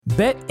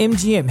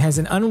BetMGM has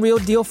an unreal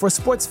deal for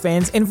sports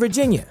fans in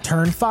Virginia.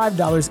 Turn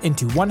 $5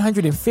 into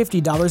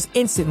 $150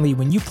 instantly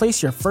when you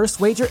place your first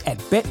wager at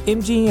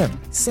BetMGM.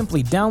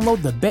 Simply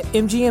download the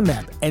BetMGM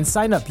app and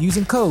sign up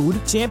using code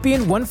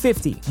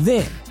Champion150.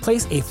 Then,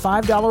 place a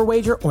 $5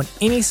 wager on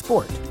any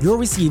sport. You'll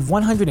receive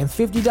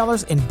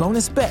 $150 in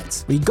bonus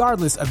bets,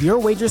 regardless of your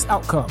wager's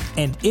outcome.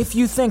 And if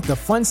you think the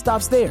fun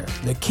stops there,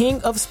 the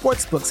King of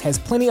Sportsbooks has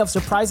plenty of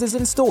surprises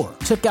in store.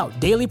 Check out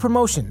daily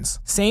promotions,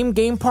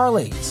 same-game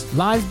parlays,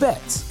 live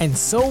bets, and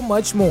so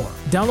much more.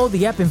 Download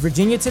the app in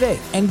Virginia today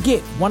and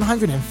get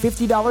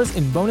 $150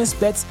 in bonus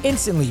bets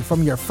instantly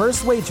from your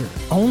first wager.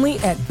 Only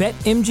at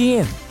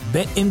BetMGM.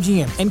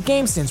 BetMGM and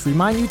GameSense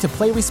remind you to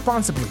play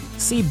responsibly.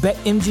 See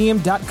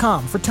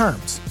BetMGM.com for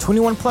terms.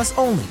 21 plus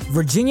only.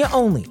 Virginia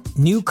only.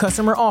 New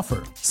customer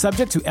offer.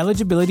 Subject to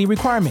eligibility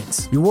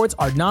requirements. Rewards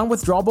are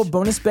non-withdrawable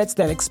bonus bets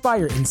that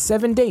expire in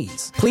 7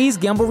 days. Please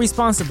gamble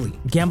responsibly.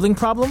 Gambling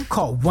problem?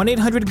 Call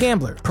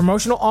 1-800-GAMBLER.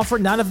 Promotional offer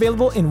not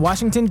available in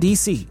Washington,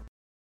 D.C.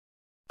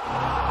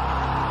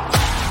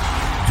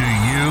 Do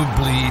you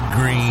bleed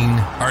green?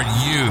 Are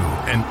you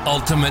an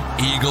ultimate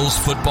Eagles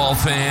football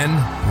fan?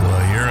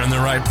 Well, you're in the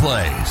right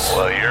place.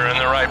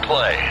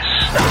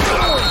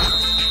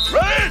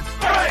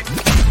 Right.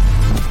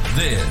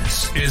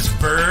 This is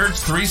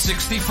Birds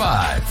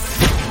 365,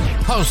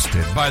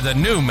 hosted by the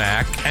new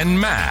Mac and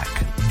Mac,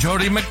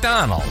 Jody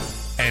McDonald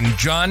and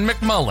John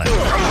McMullen.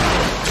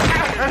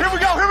 Here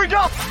we go.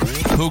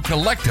 Who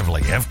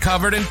collectively have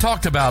covered and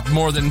talked about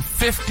more than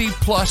 50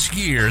 plus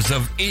years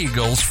of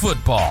Eagles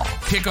football.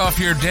 Kick off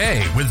your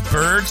day with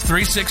Birds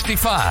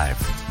 365.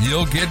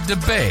 You'll get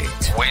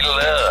debate. We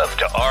love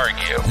to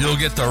argue. You'll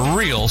get the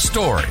real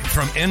story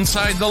from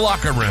inside the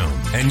locker room.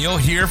 And you'll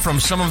hear from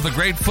some of the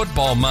great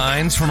football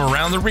minds from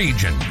around the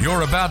region.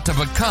 You're about to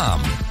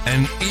become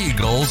an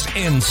Eagles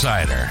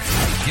insider.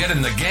 Get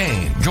in the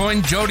game.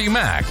 Join Jody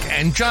Mack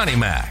and Johnny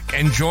Mack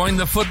and join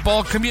the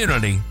football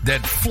community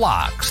that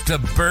flocks to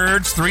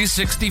Birds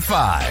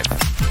 365.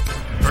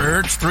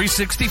 Birds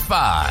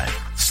 365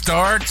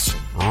 starts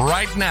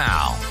right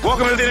now.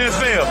 Welcome to the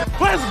NFL.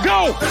 Let's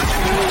go!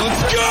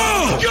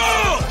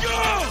 Go!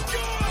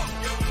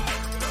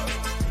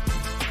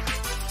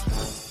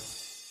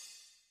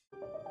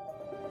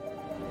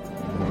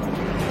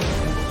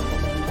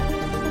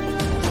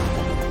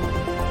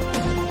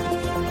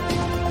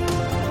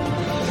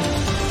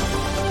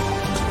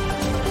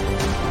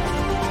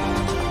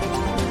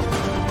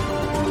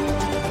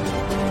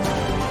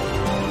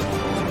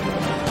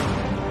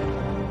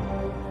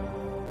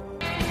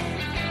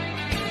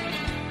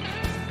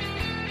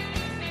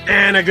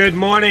 And a good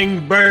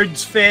morning,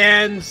 Birds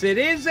fans. It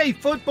is a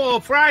football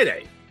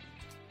Friday.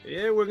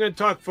 Yeah, we're going to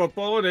talk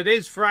football, and it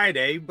is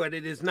Friday, but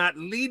it is not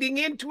leading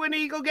into an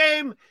Eagle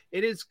game.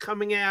 It is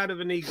coming out of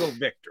an Eagle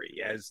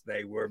victory, as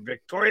they were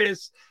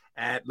victorious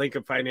at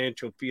Lincoln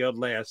Financial Field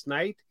last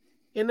night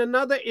in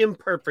another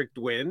imperfect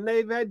win.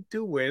 They've had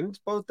 2 wins.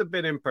 Both have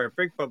been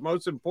imperfect, but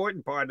most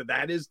important part of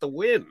that is the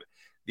win.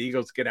 The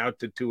Eagles get out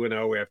to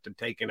 2-0 after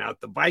taking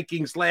out the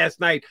Vikings last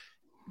night.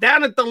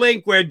 Down at the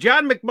link where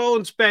John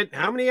McMullen spent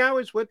how many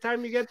hours? What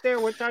time you get there?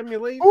 What time you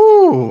leave?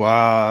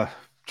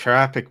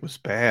 Traffic was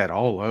bad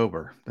all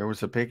over. There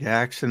was a big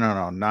accident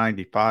on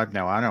 95.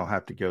 Now, I don't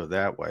have to go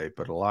that way,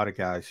 but a lot of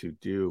guys who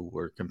do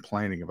were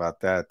complaining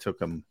about that. It took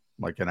them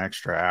like an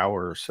extra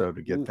hour or so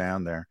to get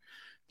down there.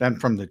 Then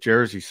from the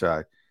Jersey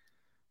side,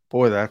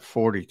 boy, that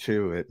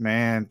 42,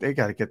 they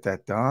got to get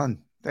that done.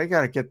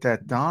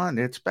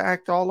 It's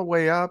backed all the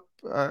way up.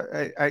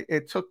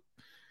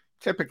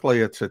 Typically,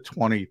 it's a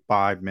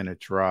 25-minute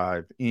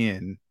drive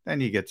in.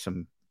 Then you get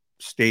some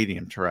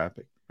stadium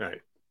traffic.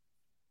 Right.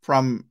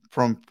 From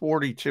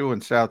 42 in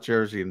South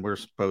Jersey, and we're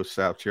both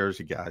South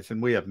Jersey guys,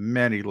 and we have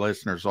many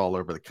listeners all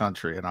over the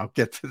country, and I'll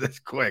get to this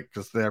quick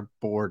because they're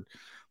bored.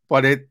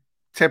 But it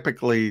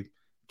typically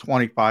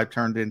 25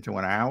 turned into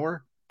an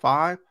hour,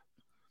 5.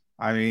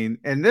 I mean,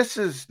 and this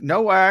is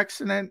no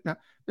accident. No,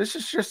 this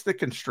is just the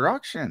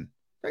construction.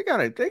 They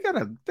gotta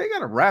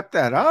wrap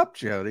that up,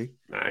 Jody.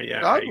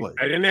 Yeah, I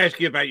didn't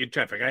ask you about your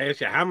traffic. I asked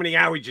you how many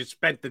hours you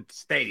spent at the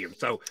stadium.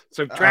 So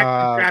subtract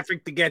the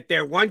traffic to get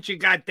there. Once you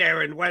got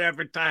there, and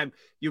whatever time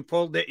you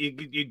pulled it,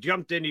 you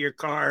jumped into your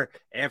car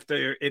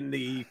after in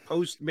the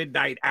post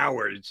midnight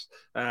hours.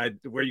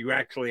 Were you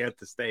actually at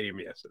the stadium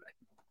yesterday?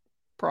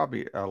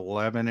 Probably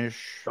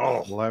 11-ish.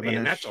 Oh, 11-ish.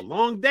 Man, that's a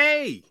long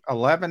day.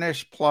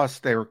 11-ish plus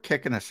they were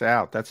kicking us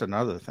out. That's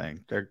another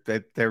thing.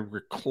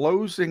 They're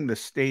closing the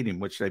stadium,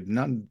 which they've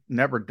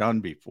never done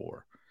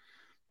before.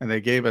 And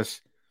they gave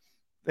us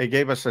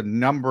a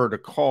number to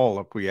call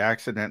if we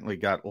accidentally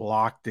got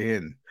locked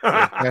in.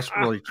 They're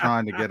desperately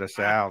trying to get us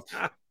out.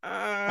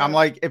 I'm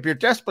like, if you're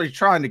desperately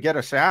trying to get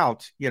us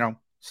out,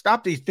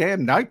 stop these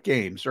damn night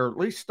games, or at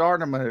least start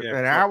them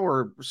an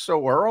hour or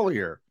so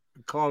earlier.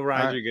 Call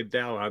Roger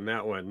Goodell on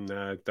that one.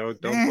 Don't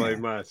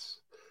blame us.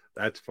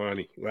 That's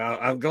funny. Well,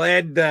 I'm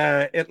glad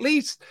at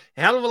least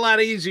a hell of a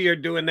lot easier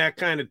doing that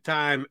kind of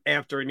time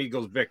after an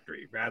Eagles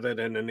victory rather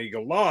than an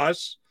Eagle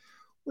loss,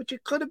 which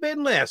it could have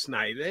been last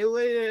night.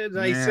 As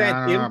I said,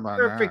 I don't know about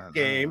imperfect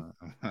game.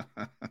 that.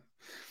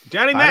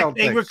 Johnny I Mac, don't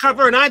they think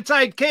recover so. an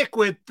onside kick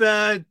with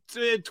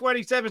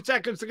 27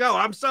 seconds to go.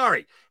 I'm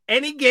sorry.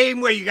 Any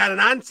game where you got an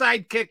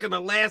onside kick in the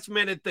last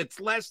minute that's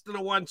less than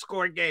a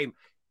one-score game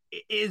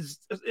is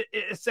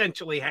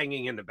essentially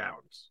hanging in the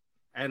balance.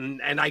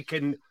 And I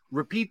can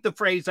repeat the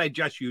phrase I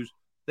just used.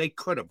 They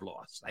could have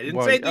lost. I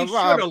didn't say they should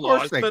have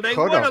lost, but they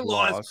would have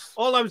lost.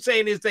 All I'm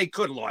saying is they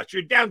could have lost.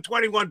 You're down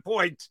 21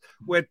 points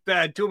with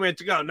 2 minutes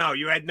to go. No,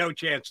 you had no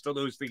chance to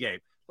lose the game.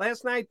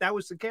 Last night, that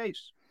was the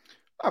case.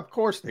 Of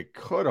course, they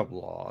could have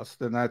lost,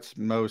 and that's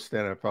most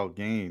NFL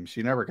games.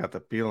 You never got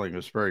the feeling it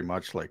was very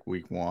much like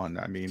week one.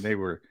 I mean, they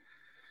were,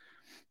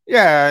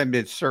 yeah, I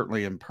mean, it's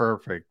certainly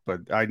imperfect,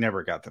 but I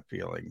never got the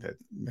feeling that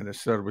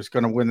Minnesota was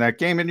going to win that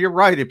game. And you're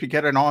right, if you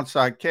get an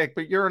onside kick,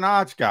 but you're an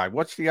odds guy.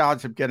 What's the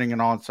odds of getting an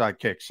onside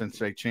kick since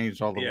they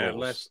changed all the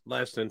rules?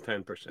 Less than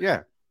 10%.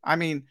 Yeah, I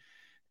mean,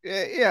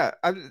 yeah,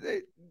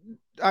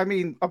 I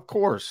mean, of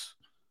course,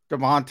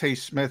 Devontae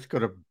Smith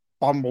could have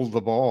bumbled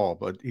the ball,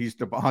 but he's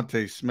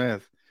Devontae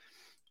Smith.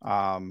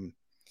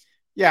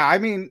 Yeah, I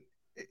mean,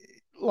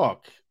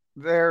 look,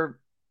 they're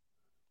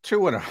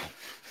 2-0.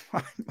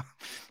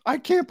 I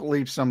can't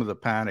believe some of the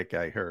panic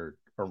I heard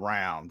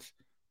around,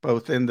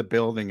 both in the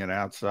building and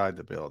outside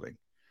the building.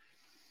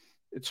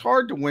 It's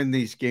hard to win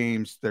these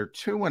games. They're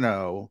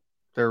 2-0.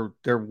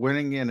 They're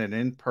winning in an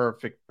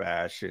imperfect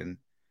fashion.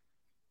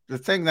 The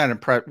thing that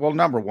impressed, well,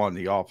 number one,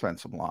 the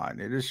offensive line.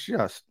 It is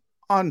just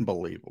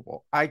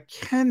unbelievable. I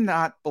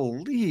cannot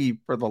believe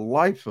for the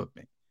life of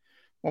me.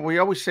 Well, we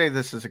always say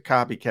this is a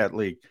copycat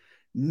league.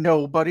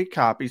 Nobody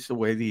copies the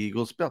way the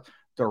Eagles built.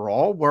 They're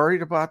all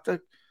worried about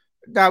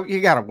now you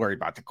got to worry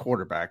about the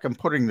quarterback. I'm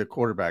putting the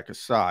quarterback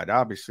aside.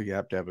 Obviously, you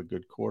have to have a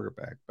good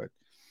quarterback. But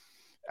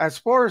as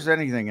far as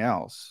anything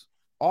else,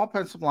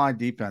 offensive line,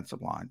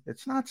 defensive line,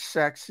 it's not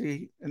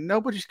sexy, and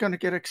nobody's going to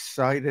get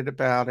excited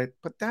about it.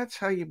 But that's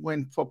how you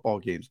win football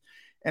games.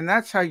 And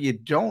that's how you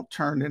don't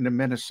turn into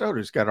Minnesota.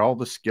 It's got all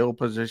the skill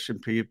position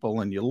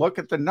people, and you look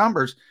at the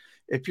numbers.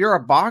 If you're a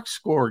box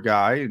score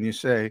guy and you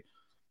say,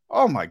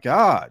 oh, my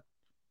God,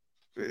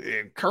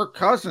 Kirk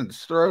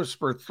Cousins throws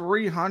for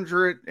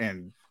 300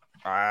 and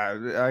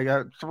I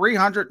got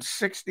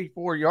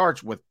 364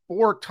 yards with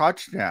 4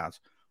 touchdowns.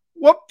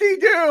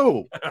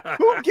 Whoop-de-doo.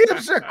 Who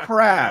gives a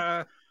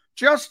crap?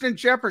 Justin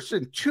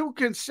Jefferson, 2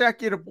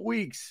 consecutive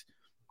weeks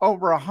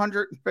over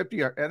 150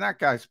 yards. And that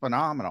guy's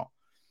phenomenal.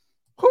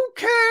 Who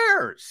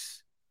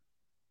cares?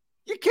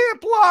 You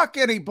can't block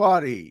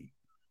anybody.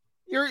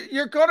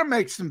 You're going to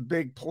make some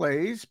big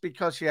plays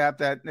because you have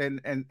that.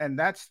 And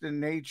that's the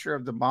nature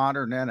of the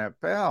modern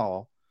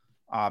NFL.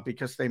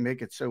 Because they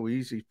make it so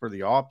easy for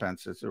the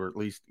offenses, or at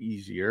least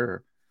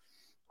easier.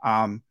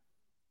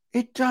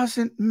 It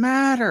doesn't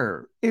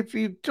matter. If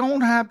you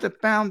don't have the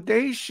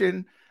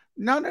foundation,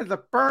 none of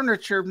the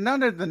furniture,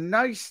 none of the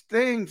nice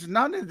things,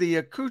 none of the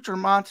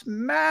accoutrements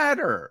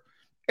matter.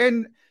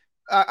 And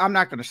I'm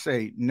not going to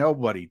say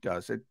nobody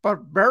does it,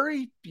 but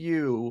very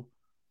few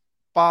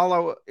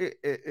follow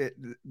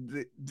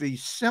the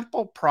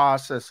simple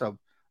process of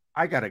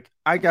I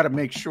gotta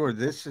make sure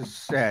this is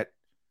set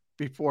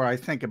before I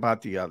think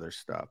about the other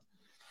stuff.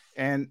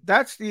 And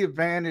that's the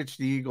advantage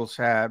the Eagles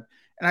have.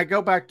 And I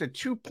go back to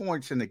 2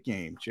 points in the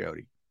game,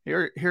 Jody.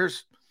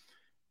 Here's,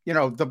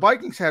 the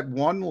Vikings had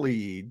one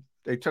lead.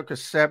 They took a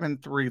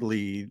 7-3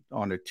 lead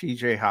on a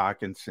TJ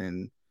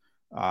Hawkinson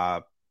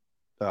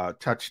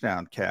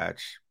touchdown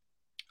catch.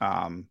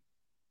 And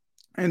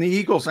the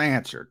Eagles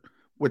answered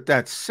with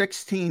that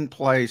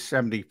 16-play,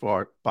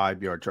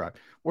 75-yard drive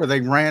where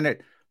they ran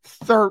it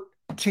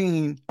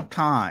 13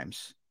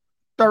 times.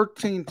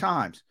 13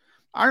 times.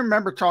 I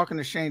remember talking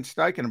to Shane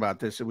Steichen about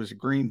this. It was a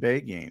Green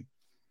Bay game.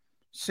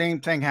 Same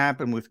thing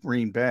happened with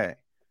Green Bay.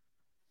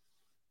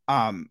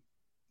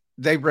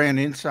 They ran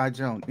inside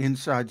zone,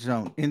 inside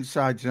zone,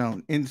 inside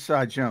zone,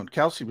 inside zone.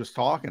 Kelsey was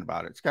talking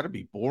about it. It's got to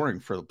be boring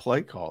for the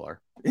play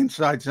caller.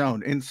 Inside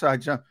zone,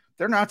 inside zone.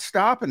 They're not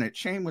stopping it.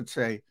 Shane would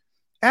say,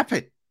 F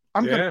it.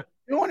 I'm going to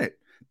be doing it.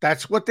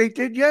 That's what they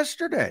did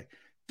yesterday.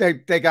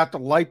 They got the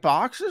light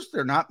boxes.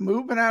 They're not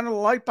moving out of the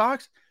light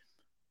box.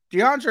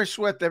 DeAndre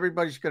Swift,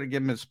 everybody's going to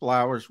give him his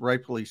flowers,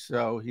 rightfully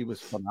so. He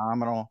was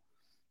phenomenal.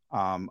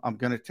 I'm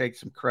going to take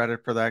some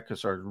credit for that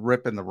because I was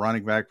ripping the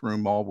running back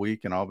room all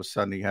week, and all of a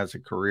sudden he has a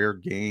career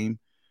game,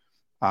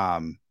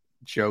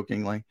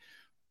 jokingly.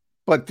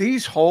 But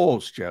these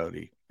holes,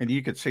 Jody, and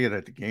you could see it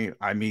at the game,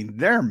 I mean,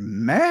 they're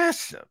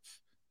massive.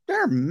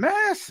 They're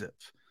massive.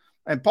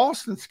 And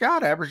Boston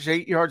Scott averaged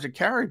 8 yards a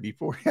carry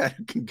before he had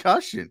a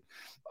concussion.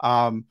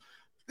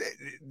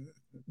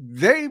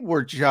 They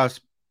were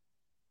just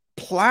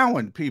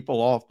plowing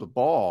people off the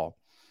ball.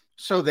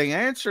 So they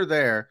answer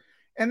there.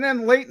 And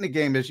then late in the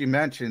game, as you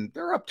mentioned,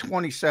 they're up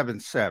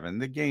 27-7.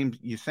 The game,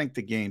 you think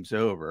the game's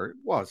over. It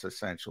was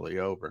essentially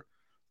over.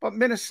 But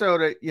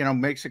Minnesota,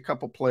 makes a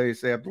couple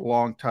plays. They have the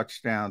long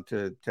touchdown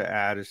to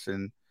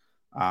Addison.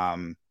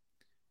 And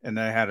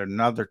they had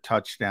another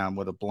touchdown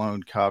with a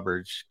blown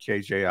coverage,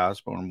 KJ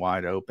Osborne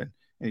wide open.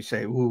 And you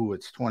say, ooh,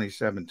 it's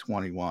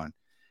 27-21.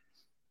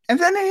 And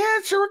then they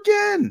answer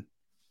again.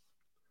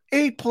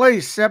 8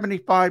 plays,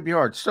 75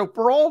 yards. So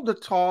for all the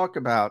talk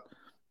about,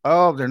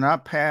 oh, they're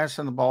not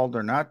passing the ball,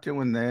 they're not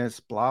doing this,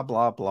 blah,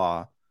 blah,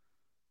 blah,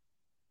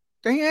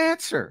 they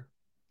answer.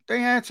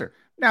 They answer.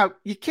 Now,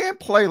 you can't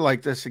play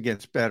like this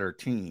against better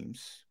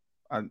teams.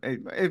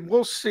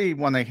 We'll see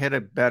when they hit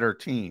a better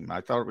team.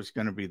 I thought it was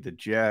going to be the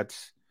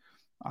Jets.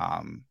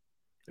 And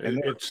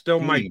it still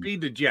might be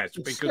the Jets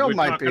because we're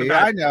talking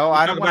about. I know.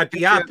 I don't want about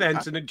the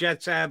offense, and the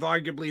Jets have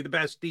arguably the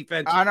best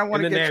defense. I don't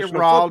want to get you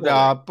riled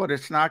up, but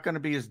it's not going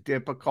to be as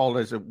difficult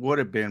as it would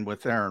have been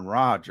with Aaron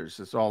Rodgers.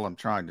 Is all I'm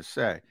trying to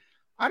say.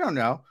 I don't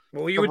know.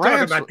 Well, you were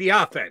talking about the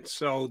offense,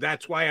 so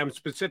that's why I'm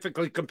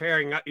specifically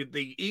comparing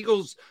the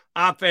Eagles'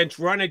 offense,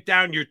 run it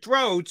down your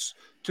throats,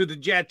 to the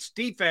Jets'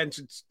 defense.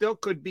 It still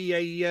could be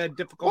a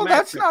difficult. Well,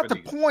 that's not the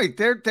point.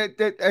 They're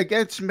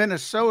against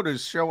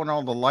Minnesota's showing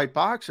all the light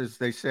boxes.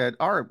 They said,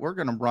 "All right, we're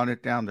going to run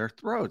it down their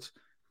throats."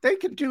 They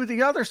can do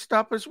the other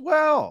stuff as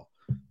well.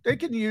 They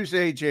can use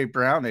A.J.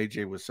 Brown.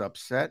 A.J. was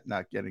upset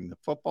not getting the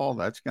football.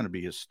 That's going to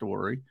be his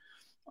story.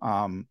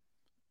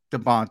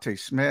 Devontae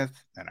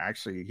Smith, and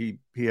actually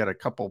he had a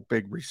couple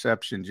big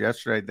receptions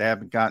yesterday. They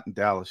haven't gotten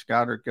Dallas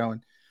Goedert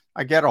going.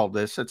 I get all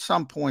this. At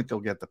some point, they'll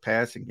get the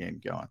passing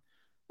game going.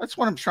 That's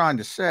what I'm trying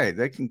to say.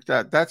 They can.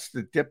 That's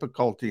the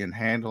difficulty in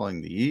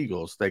handling the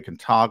Eagles. They can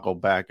toggle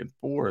back and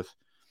forth.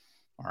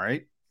 All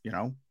right,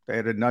 they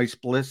had a nice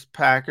blitz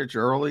package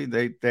early.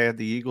 They had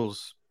the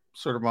Eagles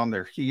sort of on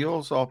their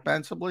heels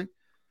offensively.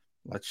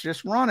 Let's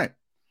just run it.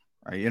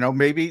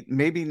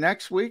 Maybe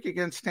next week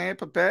against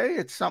Tampa Bay,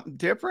 it's something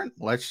different.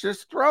 Let's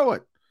just throw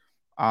it.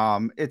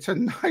 It's a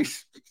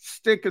nice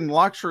sticking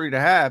luxury to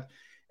have.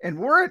 And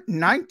we're at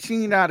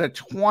 19 out of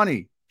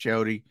 20,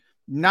 Jody.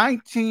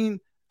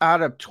 19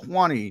 out of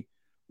 20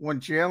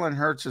 when Jalen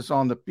Hurts is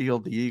on the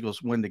field, the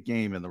Eagles win the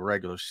game in the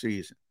regular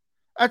season.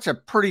 That's a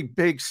pretty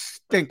big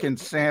stinking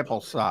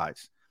sample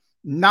size.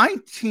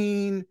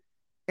 19-1.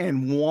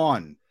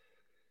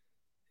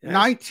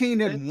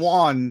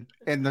 19-1,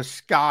 and the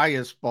sky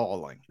is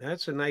falling.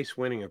 That's a nice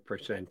winning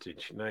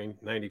percentage,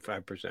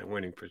 95%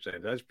 winning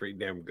percentage. That's pretty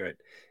damn good,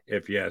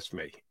 if you ask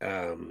me.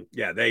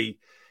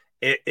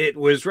 It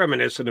was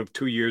reminiscent of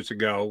 2 years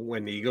ago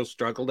when the Eagles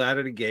struggled out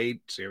of the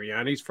gate.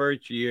 Sirianni's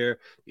first year,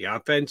 the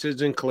offense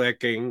isn't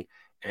clicking,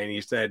 and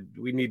he said,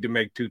 we need to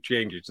make two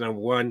changes.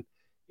 Number one,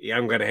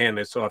 I'm going to hand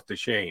this off to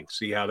Shane,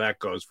 see how that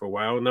goes for a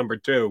while. Number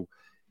two,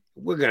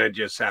 we're going to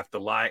just have to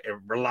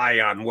rely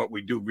on what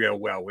we do real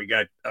well. We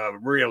got a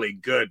really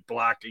good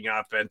blocking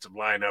offensive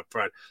line up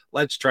front.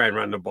 Let's try and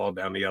run the ball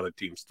down the other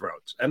team's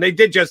throats. And they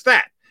did just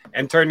that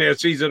and turned their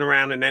season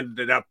around and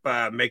ended up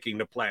making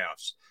the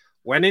playoffs.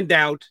 When in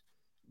doubt,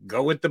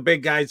 go with the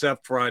big guys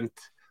up front,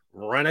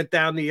 run it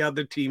down the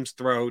other team's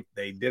throat.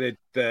 They did it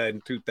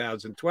in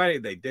 2020.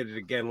 They did it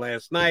again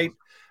last night.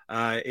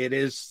 It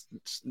is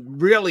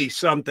really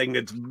something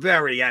that's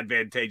very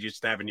advantageous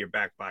to have in your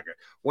back pocket.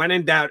 When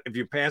in doubt, if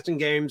you're passing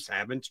games,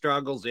 having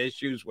struggles,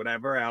 issues,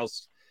 whatever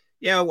else,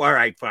 all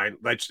right, fine.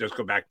 Let's just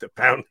go back to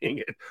pounding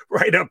it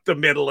right up the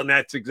middle, and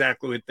that's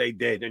exactly what they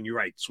did. And you're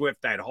right,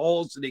 Swift had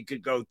holes that he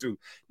could go through.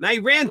 Now, he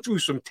ran through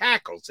some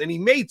tackles, and he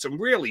made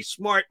some really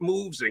smart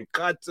moves and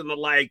cuts and the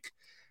like.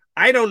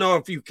 I don't know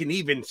if you can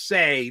even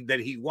say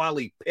that he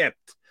Wally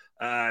pipped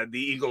the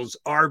Eagles'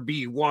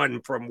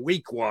 RB1 from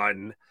week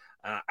one.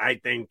 I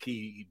think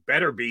he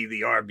better be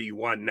the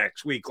RB1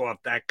 next week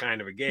off that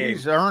kind of a game.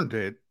 He's earned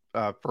it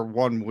for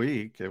 1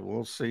 week.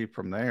 We'll see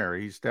from there.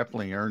 He's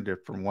definitely earned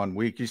it from 1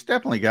 week. He's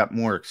definitely got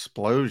more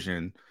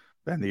explosion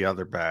than the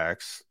other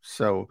backs.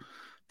 So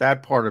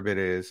that part of it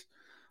is,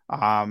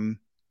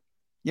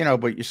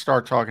 but you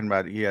start talking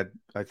about he had,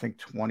 I think,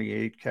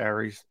 28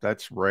 carries.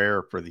 That's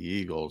rare for the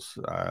Eagles.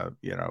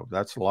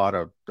 That's a lot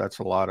of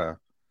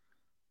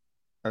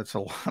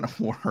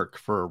work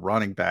for a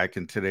running back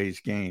in today's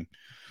game.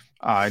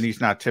 And he's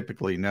not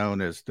typically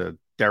known as the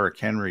Derrick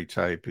Henry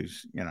type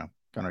who's, going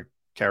to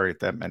carry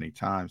it that many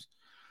times.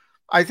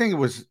 I think it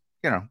was,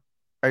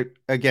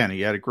 again,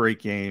 he had a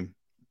great game,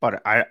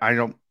 but I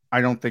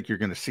don't think you're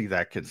going to see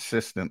that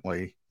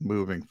consistently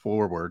moving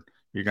forward.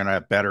 You're going to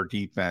have better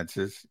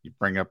defenses. You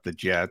bring up the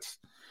Jets.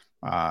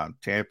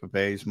 Tampa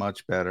Bay is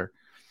much better.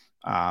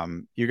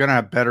 You're going to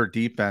have better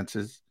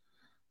defenses.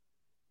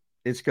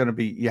 It's going to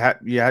be, you're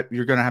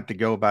going to have to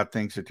go about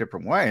things a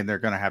different way, and they're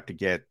going to have to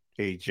get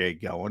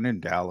AJ going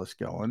and Dallas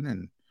going,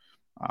 and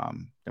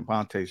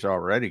Devontae's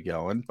already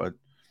going, but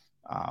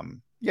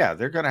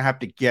they're going to have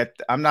to get.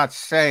 I'm not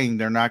saying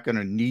they're not going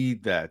to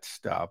need that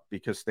stuff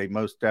because they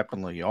most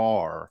definitely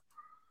are,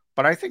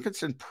 but I think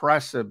it's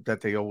impressive that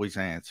they always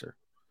answer.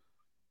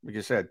 Like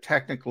I said,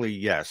 technically,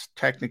 yes,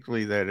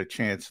 technically they had a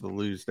chance to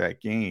lose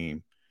that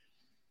game,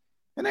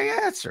 and they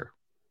answer.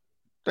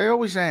 They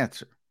always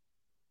answer.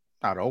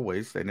 Not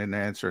always. They didn't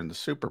answer in the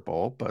Super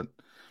Bowl, but.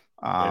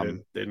 They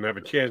didn't have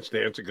a chance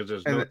to answer because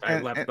there's no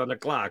time left on the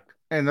clock.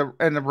 And the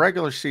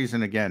regular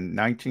season, again,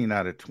 19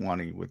 out of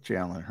 20 with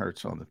Jalen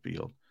Hurts on the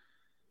field.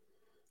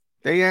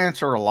 They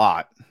answer a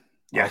lot.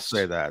 Yes. I'll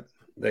say that.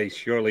 They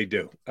surely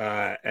do.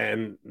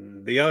 And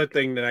the other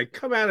thing that I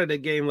come out of the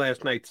game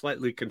last night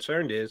slightly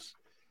concerned is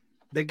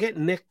they're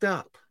getting nicked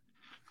up.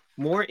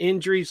 More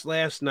injuries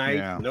last night.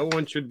 Yeah. No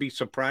one should be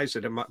surprised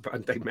that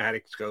Avonte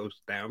Maddox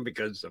goes down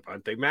because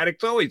Avonte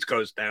Maddox always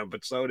goes down,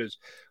 but so does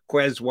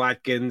Quez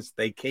Watkins.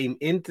 They came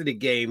into the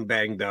game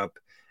banged up.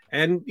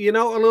 And, a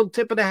little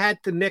tip of the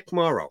hat to Nick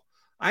Morrow.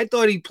 I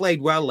thought he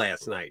played well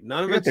last night.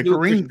 None of us the knew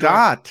green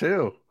dot,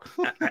 too.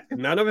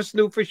 None of us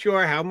knew for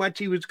sure how much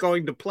he was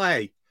going to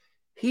play.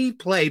 He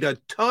played a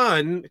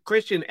ton.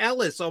 Christian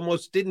Ellis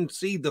almost didn't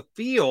see the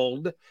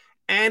field.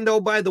 And,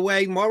 oh, by the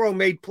way, Morrow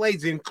made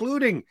plays,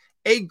 including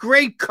a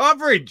great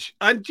coverage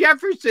on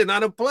Jefferson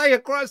on a play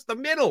across the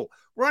middle,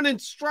 running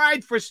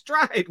stride for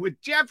stride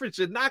with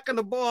Jefferson, knocking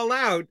the ball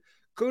out.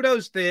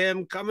 Kudos to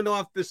him, coming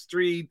off the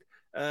street,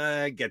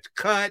 gets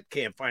cut,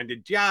 can't find a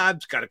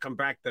job, got to come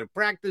back to the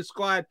practice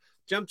squad,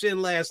 jumps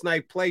in last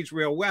night, plays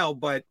real well,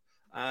 but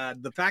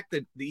the fact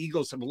that the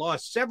Eagles have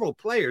lost several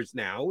players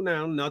now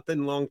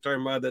nothing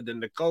long-term other than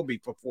the Kobe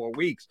for 4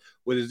 weeks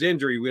with his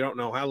injury. We don't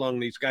know how long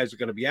these guys are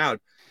going to be out.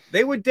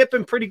 They were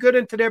dipping pretty good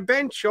into their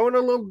bench, showing a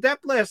little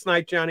depth last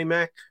night, Johnny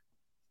Mac.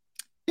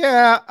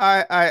 Yeah,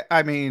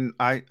 I mean,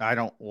 I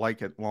don't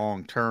like it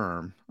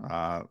long-term.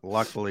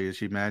 Luckily,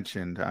 as you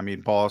mentioned, I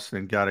mean,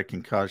 Boston got a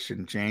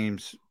concussion.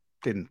 James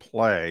didn't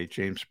play.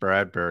 James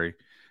Bradbury,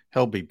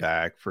 he'll be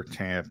back for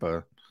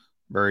Tampa.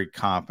 Very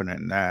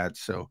confident in that.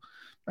 So,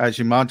 as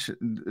you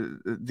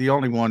mentioned, the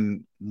only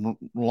one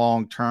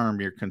long-term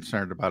you're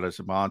concerned about is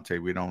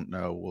Avonte. We don't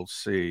know. We'll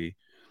see.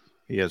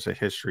 He has a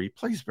history. He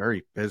plays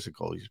very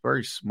physical. He's a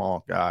very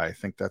small guy. I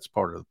think that's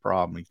part of the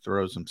problem. He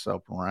throws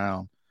himself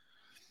around.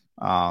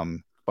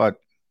 But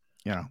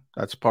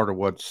that's part of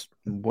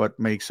what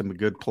makes him a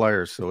good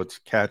player. So it's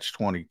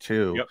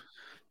catch-22. Yep.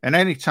 And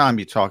anytime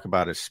you talk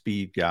about a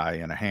speed guy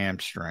and a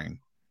hamstring,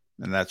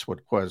 and that's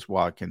what Quez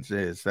Watkins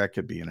is, that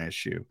could be an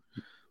issue.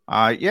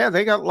 Yeah,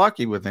 they got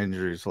lucky with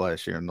injuries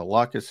last year, and the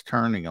luck is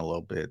turning a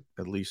little bit,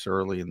 at least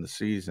early in the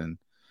season.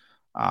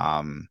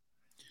 Yeah,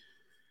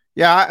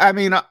 I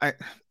mean,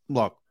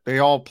 look, they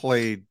all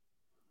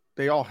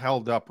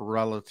held up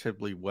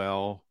relatively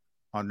well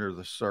under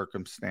the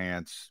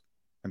circumstance.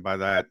 And by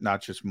that,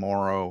 not just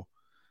Morrow,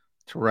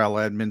 Terrell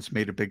Edmonds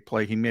made a big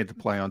play. He made the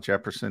play on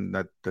Jefferson,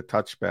 the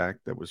touchback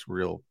that was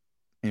real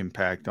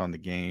impact on the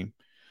game.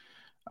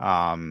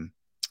 Josh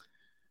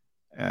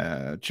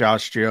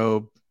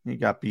Jobe, he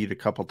got beat a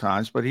couple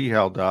times, but he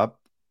held up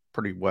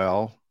pretty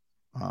well,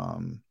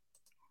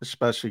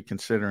 especially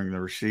considering the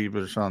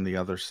receivers on the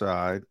other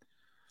side.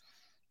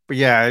 But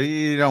yeah,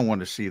 you don't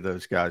want to see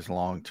those guys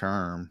long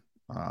term,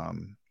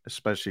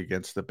 especially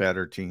against the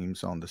better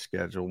teams on the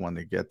schedule when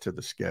they get to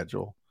the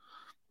schedule.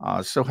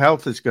 So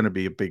health is going to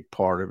be a big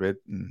part of it.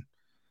 And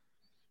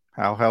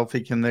how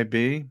healthy can they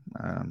be?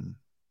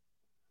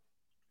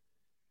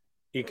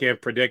 You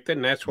can't predict it,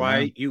 and that's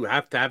why you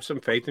have to have some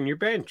faith in your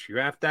bench. You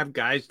have to have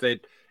guys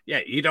that,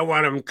 you don't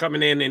want them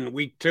coming in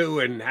week 2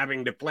 and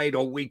having to play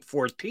till week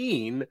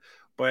 14,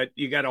 but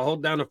you got to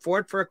hold down the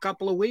fort for a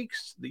couple of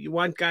weeks. You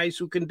want guys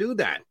who can do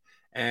that.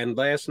 And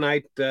last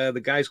night, the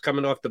guys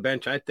coming off the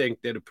bench, I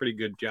think, did a pretty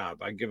good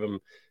job. I give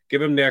them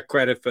their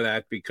credit for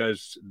that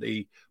because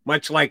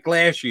much like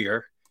last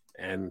year,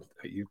 and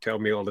you tell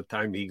me all the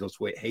time the Eagles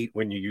hate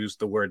when you use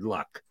the word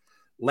luck.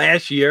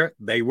 Last year,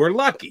 they were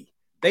lucky.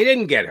 They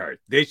didn't get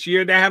hurt. This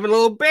year, they're having a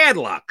little bad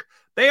luck.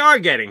 They are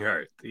getting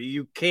hurt.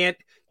 You can't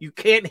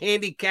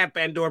handicap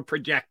and or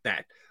project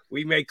that.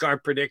 We make our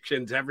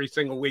predictions every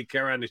single week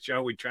here on the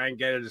show. We try and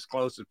get it as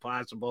close as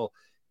possible.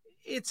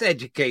 It's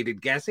educated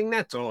guessing.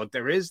 That's all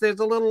there is. There's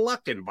a little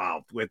luck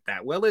involved with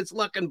that. Well, there's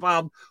luck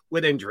involved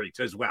with injuries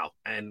as well.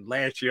 And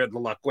last year, the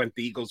luck went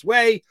the Eagles'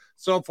 way.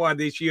 So far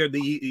this year,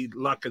 the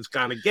luck has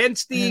gone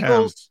against the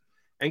Eagles.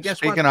 And guess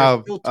Speaking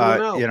what?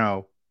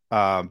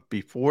 of,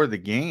 before the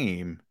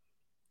game,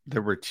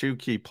 there were 2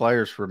 key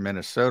players for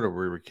Minnesota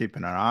we were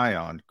keeping an eye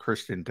on,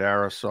 Christian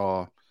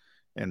Darrisaw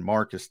and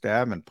Marcus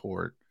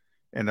Davenport.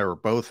 And they were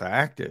both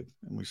active.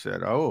 And we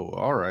said, oh,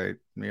 all right,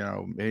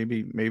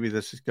 maybe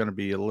this is going to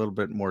be a little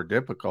bit more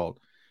difficult.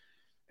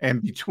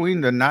 And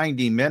between the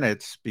 90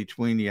 minutes,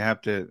 between you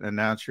have to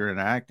announce your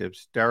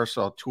inactives,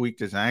 Darrisaw tweaked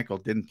his ankle,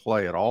 didn't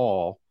play at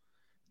all.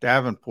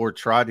 Davenport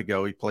tried to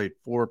go. He played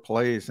 4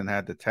 plays and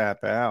had to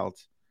tap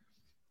out.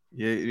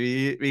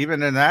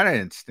 Even in that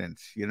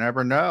instance, you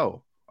never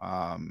know.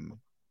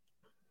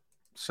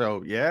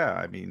 So, yeah,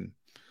 I mean,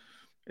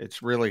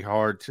 it's really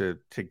hard to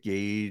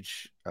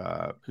gauge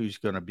who's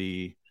going to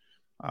be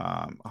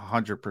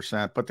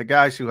 100%. But the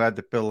guys who had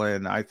to fill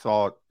in, I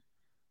thought,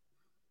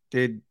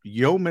 did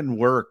yeoman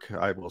work.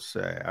 I will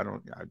say,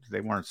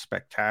 they weren't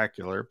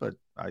spectacular, but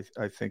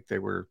I think they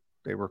were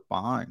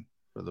fine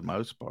for the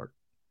most part.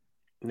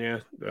 Yeah,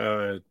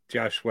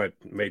 Josh Sweat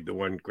made the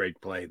one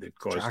great play that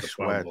caused the fumble.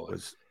 Sweat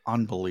was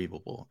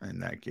unbelievable in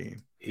that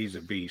game. He's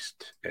a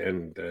beast,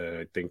 and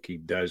I think he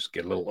does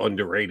get a little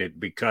underrated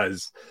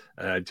because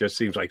it just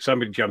seems like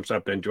somebody jumps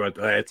up and enjoys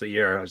that's a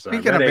year.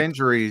 Speaking of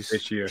injuries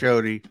this year,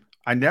 Jody,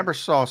 I never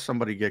saw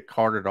somebody get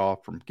carted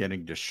off from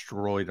getting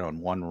destroyed on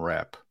one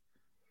rep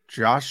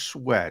Josh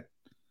Sweat,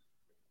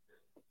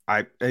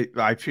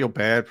 I feel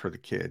bad for the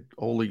kid.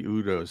 Oli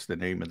Udo's the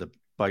name of the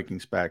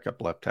Vikings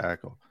backup left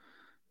tackle.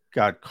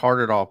 Got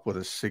carted off with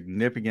a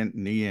significant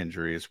knee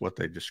injury is what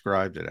they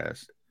described it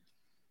as.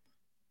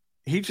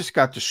 He just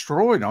got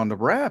destroyed on the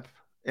rep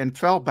and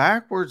fell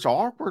backwards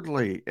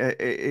awkwardly.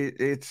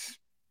 It's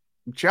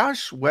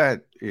Josh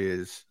Sweat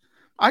is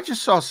 – I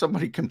just saw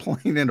somebody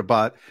complaining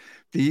about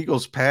the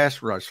Eagles'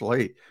 pass rush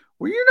late.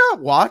 Were you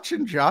not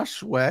watching Josh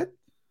Sweat?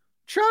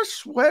 Josh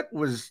Sweat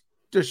was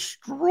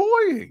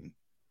destroying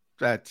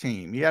that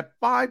team. He had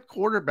 5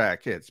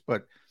 quarterback hits,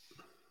 but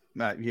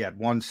he had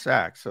 1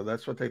 sack. So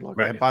that's what they looked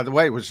at. By the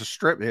way, it was a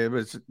strip. It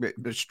was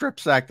a strip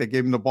sack that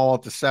gave him the ball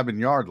at the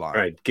 7-yard line.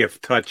 Right.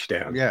 Gift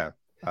touchdown. Yeah.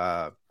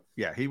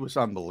 He was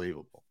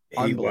unbelievable.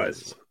 He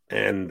was.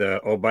 And,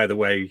 by the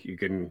way, you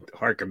can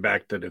harken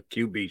back to the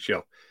QB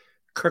show.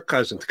 Kirk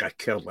Cousins got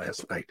killed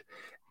last night.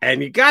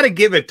 And you got to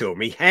give it to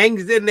him. He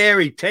hangs in there.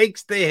 He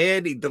takes the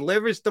hit. He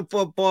delivers the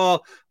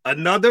football.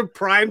 Another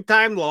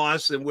primetime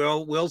loss, and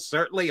we'll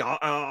certainly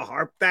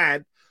harp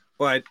that.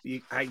 But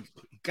I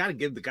got to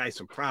give the guy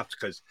some props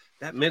because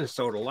that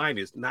Minnesota line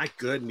is not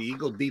good, and the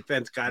Eagle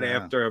defense got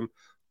after him.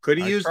 Could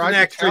have used an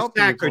extra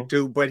sack or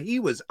two, but he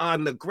was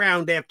on the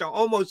ground after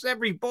almost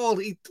every ball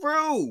he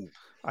threw.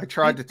 I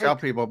tried to tell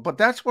people, but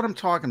that's what I'm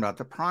talking about,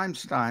 the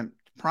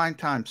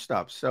primetime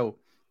stuff. So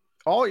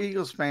all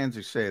Eagles fans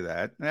who say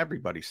that, and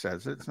everybody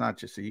says it, it's not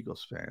just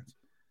Eagles fans.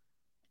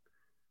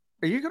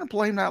 Are you going to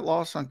blame that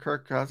loss on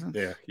Kirk Cousins?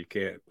 Yeah, you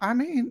can't. I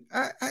mean,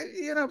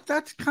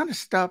 that kind of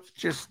stuff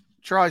just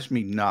drives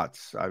me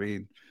nuts. I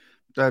mean,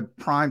 the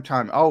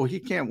primetime, he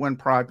can't win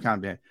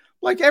primetime game.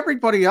 Like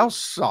everybody else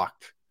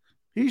sucked.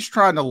 He's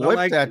trying to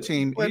lift that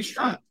team.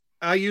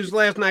 I'll use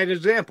last night's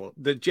example.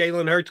 The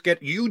Jalen Hurts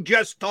you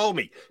just told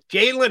me.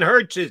 Jalen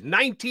Hurts is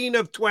 19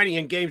 of 20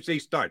 in games he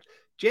starts.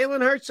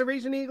 Jalen Hurts the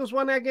reason the Eagles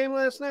won that game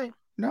last night?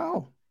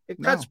 No.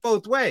 It cuts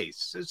both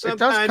ways.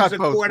 Sometimes a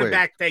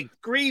quarterback takes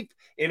grief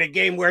in a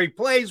game where he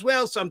plays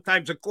well.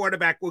 Sometimes a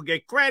quarterback will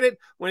get credit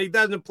when he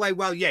doesn't play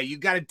well. Yeah, you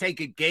got to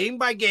take it game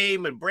by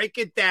game and break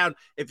it down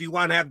if you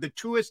want to have the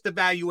truest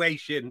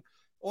evaluation.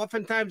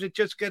 Oftentimes it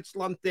just gets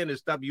lumped in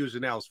as W's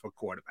and L's for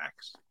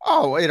quarterbacks.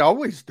 Oh, it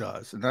always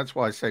does. And that's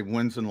why I say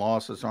wins and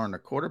losses aren't a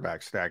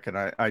quarterback stack. And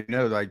I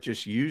know that I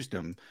just used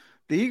them.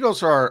 The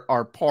Eagles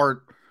are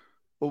part,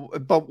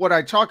 but what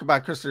I talk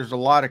about, because there's a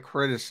lot of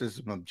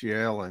criticism of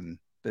Jalen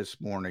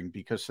this morning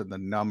because of the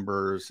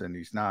numbers and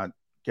he's not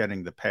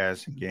getting the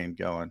passing game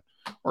going,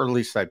 or at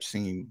least I've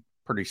seen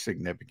pretty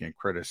significant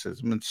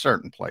criticism in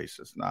certain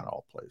places, not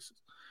all places.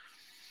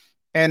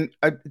 And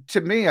to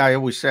me, I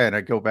always said,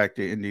 I go back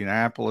to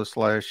Indianapolis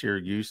last year,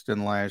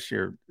 Houston last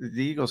year.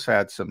 The Eagles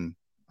had some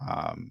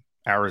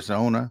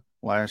Arizona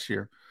last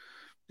year.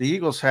 The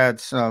Eagles had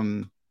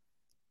some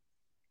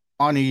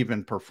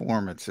uneven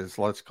performances,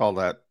 let's call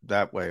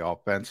that way,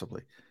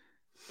 offensively.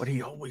 But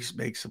he always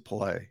makes a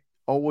play.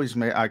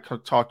 I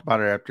talked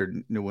about it after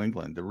New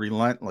England, the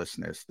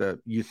relentlessness,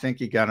 you think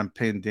you got him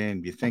pinned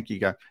in,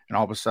 and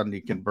all of a sudden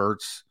he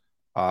converts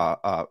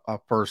a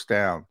first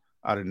down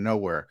out of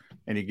nowhere,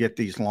 and you get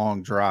these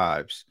long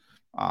drives.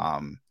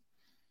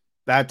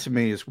 That to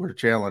me is where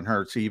Jalen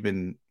Hurts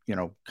even,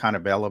 kind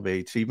of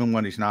elevates, even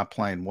when he's not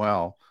playing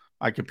well.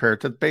 I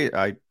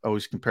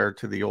always compare it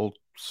to the old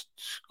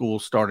school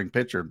starting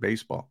pitcher in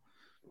baseball.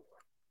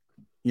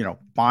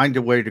 Find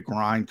a way to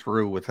grind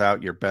through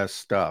without your best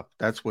stuff.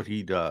 That's what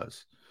he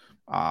does.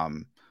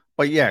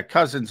 But yeah,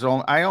 Cousins,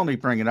 I only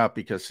bring it up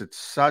because it's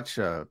such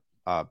a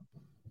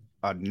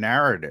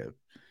narrative.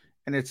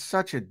 And it's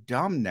such a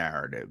dumb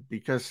narrative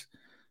because,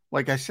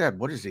 like I said,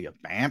 what is he, a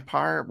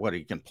vampire? What,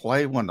 he can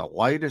play when the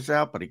light is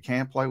out, but he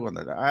can't play when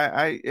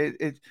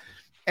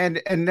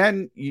and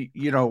then,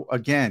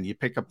 again, you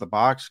pick up the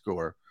box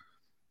score,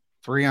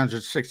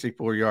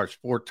 364 yards,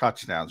 4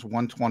 touchdowns,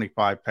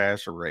 125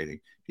 passer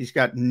rating. He's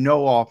got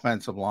no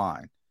offensive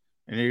line.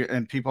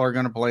 And people are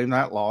going to blame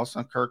that loss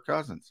on Kirk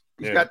Cousins.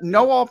 He's got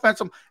no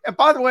offensive. And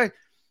by the way,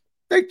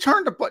 they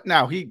turned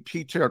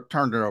he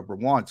turned it over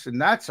once,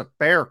 and that's a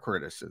fair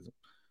criticism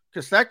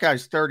because that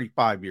guy's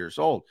 35 years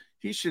old.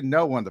 He should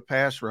know when the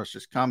pass rush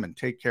is coming,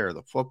 take care of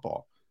the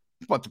football.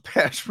 But the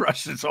pass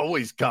rush is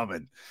always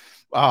coming.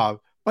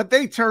 But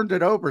they turned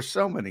it over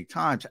so many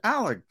times.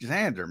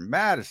 Alexander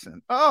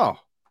Madison,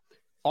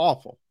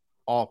 awful.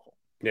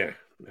 Yeah,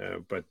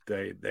 but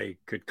they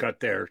could cut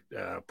their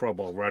Pro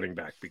Bowl running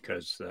back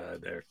because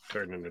they're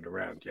turning it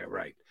around. Yeah,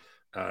 right.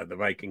 The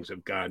Vikings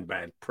have gone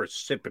back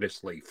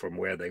precipitously from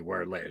where they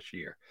were last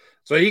year.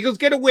 So the Eagles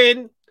get a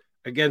win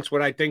against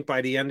what I think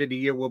by the end of the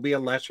year will be a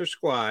lesser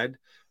squad.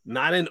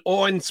 Not an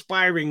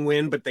awe-inspiring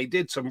win, but they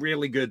did some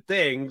really good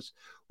things.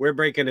 We're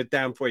breaking it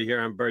down for you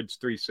here on Birds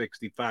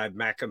 365,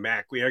 Mac and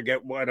Mac. We are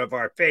getting one of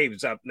our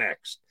faves up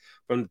next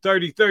from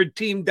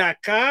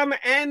 33rdteam.com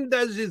and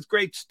does his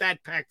great stat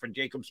pack for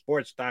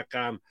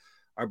jacobsports.com.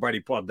 Our buddy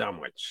Paul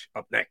Domowitch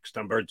up next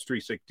on Birds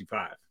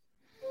 365.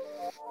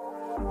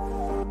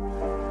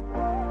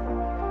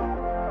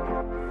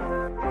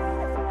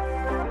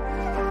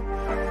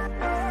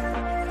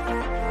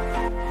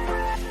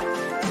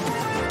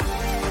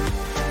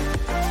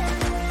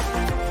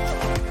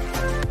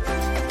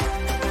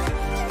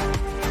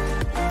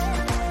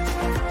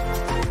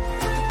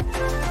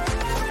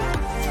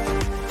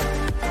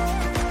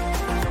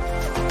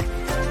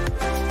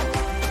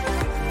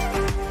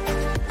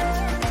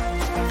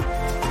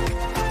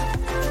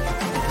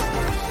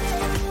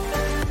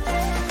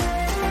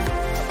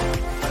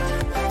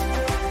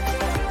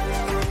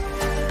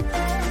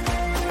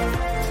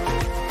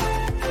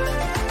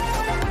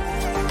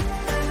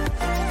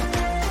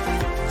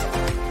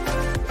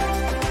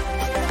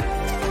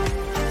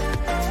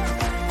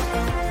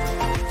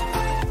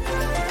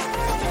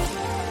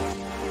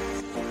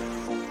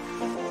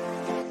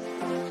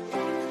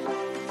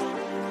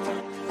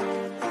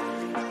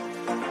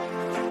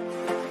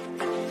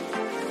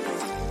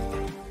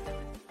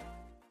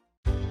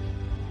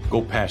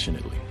 Go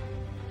passionately.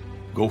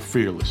 Go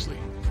fearlessly.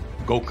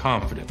 Go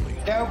confidently.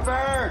 Go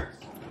Birds!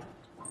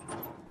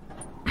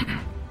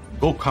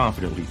 Go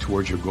confidently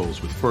towards your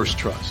goals with First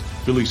Trust,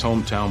 Philly's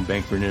hometown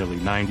bank for nearly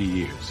 90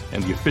 years,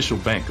 and the official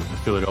bank of the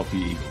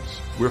Philadelphia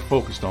Eagles. We're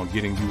focused on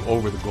getting you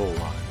over the goal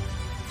line.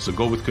 So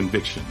go with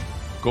conviction,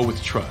 go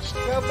with trust,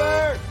 Go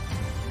Birds!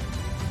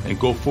 and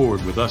go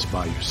forward with us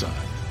by your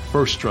side.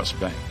 First Trust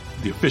Bank,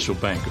 the official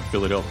bank of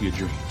Philadelphia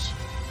dreams.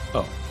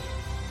 Up,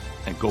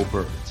 and go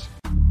Birds.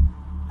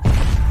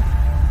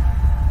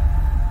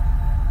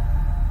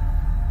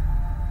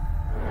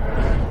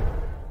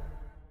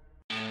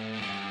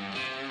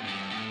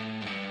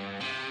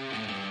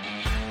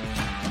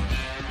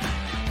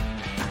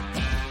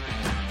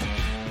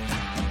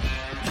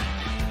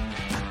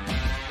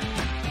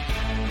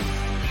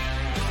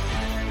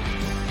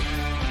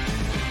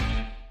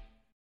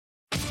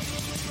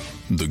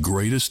 The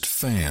greatest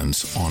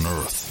fans on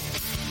earth.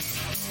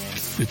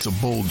 It's a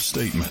bold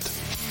statement,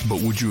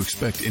 but would you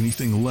expect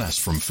anything less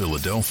from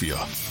Philadelphia?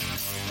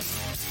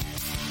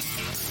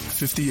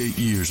 58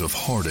 years of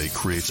heartache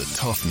creates a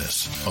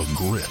toughness, a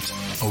grit,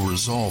 a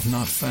resolve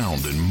not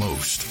found in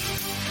most.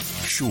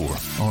 Sure,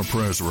 our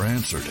prayers were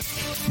answered,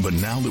 but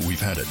now that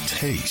we've had a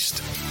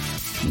taste,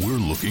 we're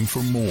looking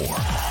for more.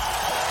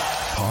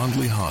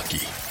 Pondley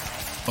Hockey,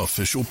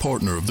 official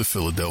partner of the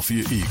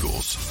Philadelphia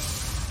Eagles.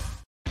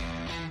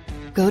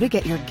 Go to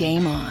get your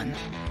game on.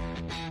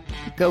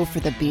 Go for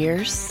the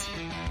beers.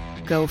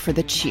 Go for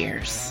the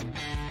cheers.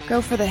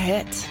 Go for the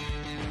hit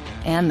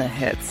and the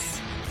hits.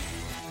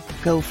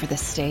 Go for the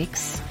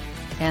stakes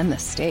and the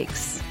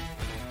stakes.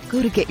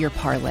 Go to get your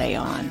parlay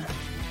on.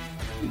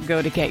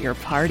 Go to get your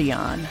party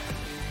on.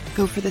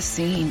 Go for the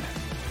scene.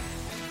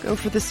 Go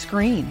for the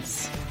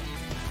screens.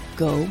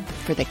 Go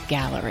for the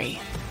gallery.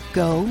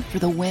 Go for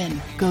the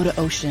win. Go to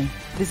Ocean.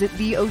 Visit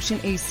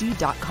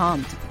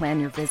theoceanac.com to plan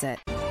your visit.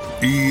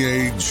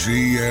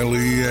 EAGLES,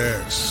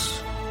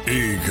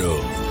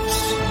 Eagles.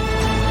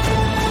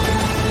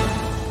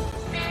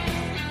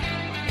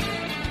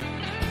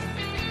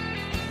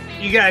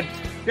 You got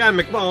John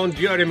McMullen,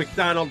 Jody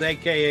McDonald,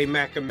 a.k.a.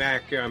 Mac and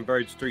Mac here on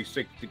Birds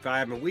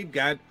 365, and we've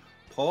got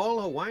Paul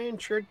Hawaiian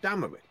Shirt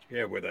Domowitch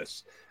here with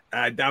us.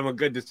 Domo,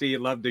 good to see you.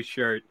 Love the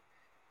shirt.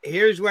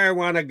 Here's where I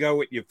want to go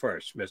with you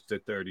first,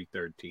 Mr.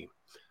 33rd team.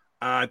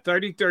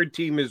 33rd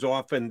team is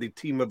often the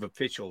team of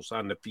officials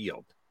on the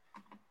field.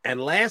 And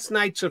last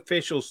night's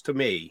officials to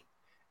me,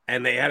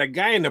 and they had a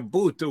guy in the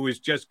booth who was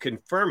just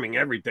confirming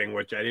everything,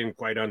 which I didn't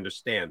quite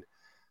understand.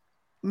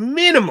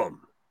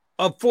 Minimum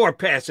of 4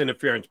 pass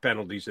interference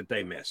penalties that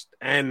they missed.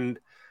 And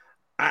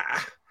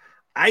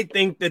I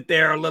think that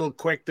they're a little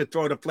quick to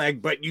throw the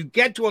flag, but you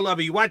get to a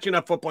level, you watch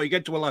enough football, you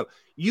get to a level,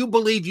 you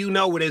believe you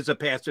know it is a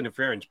pass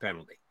interference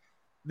penalty.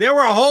 There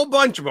were a whole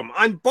bunch of them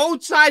on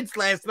both sides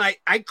last night.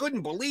 I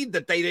couldn't believe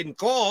that they didn't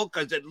call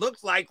because it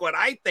looks like what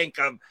I think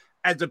of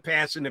as a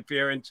pass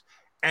interference.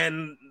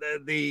 And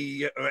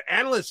the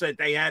analyst that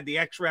they had, the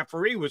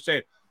ex-referee, was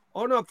saying,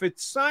 oh, no, if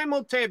it's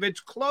simultaneous, if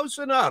it's close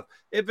enough,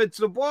 if it's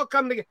the ball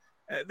coming together,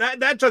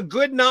 that's a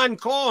good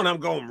non-call. And I'm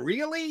going,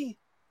 really?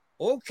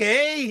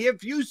 Okay,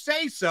 if you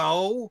say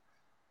so.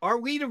 Are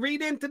we to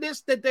read into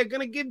this that they're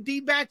going to give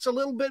D-backs a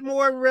little bit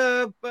more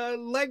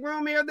leg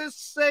room here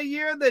this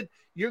year, that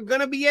you're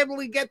going to be able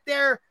to get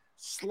there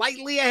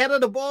slightly ahead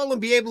of the ball and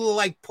be able to,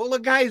 like, pull a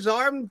guy's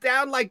arm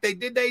down like they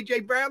did to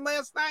A.J. Brown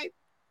last night?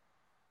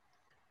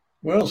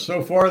 Well,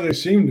 so far they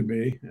seem to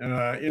be.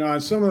 On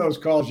some of those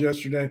calls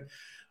yesterday,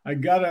 I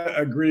got to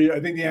agree.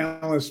 I think the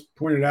analyst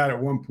pointed out at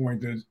one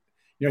point that,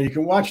 you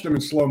can watch them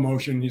in slow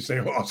motion and you say,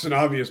 well, it's an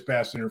obvious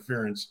pass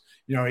interference.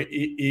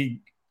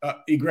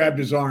 He grabbed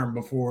his arm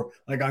before,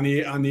 like on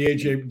the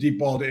AJ deep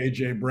ball to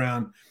A.J.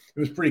 Brown. It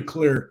was pretty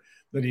clear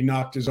that he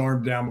knocked his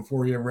arm down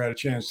before he ever had a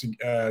chance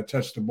to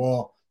touch the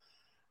ball.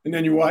 And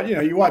then you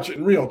watch it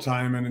in real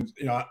time, and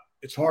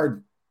it's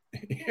hard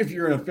if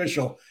you're an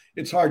official.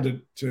 It's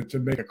hard to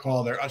make a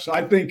call there. So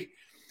I think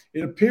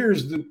it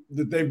appears that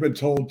they've been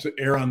told to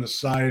err on the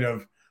side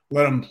of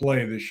let them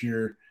play this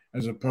year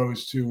as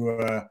opposed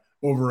to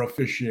over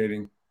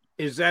officiating.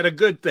 Is that a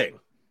good thing?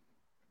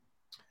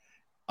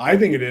 I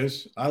think it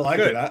is. I like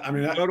Good.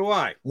 it. So do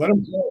I. Let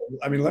them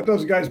play. Let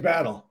those guys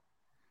battle.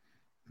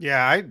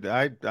 Yeah,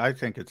 I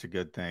think it's a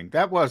good thing.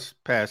 That was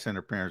pass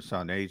interference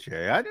on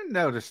AJ. I didn't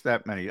notice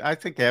that many. I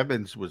think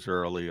Evans was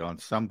early on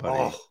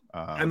somebody.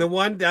 And the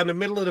one down the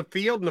middle of the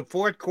field in the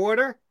fourth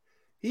quarter,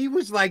 he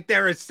was like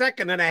there a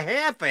second and a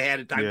half ahead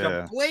of time.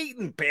 Yeah. It's a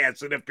blatant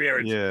pass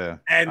interference. Yeah.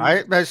 And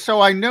I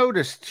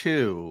noticed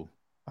too.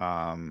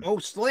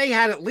 Slay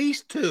had at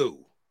least 2.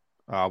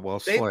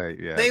 Slay,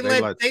 yeah. They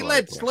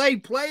let Slay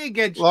play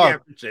against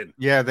Jefferson.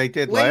 Yeah, they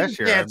did last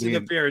year. Pass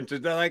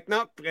interferences. They're like,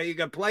 nope, you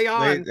got to play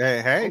on.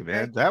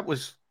 Man, that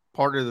was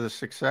part of the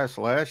success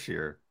last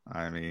year.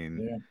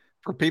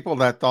 For people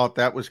that thought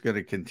that was going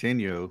to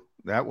continue,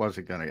 that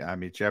wasn't going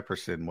to.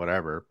 Jefferson,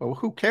 whatever. But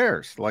who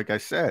cares? Like I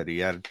said, he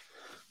had,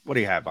 what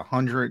do you have,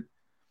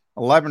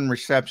 111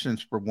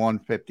 receptions for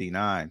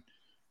 159.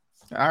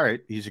 All right,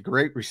 he's a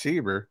great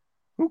receiver.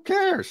 Who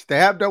cares? They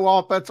have no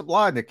offensive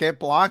line. They can't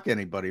block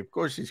anybody. Of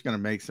course, he's going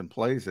to make some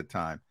plays at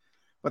time.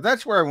 But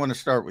that's where I want to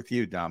start with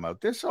you, Damo.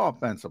 This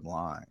offensive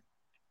line,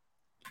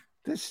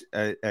 this,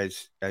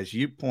 as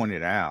you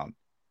pointed out,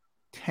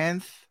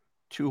 10th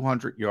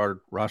 200-yard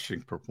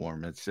rushing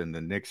performance in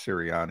the Nick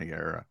Sirianni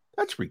era.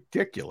 That's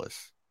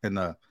ridiculous in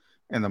the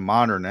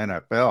modern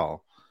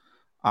NFL.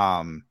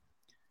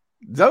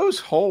 Those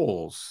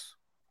holes,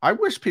 I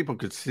wish people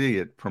could see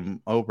it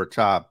from over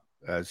top,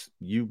 as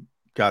you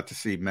got to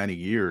see many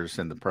years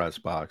in the press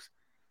box.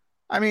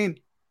 I mean,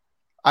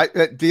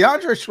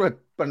 DeAndre Swift,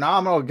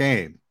 phenomenal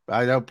game.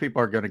 I know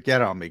people are going to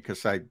get on me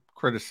because I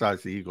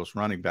criticized the Eagles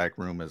running back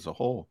room as a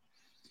whole.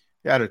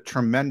 He had a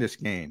tremendous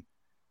game.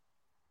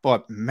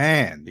 But,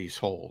 man, these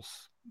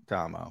holes,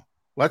 Damo.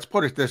 Let's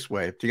put it this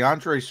way. If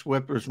DeAndre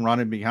Swift was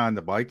running behind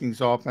the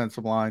Vikings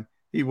offensive line,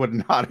 he would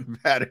not have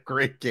had a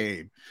great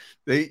game.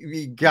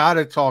 You got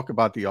to talk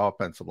about the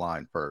offensive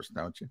line first,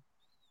 don't you?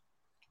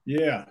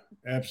 Yeah,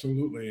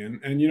 absolutely.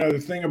 And you know, the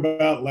thing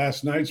about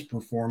last night's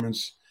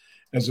performance,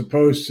 as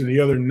opposed to the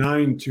other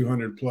 9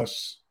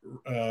 200-plus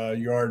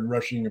yard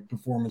rushing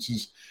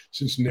performances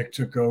since Nick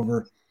took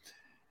over,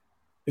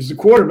 is the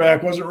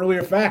quarterback wasn't really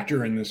a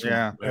factor in this one.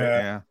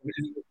 As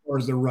far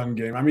as the run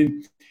game. I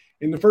mean,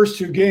 in the first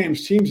two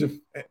games,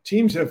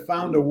 teams have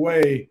found a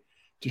way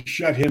to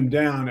shut him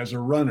down as a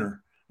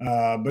runner,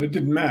 but it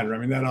didn't matter. I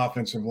mean, that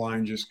offensive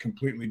line just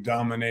completely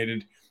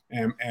dominated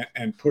and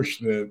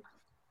pushed the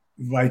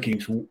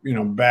Vikings,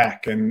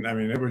 back. And I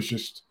mean, it was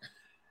just,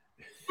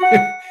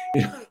 I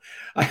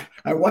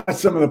watched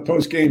some of the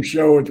post-game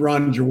show with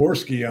Ron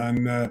Jaworski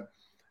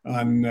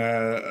on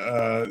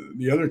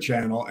the other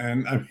channel,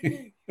 and I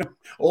mean,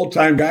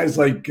 old-time guys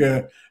like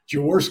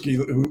Jaworski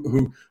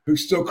who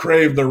still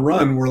crave the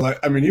run were like,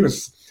 I mean, he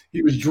was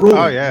drooling.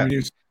 Oh yeah, I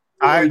mean,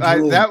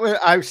 drooling.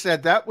 I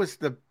said that was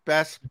the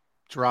best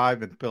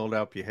drive in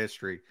Philadelphia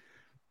history.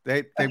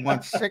 They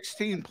won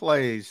 16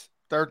 plays,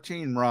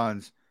 13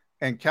 runs,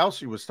 and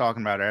Kelsey was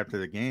talking about after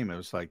the game. It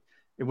was like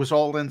it was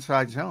all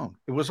inside zone.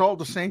 It was all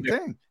the same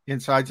thing: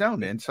 inside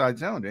zone, inside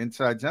zone,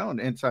 inside zone,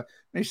 inside.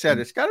 And he said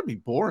it's got to be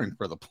boring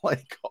for the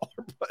play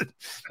caller, but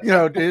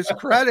to his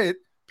credit,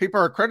 people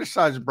are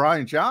criticizing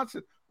Brian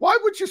Johnson. Why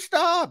would you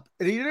stop?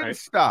 And he didn't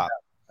stop.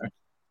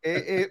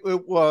 It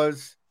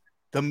was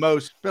the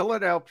most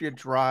Philadelphia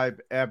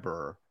drive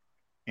ever,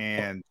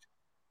 and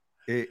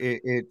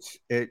I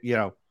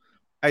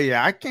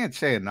can't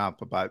say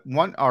enough about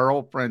one. Our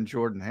old friend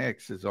Jordan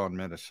Hicks is on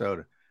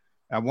Minnesota.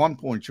 At one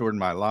point, Jordan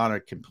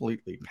Mailata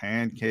completely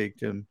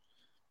pancaked him.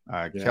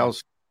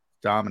 Kelsey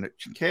dominant.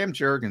 Cam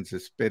Jurgens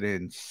has fit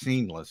in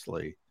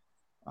seamlessly.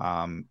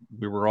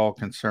 We were all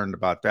concerned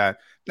about that.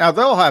 Now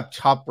they'll have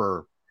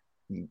tougher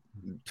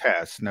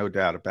tests, no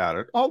doubt about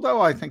it.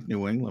 Although I think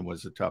New England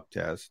was a tough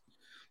test.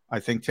 I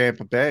think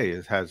Tampa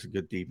Bay has a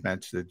good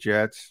defense. The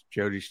Jets,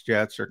 Jody's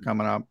Jets are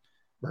coming up.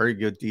 Very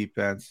good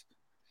defense.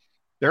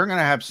 They're going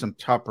to have some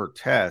tougher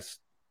tests.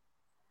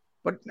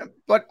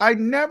 But I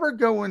never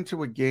go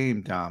into a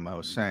game,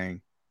 Damo,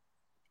 saying,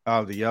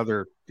 "Oh, the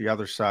other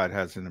side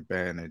has an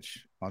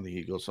advantage on the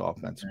Eagles'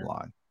 offensive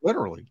line."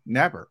 Literally,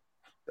 never.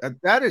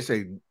 That is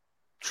a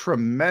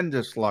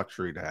tremendous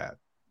luxury to have.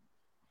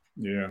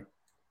 Yeah,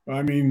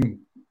 I mean,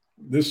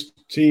 this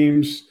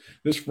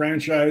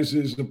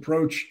franchise's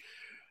approach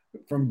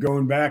from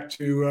going back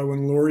to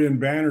when Lurie and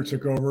Banner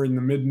took over in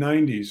the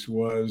mid-'90s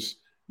was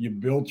you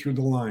build through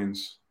the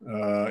lines.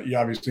 You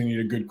obviously need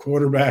a good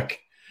quarterback.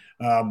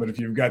 But if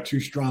you've got two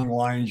strong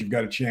lines, you've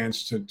got a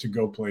chance to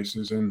go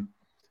places. And,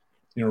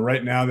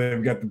 right now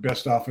they've got the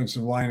best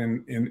offensive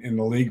line in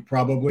the league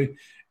probably.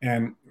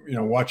 And,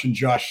 watching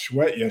Josh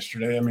Sweat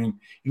yesterday, I mean,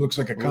 he looks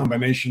like a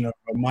combination of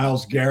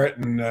Myles Garrett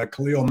and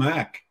Khalil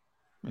Mack.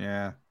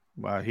 Yeah.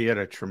 Wow. He had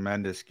a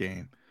tremendous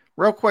game.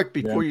 Real quick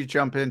before you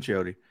jump in,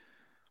 Jody,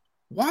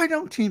 why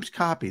don't teams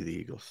copy the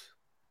Eagles?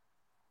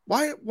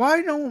 Why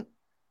do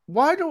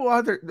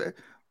other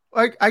 –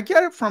 like, I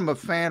get it from a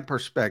fan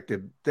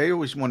perspective. They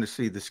always want to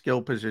see the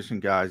skill position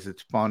guys.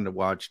 It's fun to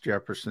watch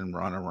Jefferson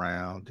run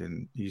around,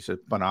 and he's a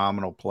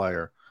phenomenal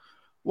player.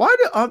 Why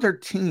do other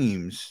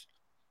teams,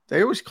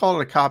 they always call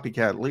it a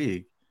copycat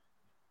league.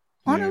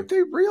 Why don't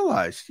they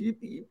realize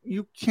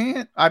you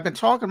can't? I've been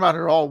talking about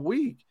it all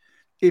week.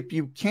 If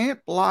you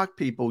can't block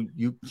people,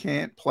 you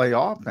can't play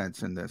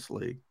offense in this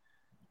league.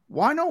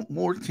 Why don't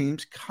more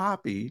teams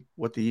copy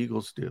what the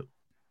Eagles do?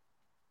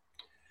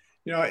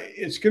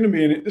 It's going to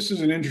be this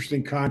is an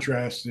interesting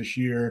contrast this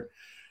year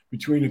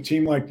between a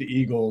team like the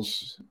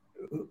Eagles,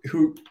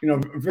 who,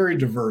 very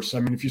diverse. I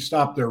mean, if you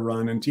stop their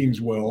run, and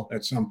teams will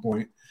at some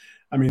point,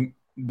 I mean,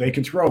 they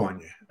can throw on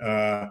you,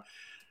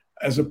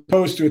 as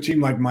opposed to a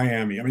team like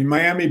Miami. I mean,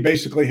 Miami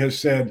basically has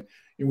said,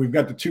 we've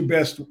got the two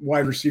best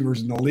wide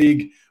receivers in the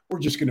league. We're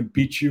just going to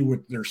beat you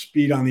with their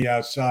speed on the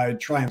outside,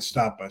 try and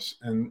stop us.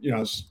 And,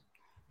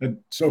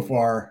 so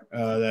far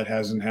that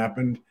hasn't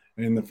happened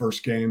in the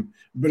first game,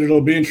 but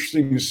it'll be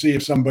interesting to see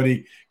if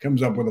somebody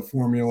comes up with a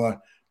formula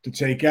to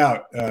take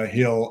out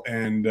Hill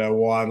and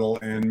Waddle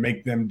and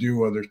make them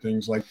do other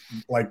things like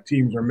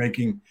teams are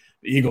making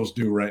the Eagles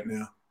do right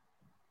now.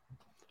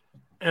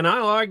 And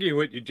I'll argue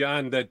with you,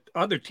 John, that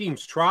other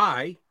teams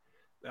try.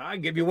 I'll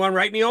give you one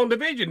right in the own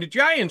division. The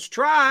Giants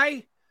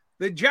try.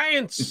 The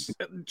Giants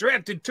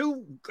drafted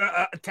two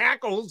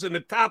tackles in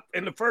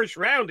the first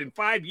round in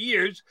 5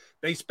 years.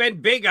 They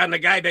spent big on the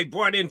guy they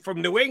brought in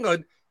from New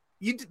England.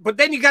 But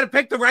then you got to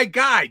pick the right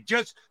guy.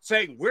 Just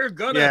saying we're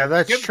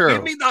gonna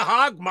give me the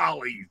hog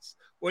mollies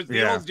was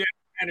the old general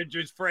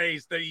manager's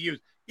phrase that he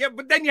used. Yeah,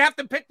 but then you have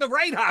to pick the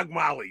right hog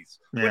mollies.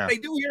 What they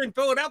do here in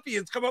Philadelphia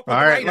is come up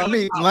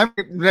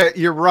with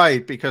You're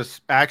right,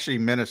 because actually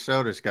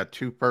Minnesota's got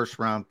 2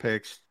 first-round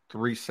picks,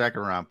 3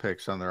 second-round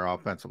picks on their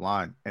offensive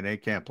line, and they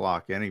can't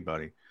block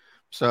anybody.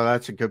 So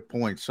that's a good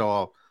point.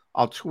 So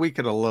I'll tweak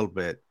it a little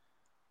bit.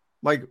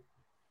 Like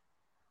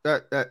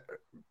that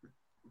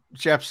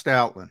Jeff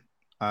Stoutland.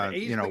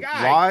 He's the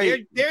guy.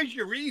 Why? There's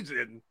your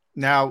reason.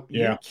 Now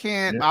you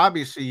can't.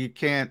 Obviously, you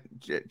can't.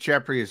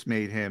 Jeffrey has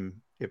made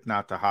him, if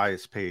not the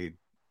highest paid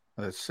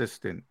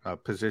assistant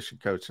position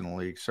coach in the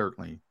league,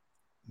 certainly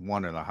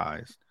one of the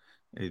highest.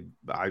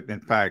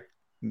 In fact,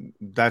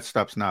 that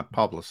stuff's not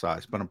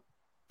publicized, but I'm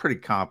pretty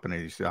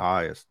confident he's the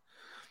highest.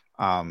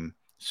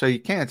 So you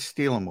can't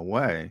steal him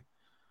away.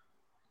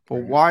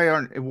 But why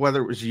aren't,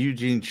 whether it was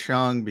Eugene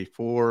Chung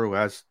before who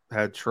has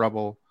had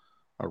trouble,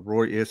 or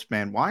Roy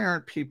Isman, why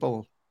aren't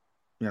people,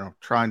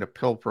 trying to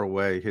pilfer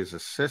away his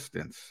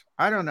assistants?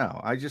 I don't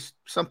know.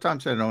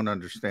 Sometimes I don't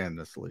understand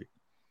this league.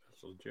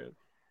 That's legit.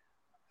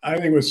 I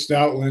think with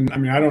Stoutland,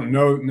 I don't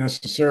know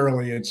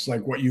necessarily it's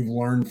like what you've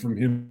learned from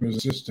him as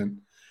assistant.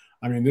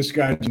 This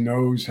guy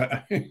knows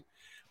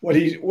what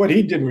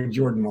he did with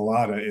Jordan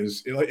Mailata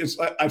is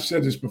I've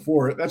said this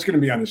before, that's going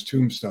to be on his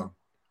tombstone.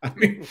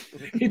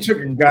 He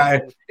took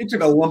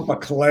a lump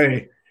of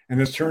clay and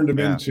has turned him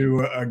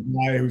into a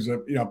guy who's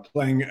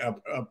playing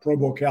a Pro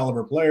Bowl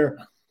caliber player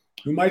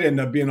who might end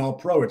up being all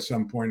pro at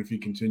some point if he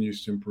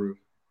continues to improve.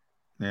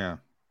 Yeah.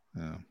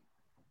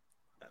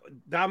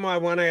 Dom, I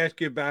want to ask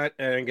you about,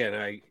 and again,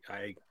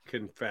 I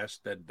confess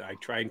that I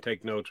try and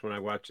take notes when I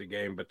watch the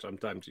game, but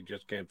sometimes you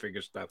just can't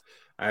figure stuff.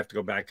 I have to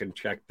go back and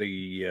check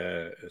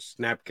the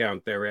snap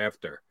count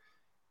thereafter.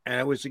 And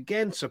I was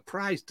again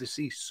surprised to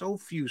see so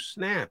few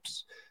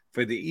snaps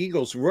for the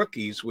Eagles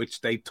rookies,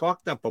 which they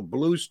talked up a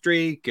blue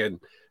streak, and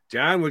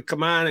John would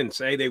come on and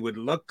say they would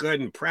look good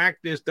in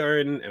practice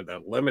during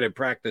the limited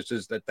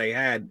practices that they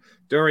had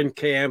during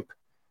camp.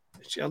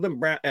 Sheldon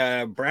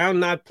Brown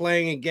not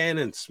playing again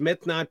and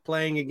Smith not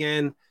playing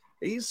again.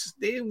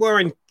 They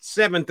weren't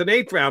 7th and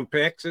 8th round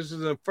picks. This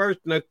is a 1st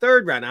and a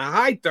 3rd round, a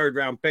high 3rd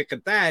round pick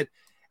at that.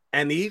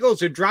 And the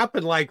Eagles are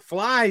dropping like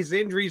flies,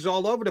 injuries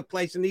all over the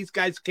place, and these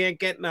guys can't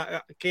get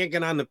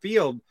on the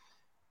field.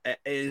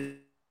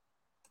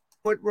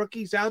 Put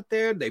rookies out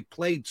there. They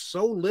played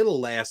so little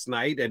last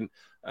night and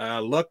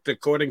looked,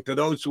 according to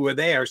those who were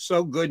there,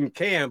 so good in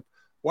camp.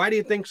 Why do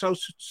you think so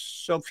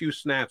few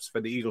snaps for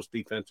the Eagles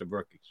defensive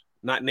rookies?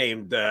 Not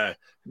named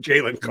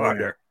Jalen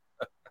Carter.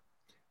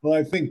 Well,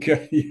 I think,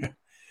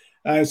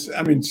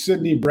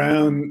 Sidney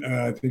Brown,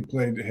 I think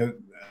played,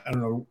 I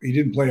don't know, he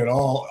didn't play at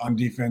all on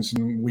defense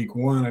in week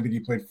 1. I think he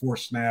played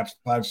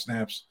 5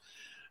 snaps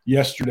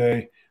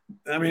yesterday.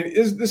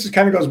 This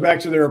kind of goes back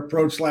to their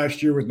approach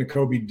last year with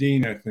Nakobe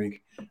Dean, I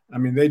think.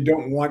 They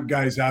don't want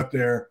guys out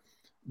there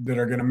that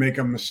are going to make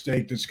a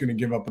mistake that's going to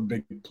give up a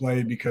big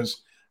play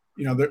because,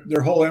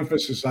 their whole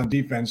emphasis on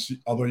defense,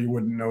 although you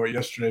wouldn't know it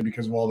yesterday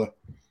because of all the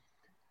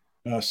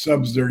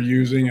subs they're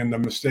using and the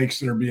mistakes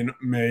that are being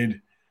made,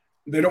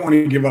 they don't want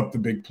to give up the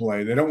big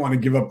play. They don't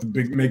want to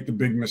make the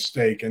big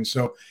mistake. And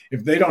so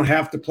if they don't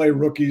have to play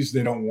rookies,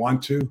 they don't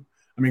want to.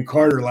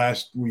 Carter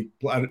last week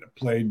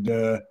played,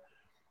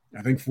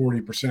 I think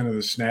 40% of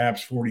the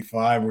snaps,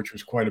 45, which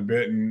was quite a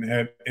bit, and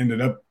had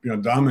ended up,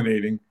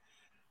 dominating.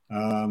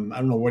 I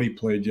don't know what he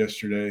played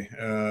yesterday,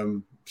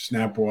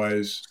 snap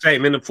wise.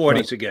 Same in the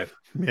 40s again.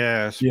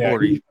 Yeah,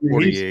 40,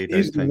 48.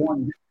 He's the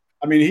one.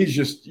 He's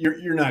just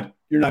you're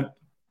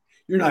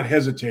not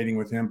hesitating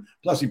with him.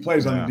 Plus, he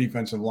plays on the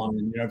defensive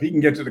line. If he can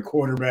get to the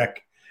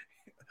quarterback,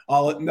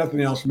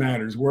 nothing else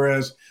matters.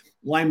 Whereas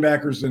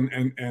linebackers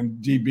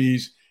and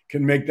DBs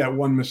can make that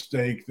one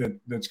mistake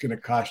that's going to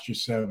cost you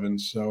 7.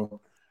 So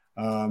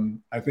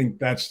I think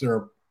that's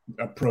their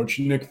approach.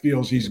 Nick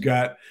feels as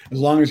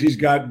long as he's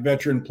got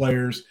veteran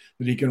players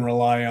that he can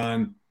rely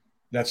on,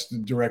 that's the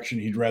direction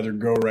he'd rather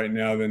go right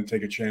now than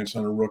take a chance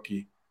on a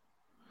rookie.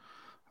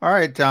 All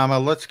right, Dama,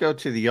 let's go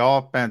to the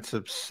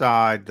offensive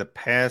side, the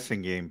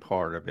passing game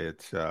part of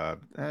it.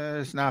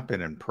 It's not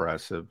been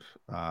impressive.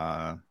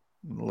 A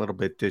little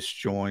bit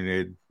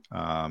disjointed.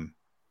 A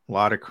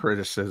lot of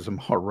criticism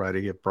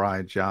already of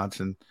Brian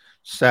Johnson.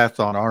 Seth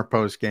on our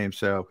post game,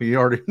 so he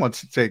already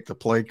wants to take the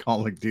play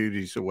calling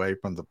duties away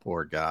from the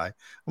poor guy.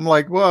 I'm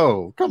like,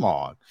 whoa, come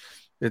on.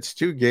 It's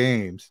 2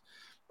 games.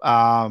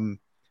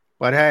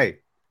 But hey,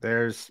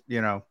 there's,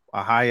 a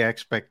high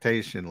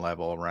expectation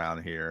level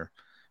around here.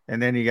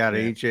 And then you got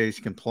AJ's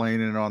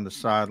complaining on the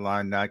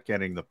sideline, not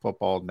getting the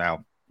football.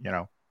 Now,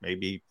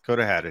 maybe he could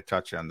have had a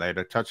touchdown. They had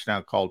a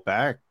touchdown called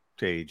back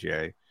to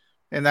AJ,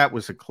 and that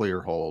was a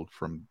clear hold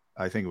from,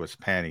 I think it was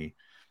Penny.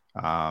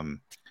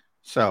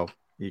 So,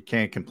 You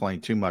can't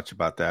complain too much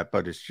about that.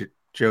 But as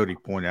Jody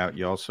pointed out,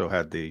 you also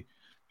had the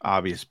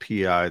obvious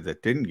PI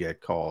that didn't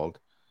get called.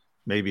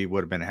 Maybe he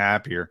would have been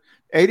happier.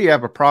 A, do you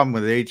have a problem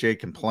with AJ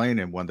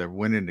complaining when they're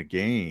winning the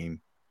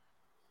game?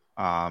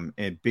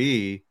 And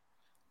B,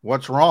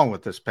 what's wrong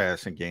with this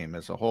passing game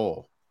as a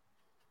whole?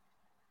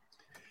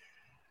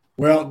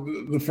 Well,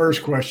 the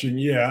first question,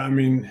 yeah. I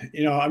mean,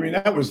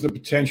 that was the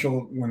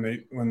potential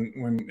when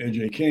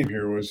AJ came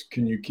here was,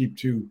 can you keep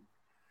two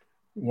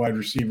wide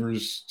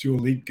receivers, two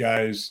elite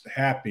guys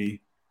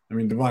happy? I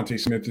mean, Devontae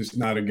Smith is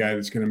not a guy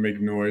that's going to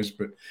make noise,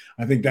 but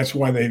I think that's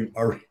why they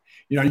are.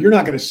 You're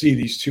not going to see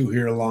these two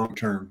here long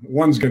term.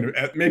 One's going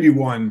to, maybe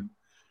one,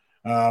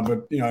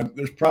 but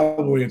there's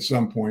probably at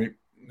some point,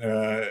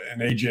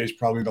 and AJ is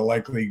probably the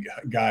likely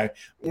guy.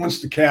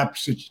 Once the cap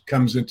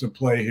comes into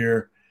play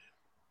here,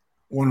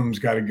 one of them's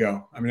got to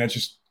go. I mean, that's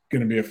just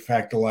going to be a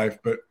fact of life.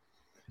 But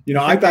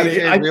I thought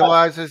AJ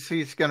realizes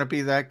he's going to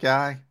be that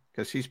guy,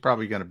 because he's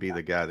probably going to be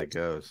the guy that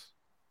goes.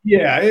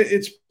 Yeah,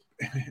 it's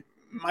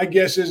my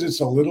guess is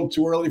it's a little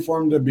too early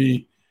for him to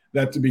be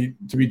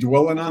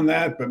dwelling on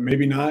that, but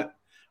maybe not.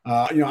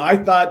 I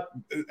thought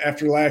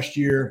after last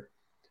year,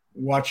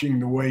 watching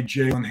the way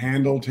Jalen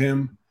handled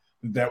him,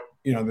 that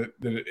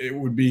it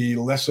would be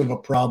less of a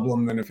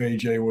problem than if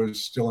AJ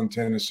was still in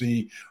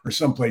Tennessee or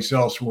someplace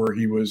else where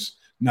he was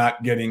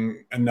not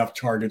getting enough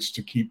targets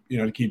to keep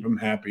him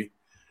happy.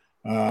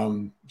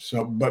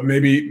 But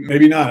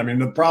maybe not. I mean,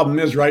 the problem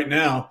is right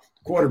now,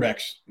 the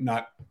quarterback's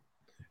not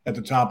at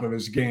the top of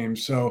his game.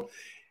 So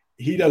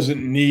he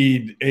doesn't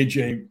need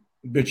AJ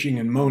bitching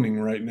and moaning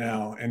right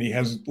now. And he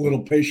has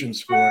little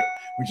patience for it,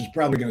 which is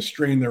probably going to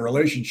strain their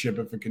relationship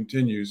if it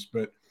continues.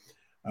 But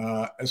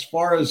as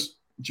far as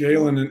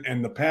Jalen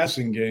and the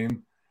passing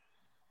game,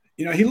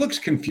 he looks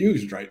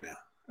confused right now.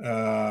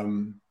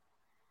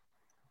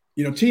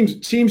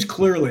 Teams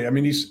clearly, I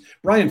mean,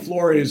 Brian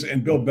Flores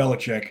and Bill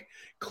Belichick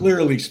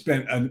clearly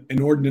spent an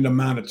inordinate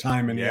amount of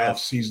time in the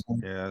offseason.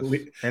 Yes.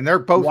 And they're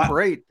both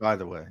great, by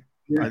the way.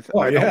 Yeah.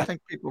 I don't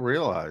think people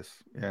realize.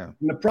 Yeah.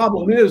 And the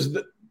problem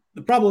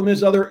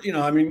is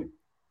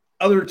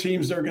other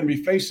teams they're going to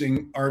be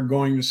facing are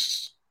going to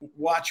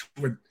watch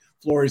what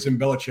Flores and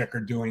Belichick are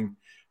doing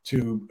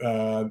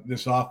to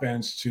this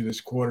offense, to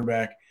this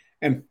quarterback,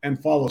 and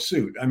follow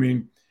suit. I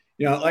mean,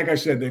 like I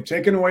said, they've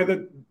taken away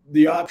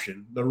the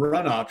option, the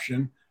run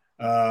option.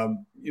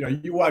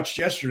 You watched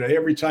yesterday,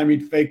 every time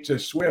he'd fake to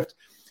Swift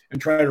and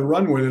try to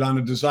run with it on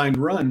a designed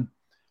run,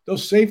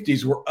 those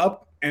safeties were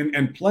up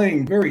and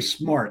playing very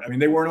smart. I mean,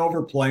 they weren't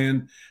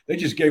overplaying. They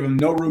just gave him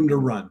no room to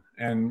run.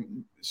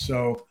 And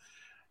so,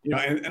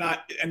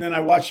 and then I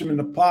watched him in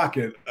the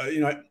pocket,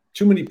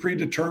 too many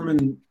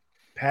predetermined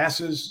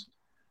passes.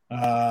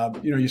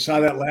 You saw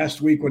that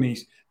last week when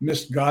he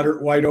missed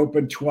Goddard wide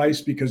open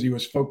twice because he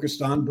was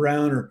focused on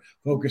Brown or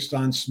focused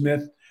on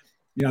Smith.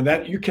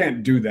 That you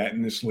can't do that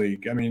in this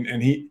league. I mean,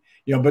 and he,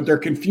 but they're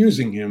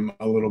confusing him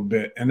a little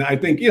bit. And I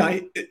think,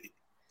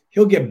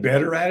 he'll get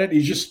better at it.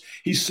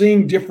 He's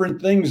seeing different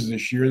things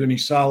this year than he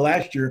saw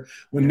last year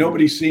when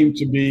nobody seemed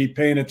to be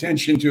paying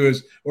attention to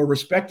his or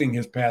respecting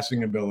his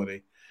passing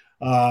ability.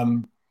 I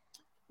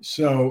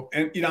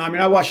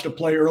watched a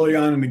play early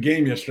on in the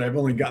game yesterday. I've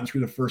only gotten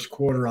through the first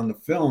quarter on the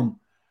film.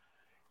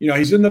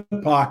 He's in the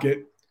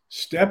pocket,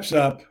 steps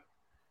up.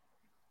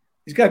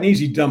 He's got an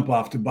easy dump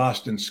off to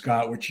Boston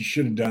Scott, which he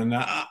should have done.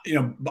 I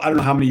don't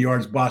know how many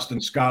yards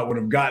Boston Scott would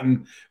have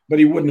gotten, but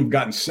he wouldn't have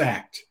gotten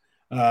sacked.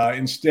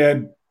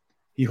 Instead,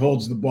 he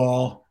holds the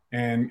ball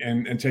and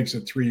takes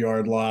a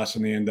 3-yard loss,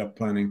 and they end up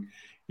punting.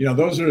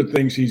 Those are the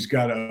things he's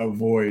got to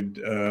avoid.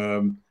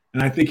 And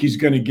I think he's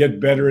going to get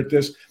better at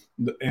this.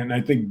 And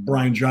I think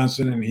Brian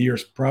Johnson and he are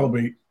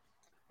probably,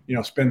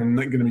 going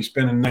to be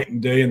spending night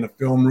and day in the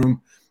film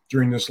room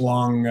during this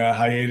long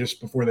hiatus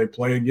before they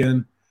play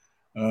again.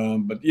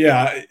 But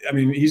yeah, I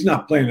mean, he's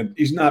not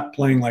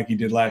playing like he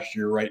did last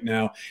year right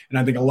now. And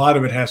I think a lot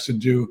of it has to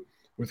do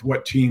with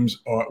what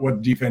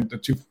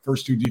the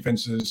first two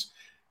defenses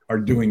are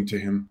doing to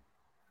him.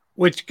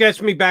 Which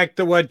gets me back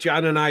to what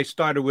John and I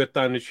started with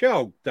on the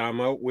show,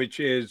 Damo, which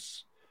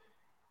is,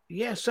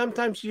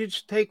 sometimes you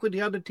just take what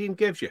the other team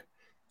gives you.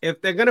 If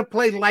they're going to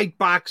play light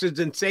boxes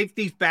and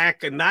safeties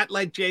back and not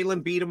let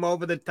Jalen beat him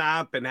over the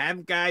top and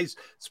have guys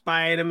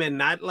spying him and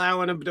not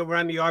allowing him to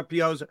run the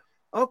RPOs,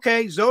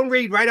 okay, zone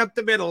read right up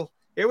the middle.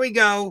 Here we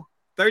go.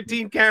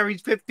 13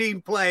 carries,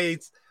 15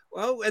 plays.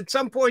 Well, at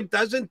some point,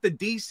 doesn't the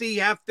DC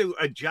have to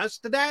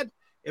adjust to that?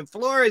 If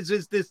Flores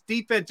is this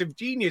defensive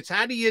genius,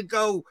 how do you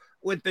go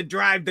with the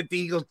drive that the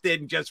Eagles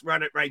did and just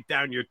run it right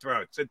down your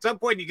throats? At some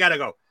point, you got to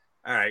go,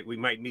 all right, we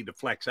might need to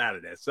flex out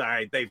of this. All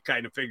right, they've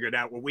kind of figured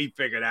out what we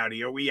figured out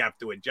here. We have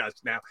to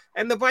adjust now.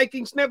 And the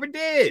Vikings never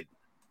did.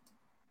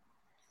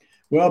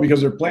 Well,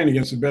 because they're playing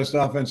against the best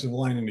offensive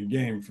line in the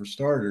game, for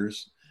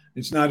starters.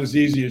 It's not as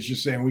easy as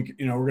just saying, we're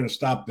going to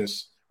stop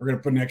this. We're going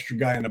to put an extra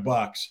guy in the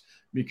box,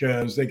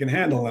 because they can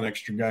handle an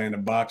extra guy in the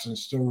box and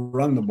still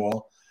run the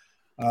ball.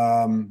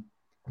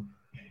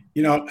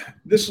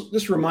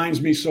 This reminds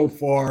me so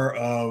far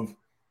of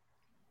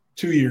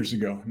 2 years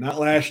ago, not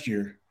last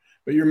year,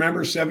 but But you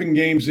remember 7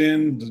 games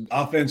in, the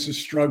offense is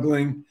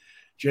struggling.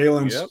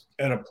 Jalen's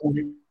at a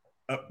point.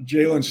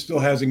 Jalen still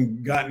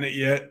hasn't gotten it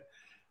yet.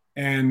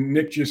 And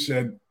Nick just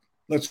said,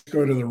 let's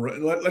go to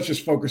let's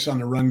just focus on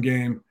the run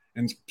game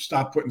and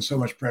stop putting so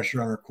much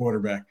pressure on our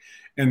quarterback.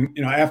 And,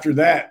 after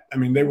that,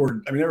 they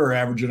were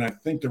averaging, I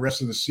think the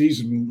rest of the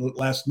season,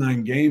 last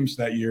 9 games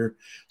that year,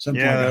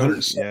 something like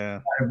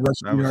 175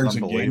 rushing yards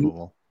a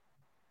game.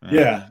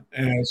 Yeah.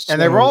 And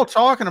they were all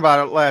talking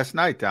about it last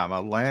night,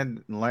 Dom.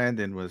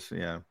 Landon was,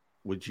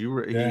 would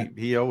you,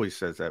 he always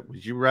says that.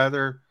 Would you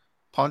rather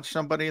punch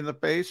somebody in the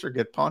face or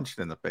get punched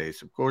in the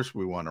face? Of course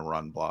we want to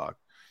run block.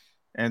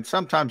 And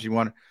sometimes you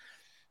want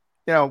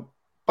to,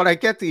 but I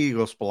get the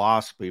Eagles'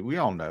 philosophy. We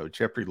all know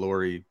Jeffrey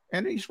Lurie,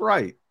 and he's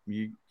right.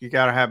 You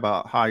got to have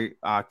a high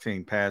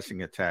octane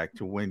passing attack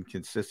to win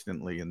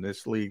consistently in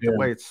this league, the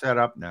way it's set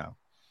up now.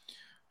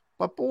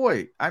 But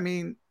boy,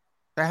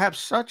 they have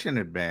such an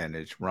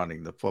advantage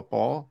running the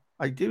football.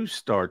 I do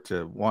start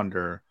to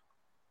wonder,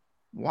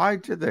 why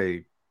do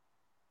they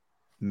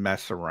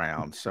mess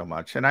around so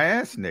much? And I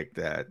asked Nick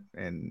that,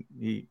 and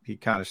he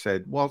kind of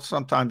said, well,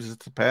 sometimes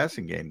it's the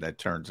passing game that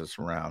turns us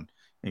around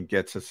and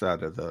gets us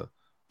out of the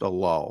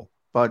lull.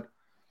 But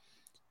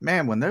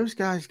man, when those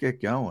guys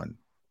get going,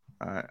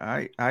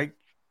 they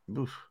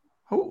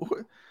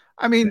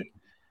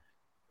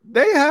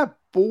have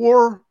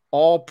 4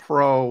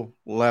 all-pro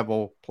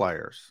level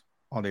players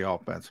on the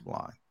offensive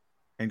line,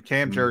 and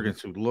Cam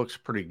Jurgens, who looks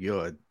pretty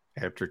good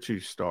after 2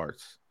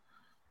 starts.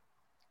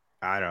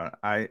 I'm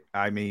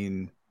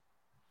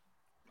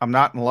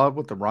not in love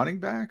with the running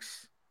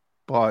backs,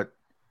 but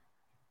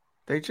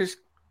they just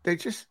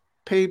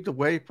paved the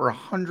way for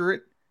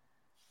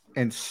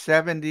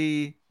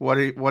 170. What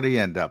did he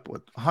end up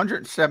with?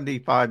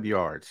 175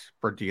 yards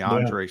for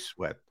DeAndre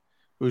Swift,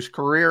 whose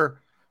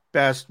career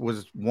best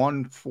was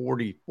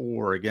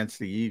 144 against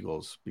the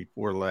Eagles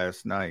before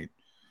last night.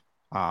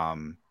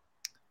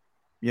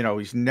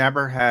 He's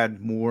never had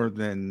more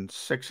than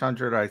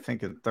 600, I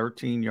think, and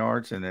 13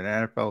 yards in an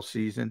NFL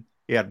season.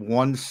 He had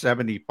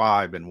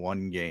 175 in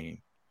one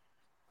game.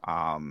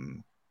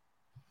 I'm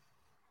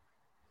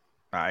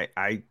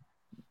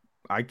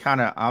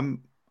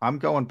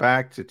going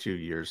back to 2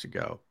 years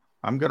ago.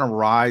 I'm going to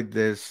ride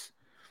this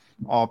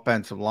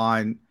offensive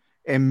line,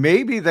 and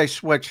maybe they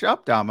switch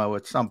up, Damo,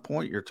 at some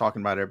point. You're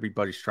talking about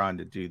everybody's trying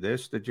to do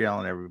this to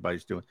Jalen,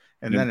 everybody's doing,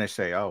 and then they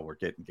say, oh, we're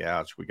getting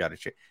gouged, we got to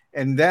change.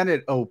 And then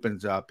it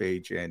opens up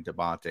AJ and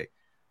Devontae.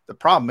 The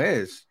problem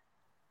is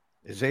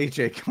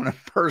AJ going to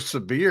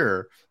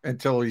persevere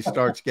until he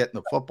starts getting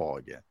the football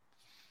again?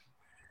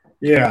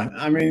 Yeah,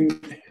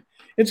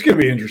 it's going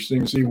to be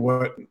interesting to see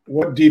what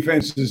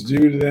defenses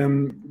do to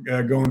them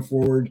going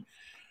forward,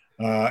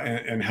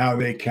 and how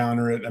they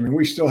counter it.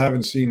 We still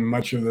haven't seen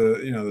much of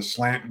the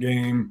slant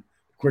game,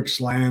 quick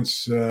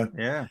slants.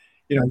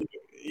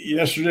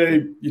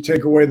 Yesterday you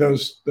take away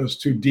those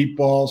 2 deep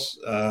balls.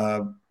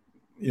 I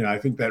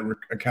think that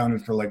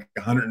accounted for like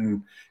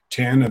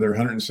 110 of their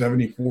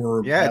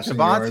 174. Yeah,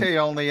 Devontae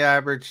only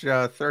averaged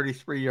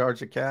 33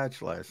 yards a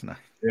catch last night.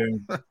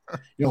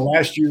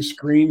 Last year's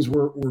screens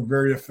were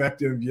very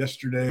effective.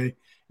 Yesterday,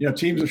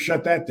 teams have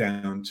shut that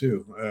down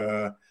too.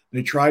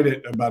 They tried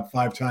it about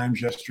 5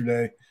 times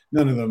yesterday.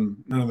 None of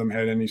them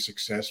had any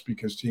success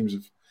because teams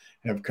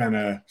have kind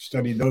of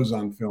studied those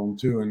on film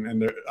too,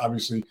 and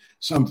obviously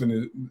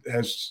something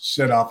has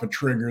set off a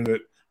trigger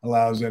that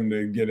allows them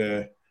to get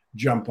a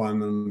jump on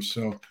them.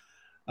 So,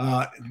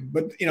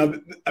 but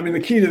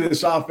the key to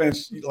this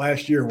offense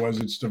last year was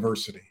its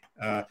diversity.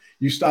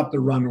 You stop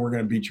the run, we're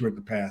going to beat you with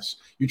the pass.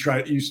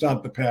 You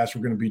stop the pass,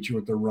 we're going to beat you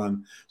with the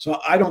run.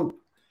 So I don't,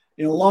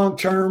 long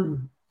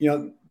term,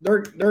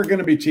 there are going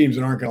to be teams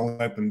that aren't going to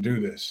let them do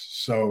this.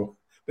 So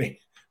they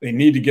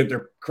need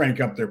to crank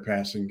up their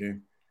passing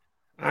game.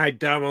 All right,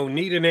 Damo,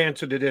 need an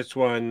answer to this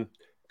one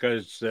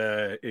because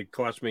it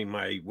cost me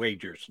my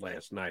wagers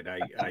last night.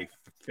 I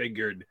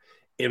figured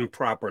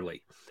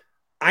improperly.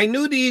 I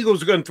knew the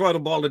Eagles were going to throw the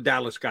ball to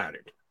Dallas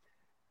Goedert,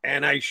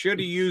 and I should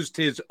have used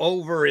his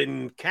over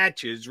in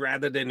catches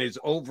rather than his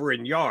over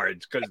in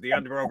yards because the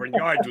over in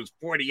yards was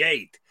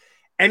 48.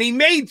 And he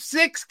made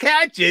 6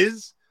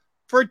 catches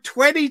for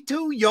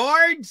 22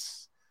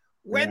 yards.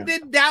 When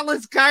did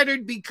Dallas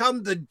Goedert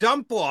become the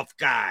dump-off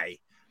guy?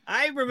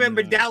 I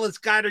remember Dallas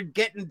Goedert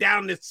getting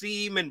down the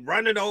seam and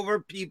running over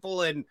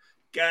people and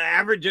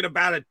averaging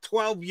about a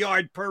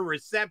 12-yard per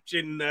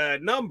reception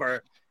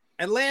number.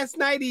 And last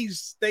night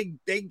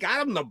they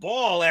got him the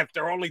ball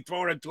after only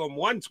throwing it to him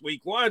once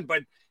week 1,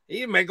 but he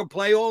didn't make a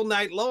play all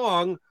night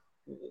long.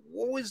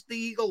 What was the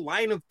Eagle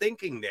line of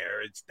thinking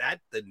there? Is that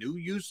the new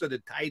use of the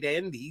tight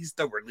end? He's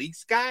the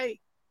release guy?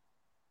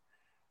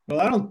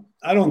 Well,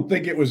 I don't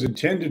think it was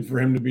intended for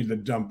him to be the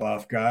dump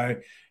off guy.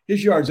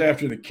 His yards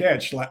after the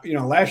catch,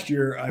 last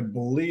year, I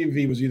believe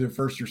he was either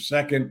first or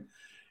second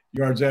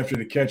yards after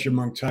the catch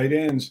among tight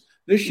ends.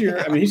 This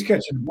year, he's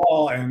catching the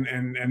ball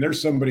and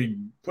there's somebody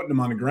putting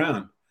him on the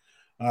ground.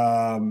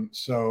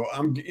 So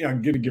I'm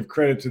going to give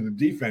credit to the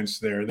defense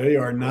there. They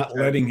are not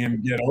letting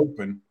him get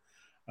open.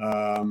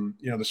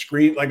 The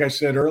screen, like I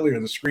said earlier,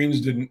 the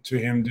screens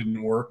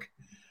didn't work.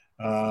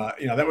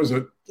 That was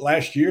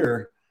last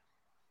year.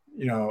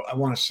 I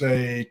want to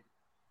say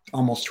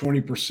almost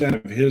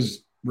 20% of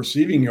his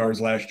receiving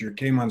yards last year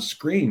came on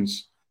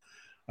screens.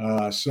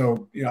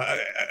 Again,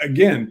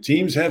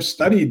 teams have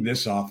studied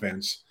this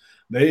offense.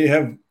 They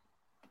have,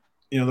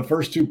 the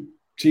first two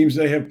teams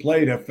they have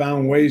played have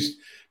found ways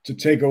to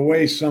take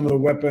away some of the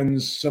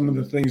weapons, some of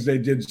the things they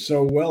did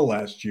so well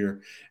last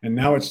year. And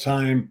now it's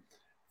time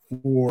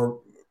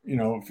for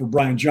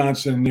Brian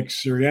Johnson and Nick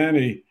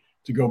Sirianni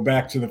to go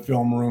back to the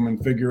film room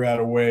and figure out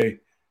a way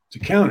to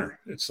counter.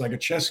 It's like a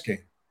chess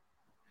game.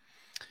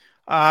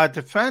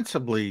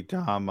 Defensively,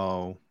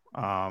 Damo,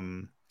 I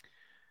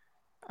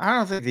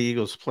don't think the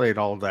Eagles played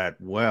all that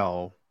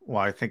well. Well,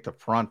 I think the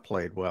front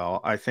played well.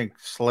 I think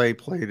Slay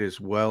played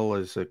as well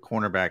as a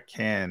cornerback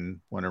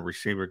can when a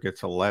receiver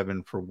gets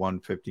 11 for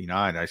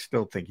 159. I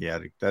still think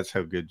that's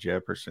how good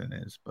Jefferson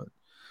is. But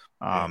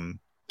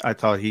I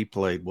thought he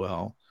played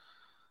well.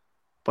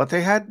 But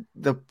they had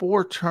the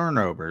 4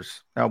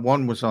 turnovers. Now,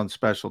 one was on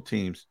special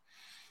teams.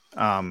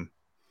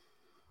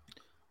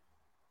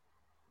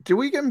 Do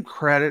we give them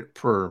credit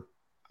for –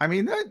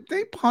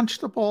 they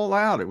punched the ball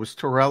out. It was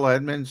Terrell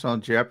Edmonds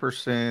on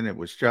Jefferson. It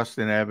was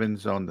Justin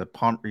Evans on the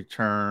punt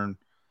return.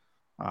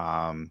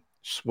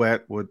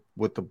 Sweat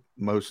with the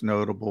most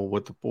notable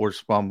with the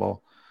forced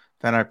fumble.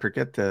 Then I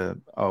forget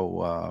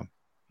who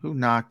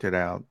knocked it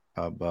out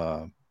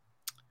of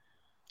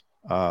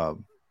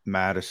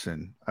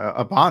Madison.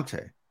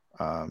 Abante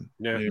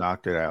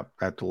knocked it out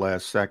at the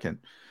last second.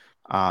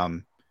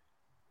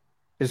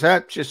 Is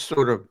that just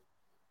sort of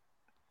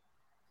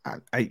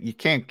you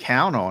can't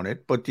count on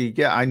it, but do you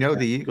get? I know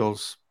the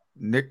Eagles.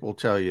 Nick will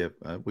tell you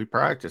we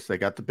practice. They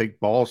got the big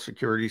ball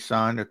security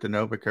sign at the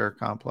NovaCare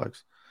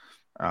complex.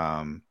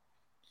 Can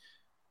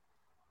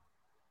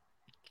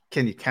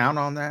you count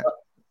on that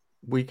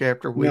week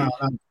after week?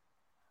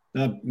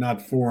 No,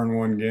 not 4 in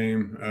one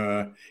game.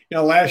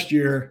 Last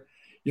year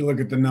you look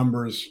at the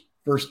numbers.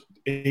 First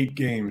 8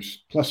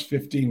 games plus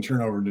 15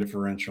 turnover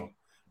differential.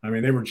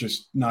 They were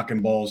just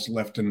knocking balls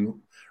left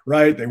and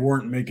right. They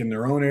weren't making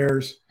their own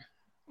errors.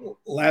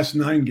 Last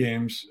 9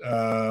 games,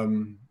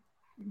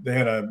 they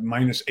had a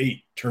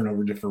 -8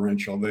 turnover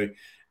differential.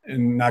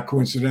 And not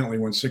coincidentally,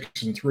 went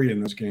 6-3 in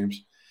those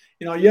games.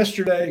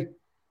 Yesterday,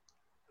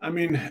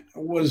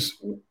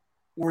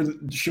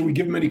 should we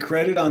give him any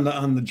credit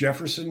on the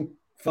Jefferson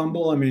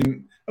fumble?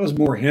 That was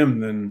more him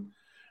than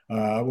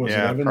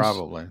Evans?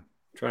 Probably.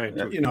 Trying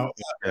to,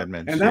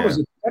 Edmonds, and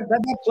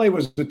that play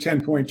was a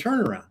 10-point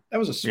turnaround. That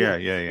was a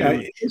swing.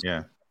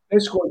 Yeah. They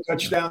scored a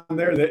touchdown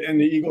there, and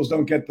the Eagles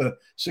don't get the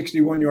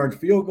 61-yard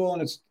field goal,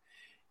 and it's,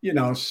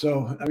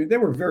 so they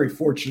were very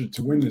fortunate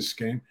to win this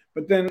game.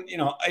 But then,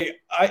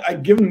 I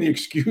give them the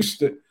excuse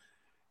that,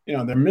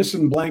 they're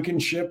missing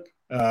Blankenship,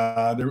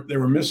 they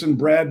were missing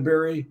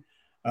Bradbury,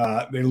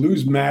 they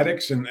lose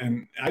Maddox,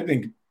 and I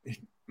think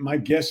my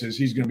guess is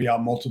he's going to be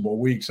out multiple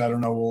weeks. I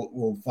don't know,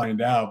 we'll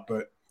find out,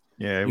 but.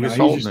 Yeah, he was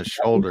holding his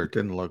shoulder. It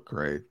didn't look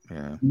great.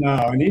 Yeah.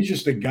 No, and he's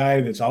just a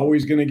guy that's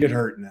always going to get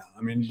hurt now.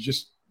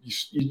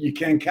 You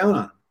can't count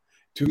on him.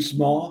 Too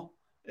small.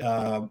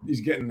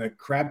 He's getting the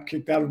crap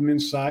kicked out of him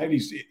inside.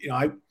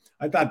 I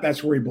thought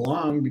that's where he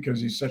belonged because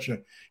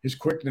his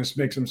quickness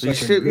makes him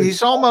such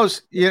he's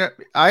almost,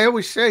 I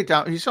always say,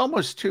 he's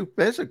almost too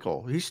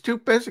physical. He's too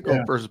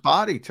physical for his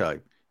body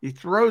type. He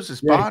throws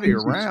his body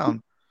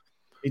around,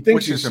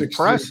 which is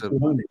impressive.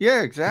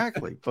 Yeah,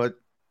 exactly. But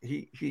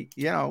he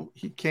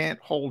can't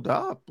hold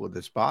up with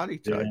his body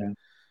type. Yeah.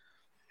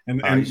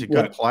 And he's a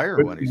good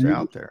player when he's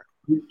out there.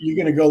 You're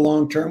going to go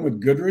long term with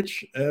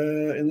Goodrich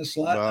in the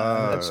slot?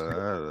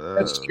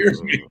 That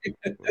scares me.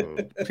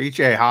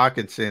 TJ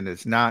Hawkinson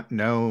is not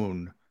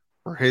known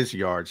for his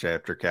yards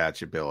after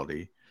catch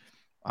ability.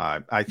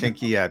 I think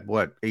he had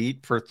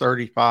 8 for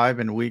 35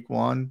 in week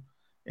 1,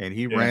 and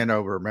he ran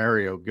over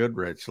Mario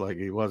Goodrich like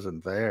he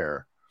wasn't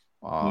there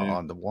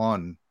on the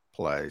one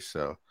play.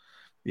 So.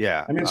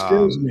 Yeah, it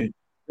scares me.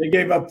 They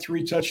gave up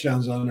 3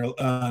 touchdowns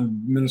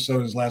on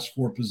Minnesota's last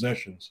 4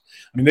 possessions.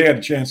 they had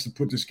a chance to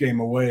put this game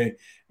away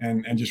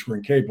and just were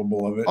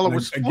incapable of it. Well, it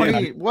was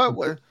 20.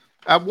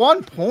 At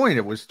one point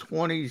it was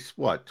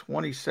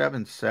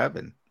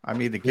 27-7.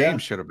 The game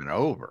should have been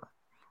over.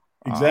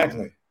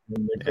 Exactly.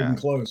 They couldn't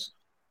close.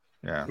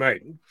 Yeah.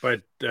 Right.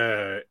 But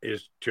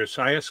is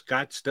Josiah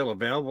Scott still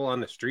available on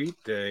the street?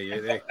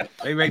 They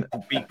may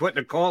be putting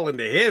a call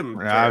into him.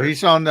 No,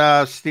 he's on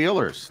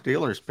Steelers.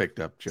 Steelers picked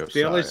up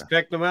Josiah. Steelers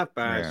picked him up?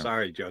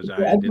 Sorry,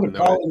 Josiah. I'd put a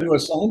call into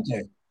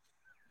Asante.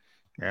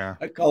 Yeah.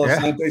 I'd call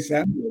Asante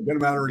Samuel. Get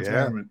him out of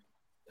retirement.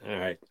 All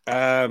right.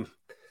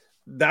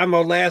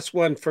 Damo, last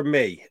one for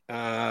me.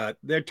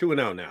 They're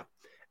 2-0 now.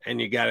 And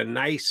you got a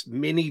nice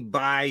mini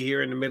bye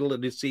here in the middle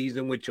of the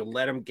season, which will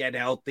let them get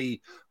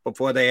healthy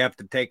before they have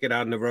to take it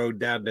on the road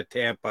down to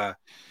Tampa.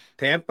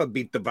 Tampa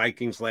beat the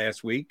Vikings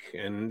last week,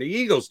 and the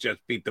Eagles just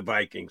beat the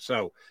Vikings.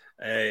 So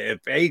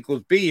if A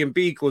equals B and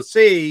B equals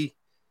C,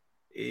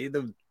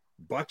 the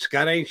Bucks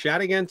got any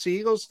shot against the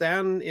Eagles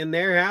down in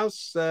their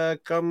house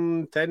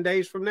come 10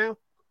 days from now?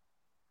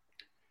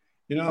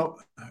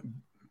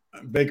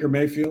 Baker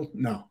Mayfield?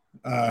 No.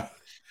 I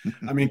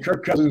mean,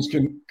 Kirk Cousins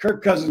can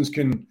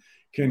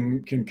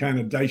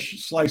kind of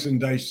slice and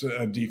dice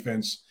a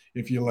defense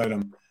if you let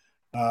him.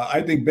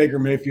 I think Baker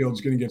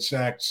Mayfield's going to get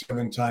sacked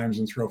 7 times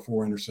and throw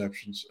 4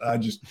 interceptions.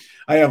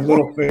 I have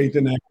little faith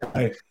in that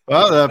guy.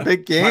 Well, the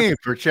big game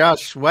for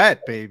Josh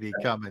Sweat, baby,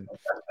 coming.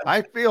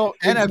 I feel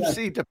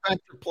NFC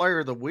Defensive Player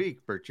of the Week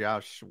for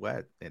Josh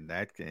Sweat in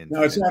that game.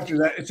 No, it's after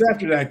that. It's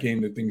after that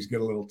game that things get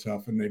a little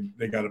tough and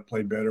they got to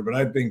play better. But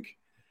I think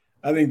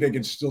they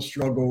can still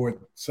struggle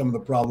with some of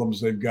the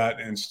problems they've got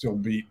and still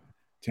beat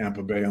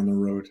Tampa Bay on the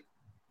road.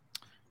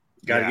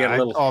 Got to get a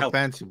little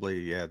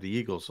offensively. Yeah, the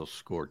Eagles will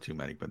score too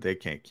many, but they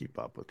can't keep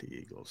up with the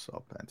Eagles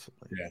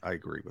offensively. Yeah, I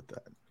agree with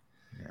that.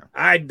 Yeah.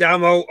 All right,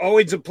 Damo,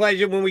 always a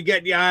pleasure when we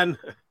get you on.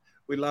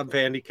 We love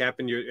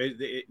handicapping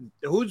you.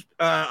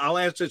 I'll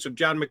ask this of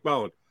John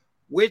McMullen.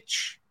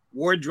 Which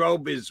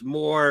wardrobe is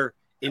more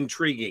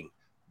intriguing,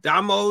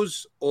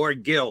 Damo's or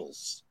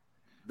Gil's?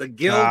 The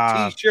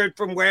Gil T-shirt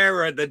from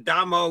where, or the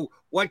Damo?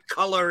 What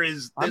color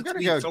is this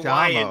week's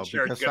Hawaiian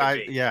shirt because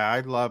gonna be?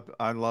 I love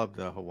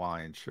the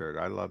Hawaiian shirt.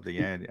 I love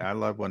I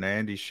love when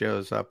Andy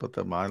shows up with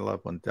them. I love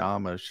when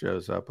Damo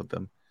shows up with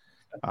them.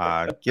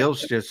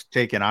 Gil's just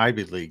taking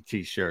Ivy League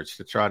T-shirts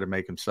to try to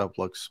make himself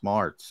look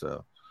smart.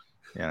 So,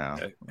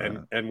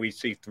 and we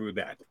see through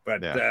that.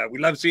 But we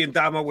love seeing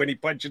Damo when he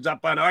punches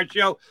up on our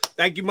show.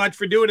 Thank you much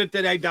for doing it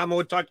today, Damo.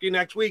 We'll talk to you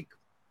next week.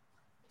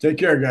 Take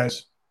care,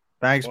 guys.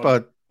 Thanks,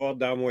 bud. Paul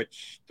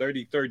Domowitch,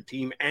 33rd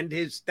team, and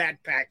his stat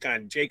pack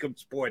on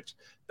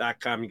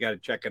jacobsports.com. You got to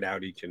check it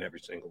out each and every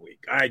single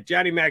week. All right,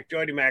 Jody Mac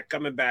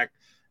coming back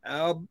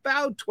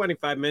about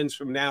 25 minutes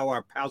from now.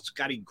 Our pal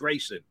Scotty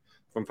Grayson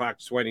from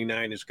Fox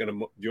 29 is going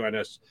to join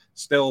us.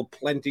 Still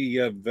plenty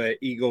of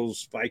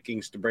Eagles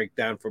Vikings to break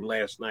down from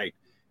last night.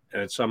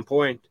 And at some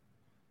point,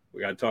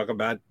 we got to talk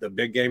about the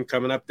big game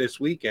coming up this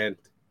weekend.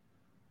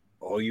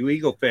 All you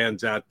Eagle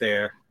fans out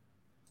there,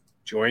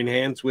 join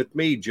hands with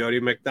me,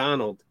 Jody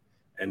McDonald,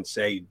 and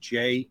say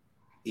J-E-T-S,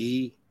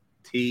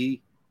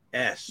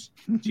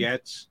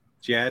 Jets,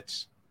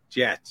 Jets,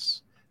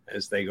 Jets,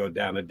 as they go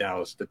down to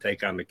Dallas to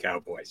take on the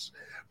Cowboys.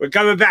 We're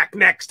coming back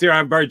next here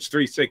on Birds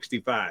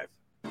 365.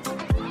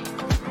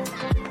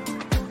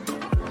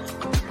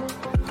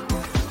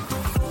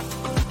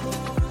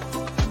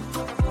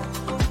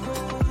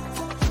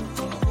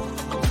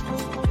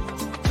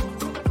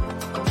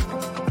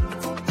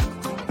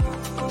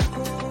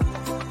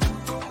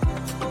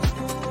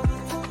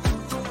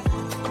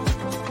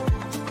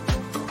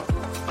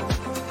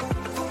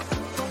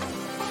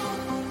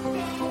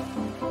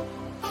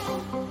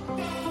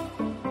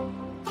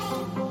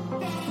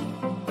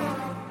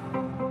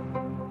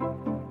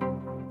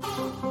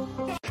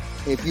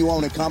 If you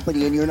own a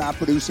company and you're not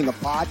producing a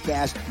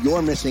podcast,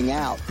 you're missing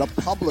out. The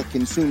public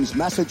consumes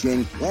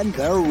messaging when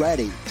they're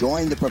ready.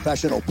 Join the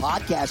professional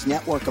podcast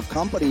network of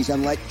companies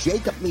and let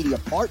Jacob Media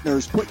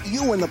Partners put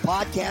you in the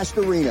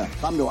podcast arena.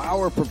 Come to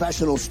our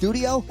professional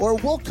studio or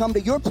we'll come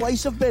to your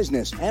place of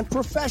business and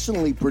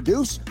professionally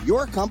produce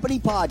your company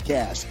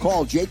podcast.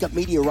 Call Jacob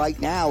Media right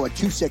now at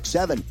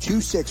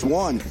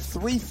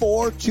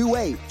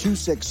 267-261-3428.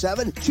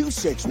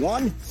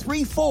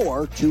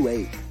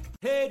 267-261-3428.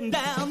 Heading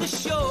down the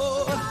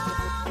shore,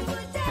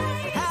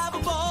 have a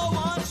ball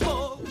once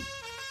more.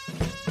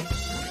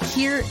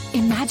 Here,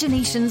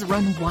 imaginations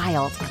run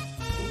wild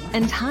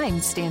and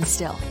time stands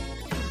still.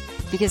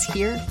 Because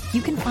here,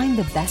 you can find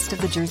the best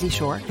of the Jersey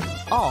Shore,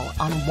 all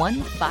on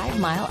one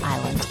 5-mile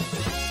island.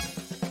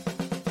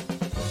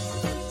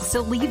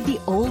 So leave the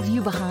old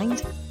you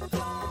behind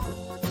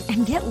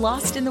and get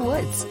lost in the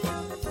woods.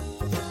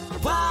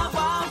 Wild,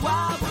 wild,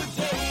 wild wood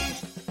days.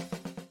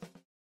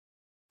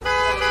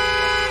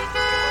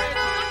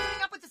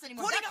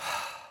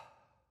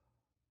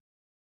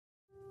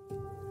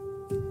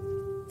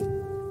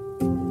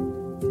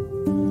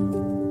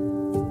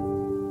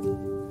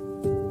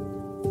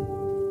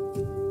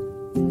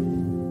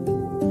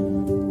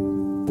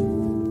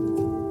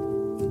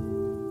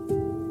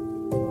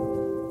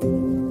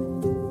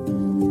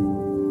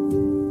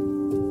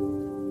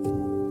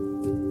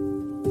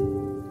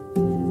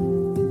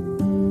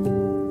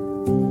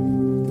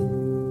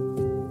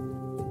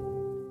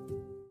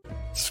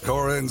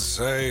 Score and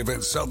save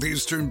at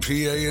Southeastern PA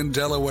and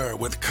Delaware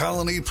with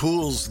Colony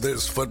Pools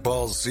this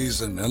football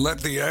season, and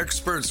let the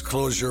experts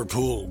close your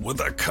pool with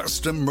a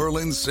custom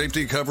Merlin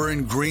safety cover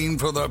in green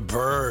for the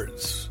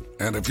birds.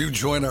 And if you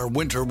join our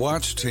Winter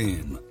Watch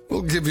team,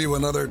 we'll give you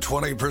another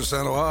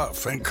 20%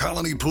 off, and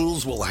Colony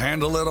Pools will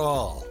handle it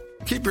all.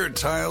 Keep your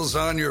tiles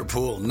on your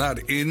pool, not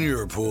in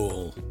your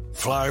pool.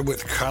 Fly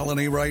with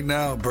Colony right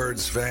now,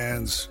 birds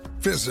fans.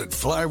 Visit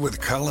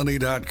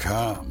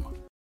flywithcolony.com.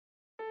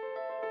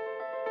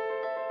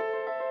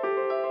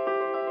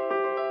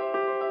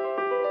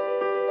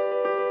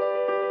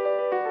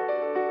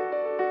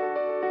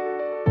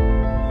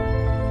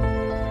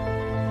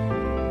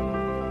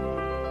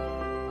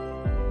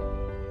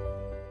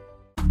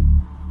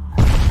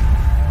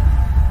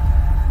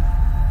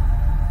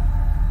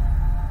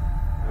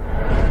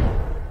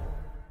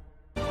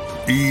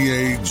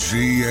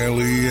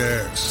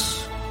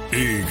 Eagles.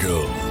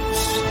 Eagles.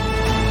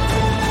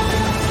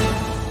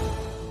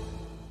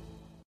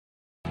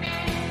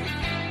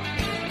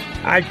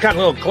 I cut a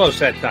little close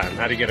that time.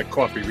 How to get a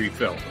coffee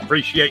refill.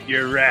 Appreciate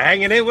your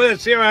hanging in with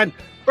us here on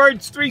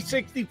Birds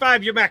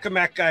 365. Your Mac and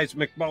Mac guys,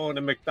 McMullen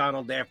and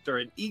McDonald, after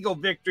an Eagle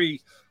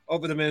victory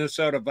over the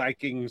Minnesota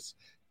Vikings,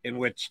 in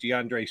which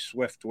DeAndre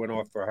Swift went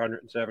off for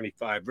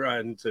 175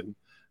 runs. And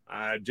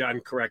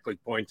John correctly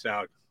points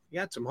out he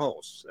had some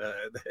holes.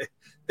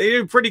 They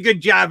did a pretty good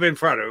job in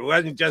front of him. It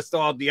wasn't just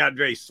all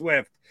DeAndre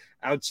Swift.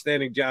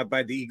 Outstanding job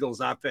by the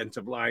Eagles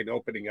offensive line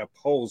opening up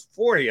holes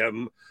for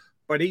him.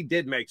 But he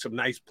did make some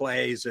nice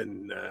plays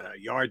and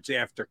yards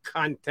after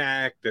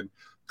contact and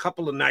a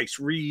couple of nice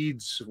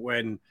reads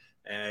when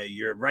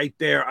you're right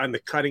there on the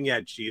cutting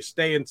edge. Do you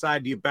stay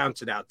inside? Do you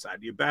bounce it outside?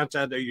 Do you bounce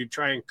out there? You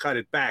try and cut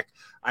it back.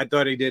 I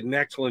thought he did an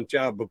excellent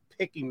job of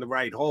picking the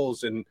right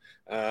holes and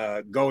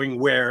going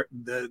where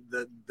the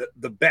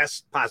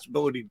best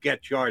possibility to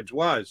get yards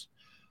was.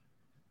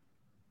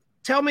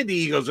 Tell me the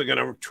Eagles are going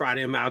to trot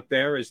him out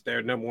there as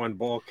their number one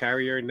ball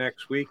carrier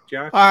next week,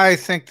 Josh? I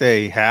think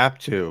they have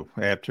to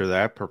after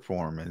that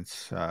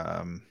performance.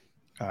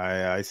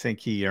 I think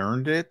he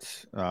earned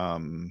it,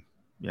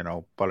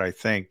 but I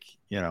think,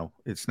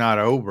 it's not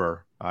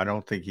over. I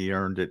don't think he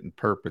earned it in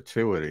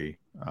perpetuity.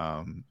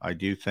 I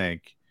do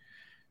think,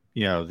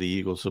 the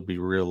Eagles will be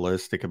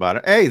realistic about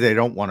it. They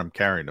don't want him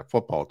carrying the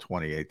football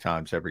 28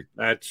 times and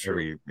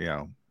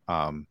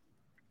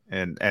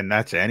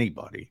that's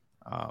anybody.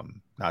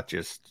 Not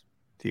just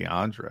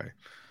DeAndre.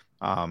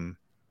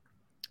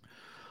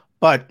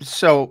 But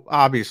so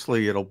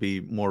obviously it'll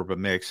be more of a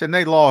mix. And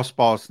they lost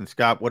Boston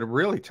Scott. What it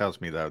really tells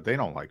me, though, they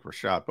don't like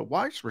Rashad. But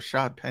why is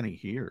Rashad Penny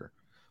here?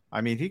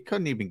 I mean, he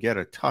couldn't even get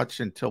a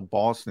touch until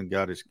Boston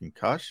got his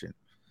concussion.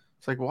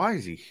 It's like, why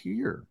is he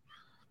here?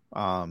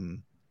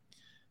 That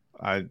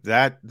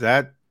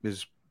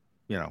is,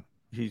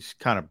 he's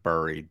kind of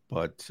buried.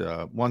 But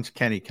once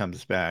Kenny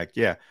comes back,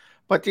 yeah.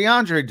 But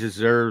DeAndre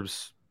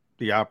deserves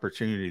the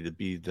opportunity to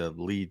be the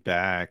lead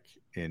back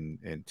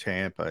in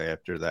Tampa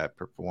after that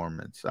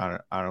performance. I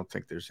don't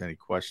think there's any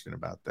question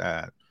about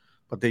that.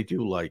 But they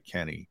do like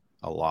Kenny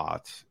a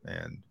lot,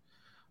 and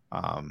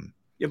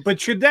but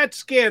should that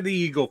scare the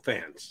Eagle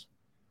fans?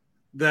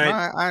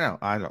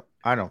 I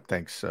don't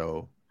think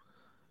so.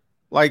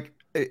 Like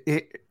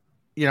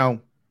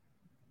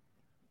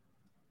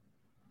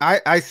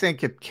I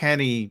think if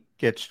Kenny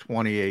gets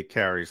 28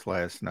 carries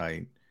last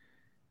night,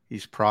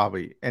 he's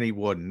probably, and he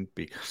wouldn't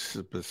because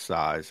of his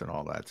size and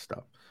all that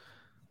stuff.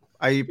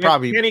 Kenny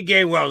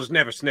Gainwell's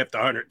never sniffed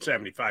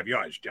 175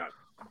 yards, John.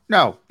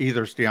 No,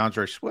 either's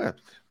DeAndre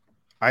Swift.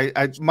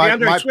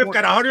 DeAndre Swift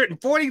got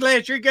 140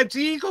 last year against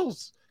the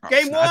Eagles.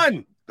 Game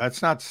one.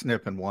 That's not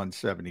sniffing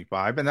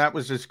 175, and that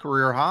was his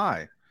career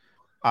high.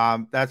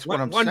 That's what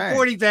I'm saying.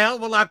 140 is a hell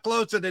of a lot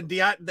closer than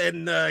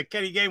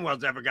Kenny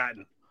Gainwell's ever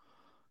gotten.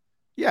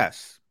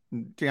 Yes,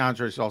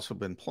 DeAndre's also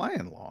been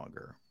playing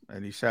longer,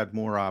 and he's had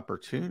more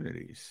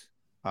opportunities.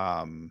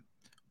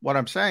 What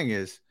I'm saying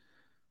is,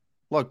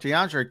 look,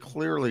 DeAndre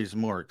clearly is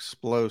more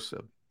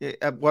explosive.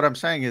 What I'm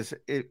saying is,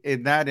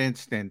 in that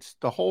instance,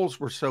 the holes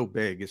were so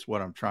big, is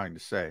what I'm trying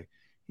to say.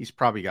 He's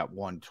probably got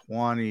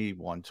 120,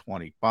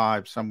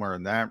 125, somewhere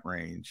in that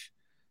range.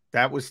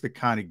 That was the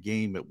kind of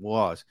game it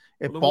was.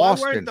 Why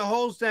weren't the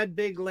holes that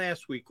big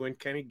last week when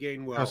Kenny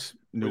Gainwell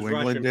New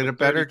England did a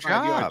better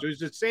job? Yards? It was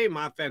the same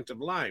offensive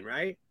line,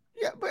 right?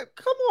 Yeah, but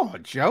come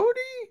on, Jody.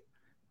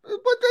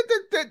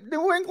 But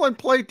New England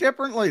played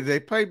differently. They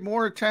paid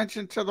more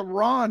attention to the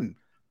run.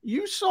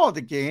 You saw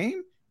the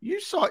game. You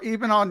saw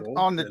even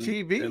on the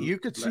TV. You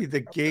could see the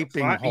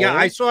gaping hole. Yeah,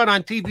 I saw it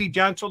on TV,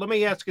 John. So let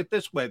me ask it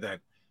this way then.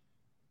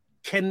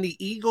 Can the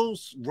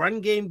Eagles'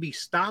 run game be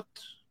stopped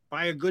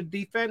by a good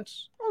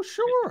defense? Oh,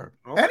 sure.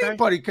 Okay.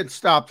 Anybody could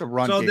stop the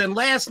run game. So then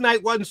last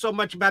night wasn't so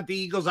much about the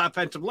Eagles'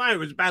 offensive line. It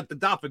was about the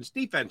Dolphins'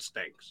 defense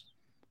stinks.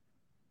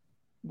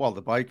 Well,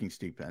 the Vikings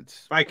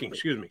defense.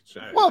 Excuse me.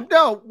 Sorry. Well,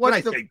 no. What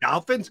did I say,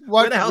 Dolphins?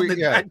 Where the hell did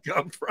that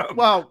come from?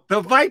 Well,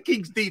 the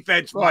Vikings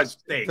defense must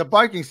stink. The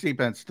Vikings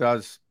defense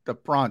does. The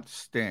front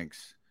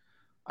stinks.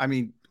 I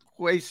mean,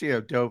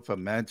 Kwesi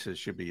Odofa-Mensah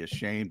should be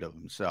ashamed of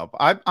himself.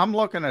 I'm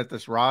looking at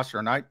this roster,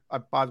 and I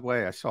by the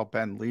way, I saw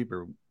Ben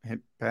Lieber.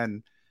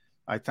 Ben,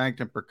 I thanked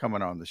him for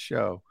coming on the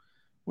show.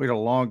 We had a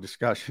long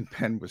discussion.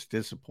 Ben was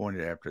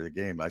disappointed after the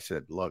game. I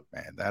said, look,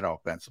 man, that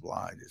offensive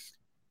line is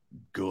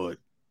good.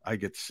 I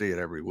get to see it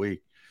every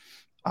week.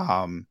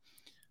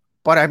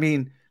 But I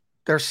mean,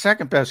 their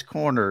second best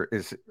corner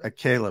is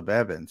Caleb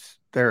Evans,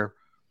 who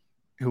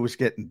was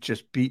getting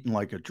just beaten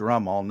like a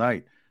drum all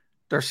night.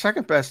 Their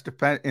second best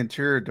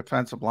interior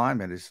defensive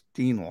lineman is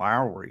Dean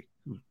Lowry,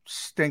 who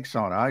stinks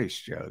on ice,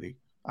 Jody.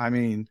 I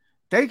mean,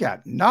 they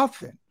got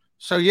nothing.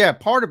 So, yeah,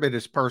 part of it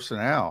is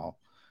personnel.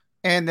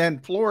 And then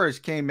Flores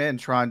came in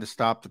trying to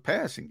stop the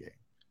passing game.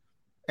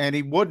 And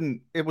he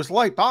wouldn't. It was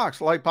light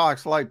box.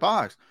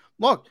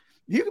 Look,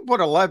 you can put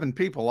 11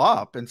 people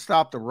up and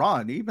stop the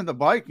run. Even the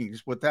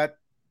Vikings with that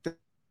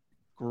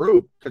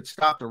group could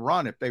stop the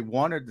run if they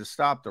wanted to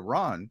stop the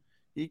run.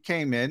 he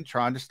came in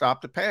trying to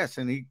stop the pass,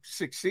 and he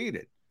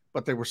succeeded.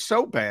 But they were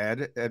so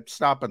bad at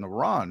stopping the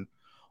run.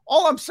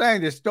 All I'm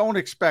saying is don't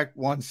expect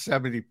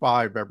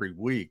 175 every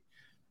week.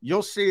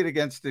 You'll see it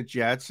against the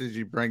Jets, as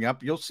you bring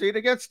up. You'll see it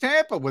against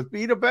Tampa with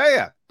Vita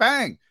Vea.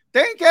 Bang.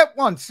 They didn't get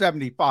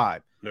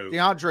 175. No.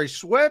 DeAndre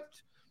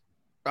Swift,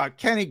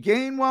 Kenny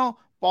Gainwell,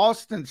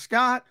 Boston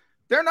Scott,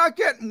 they're not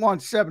getting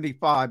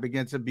 175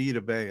 against a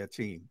Vita Vea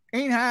team.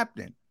 Ain't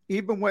happening.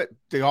 Even with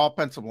the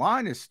offensive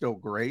line is still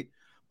great.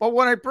 But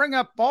when I bring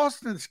up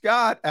Boston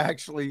Scott,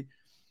 actually,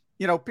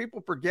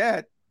 people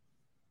forget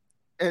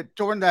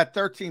during that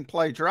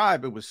 13-play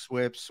drive, it was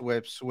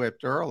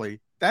Swift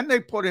early. Then they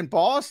put in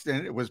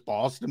Boston. It was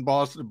Boston.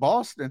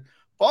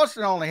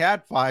 Boston only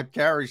had 5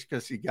 carries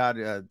because he got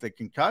the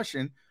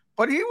concussion,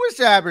 but he was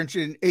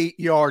averaging 8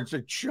 yards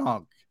a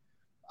chunk.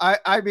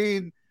 I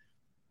mean,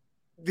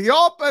 the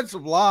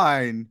offensive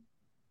line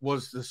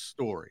was the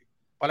story,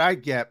 but I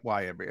get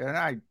why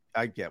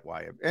I get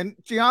why. And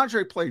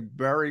DeAndre played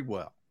very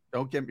well.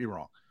 Don't get me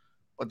wrong.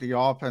 But the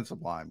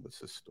offensive line was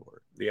the story.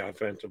 The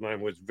offensive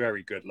line was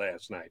very good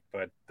last night.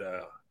 But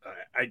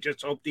I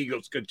just hope the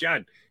Eagles could,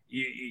 John,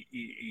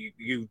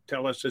 you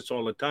tell us this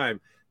all the time,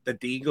 that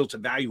the Eagles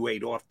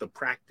evaluate off the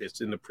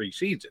practice in the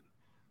preseason,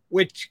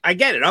 which I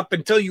get it. Up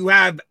until you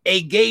have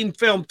a game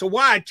film to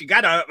watch, you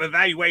got to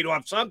evaluate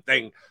off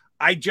something.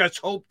 I just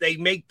hope they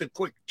make the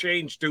quick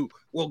change to,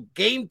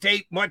 game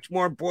tape much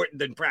more important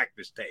than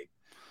practice tape.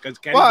 Because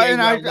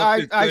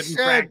I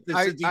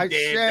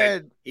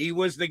said he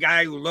was the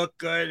guy who looked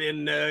good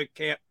in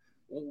camp.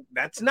 Well,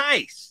 that's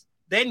nice.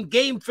 Then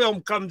game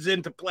film comes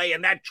into play,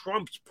 and that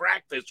trumps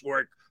practice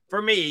work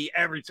for me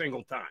every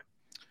single time.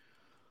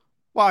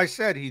 Well, I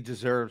said he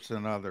deserves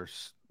another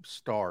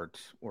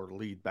start or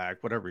lead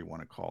back, whatever you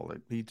want to call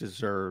it. He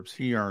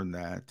earned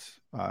that.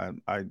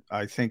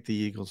 I think the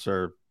Eagles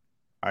are.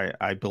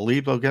 I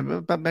believe they'll get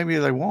it, but maybe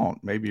they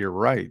won't. Maybe you're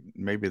right.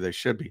 Maybe they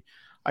should be.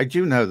 I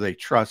do know they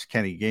trust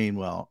Kenny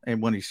Gainwell,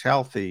 and when he's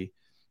healthy,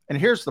 and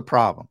here's the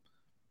problem: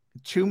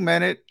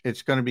 2-minute,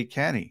 it's going to be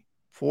Kenny.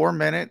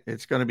 4-minute,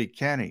 it's going to be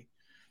Kenny.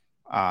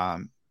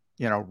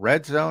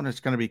 Red zone,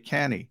 it's going to be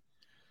Kenny.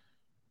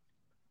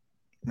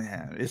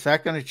 Man, is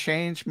that going to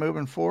change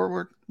moving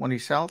forward when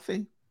he's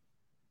healthy?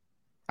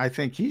 I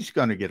think he's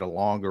going to get a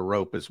longer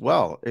rope as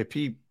well. If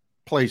he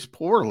plays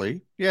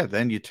poorly,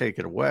 then you take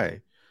it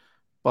away.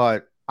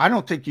 But I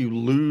don't think you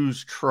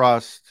lose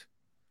trust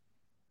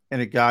in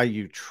a guy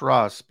you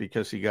trust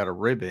because he got a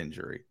rib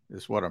injury,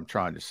 is what I'm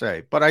trying to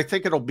say. But I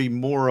think it'll be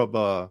more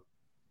of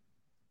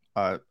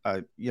an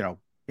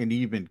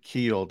even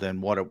keel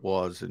than what it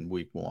was in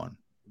week 1.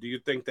 Do you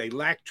think they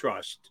lack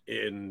trust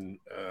in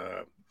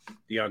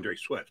DeAndre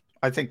Swift?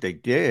 I think they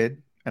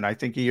did, and I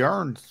think he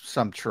earned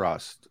some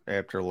trust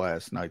after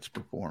last night's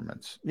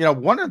performance.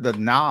 One of the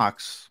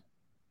knocks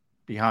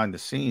behind the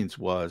scenes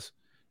was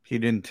he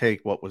didn't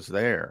take what was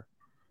there.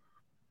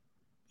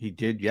 He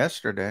did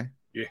yesterday.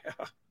 Yeah.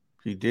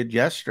 He did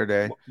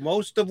yesterday.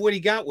 Most of what he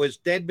got was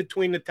dead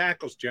between the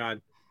tackles,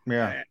 John.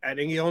 Yeah. I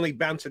think he only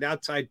bounced it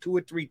outside 2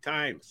 or 3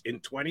 times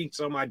in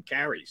 20-some-odd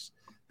carries.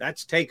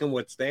 That's taking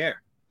what's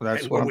there.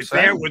 That's and what was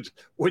saying. There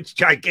was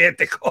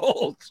gigantic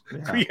holes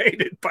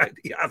created by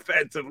the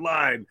offensive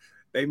line.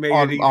 They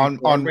made it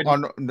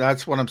on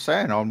that's what I'm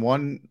saying. On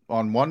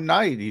one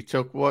night, he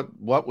took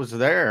what was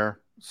there.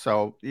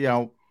 So,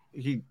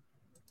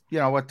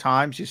 at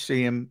times you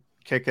see him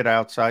kick it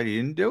outside. He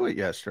didn't do it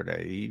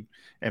yesterday.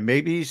 And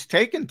maybe he's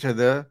taken to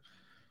the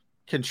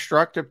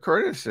constructive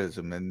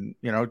criticism. And,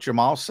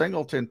 Jamal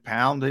Singleton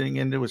pounding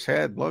into his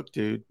head, look,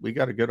 dude, we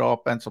got a good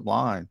offensive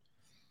line.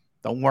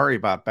 Don't worry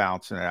about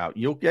bouncing it out.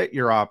 You'll get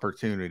your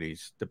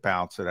opportunities to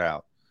bounce it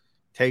out.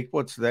 Take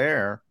what's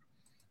there,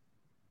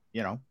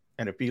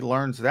 and if he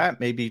learns that,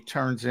 maybe he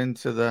turns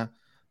into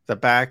the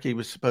back he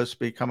was supposed to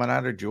be coming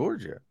out of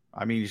Georgia.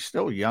 I mean, he's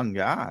still a young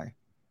guy.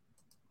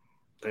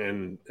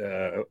 And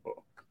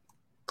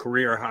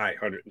career high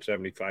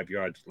 175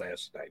 yards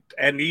last night.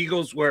 And the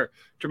Eagles were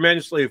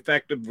tremendously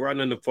effective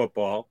running the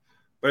football.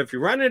 But if you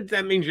run it,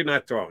 that means you're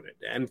not throwing it.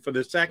 And for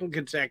the second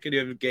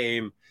consecutive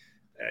game,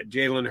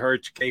 Jalen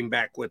Hurts came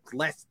back with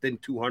less than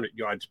 200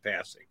 yards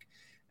passing.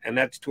 And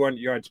that's 200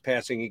 yards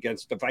passing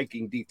against the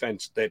Viking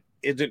defense that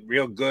isn't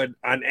real good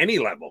on any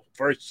level,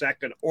 first,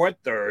 second, or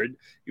third.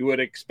 You would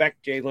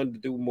expect Jalen to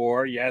do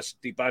more. Yes,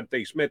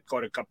 Devontae Smith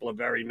caught a couple of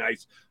very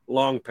nice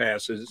long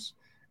passes.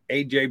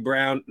 A.J.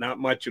 Brown, not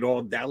much at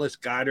all. Dallas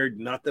Goedert,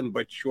 nothing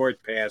but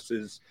short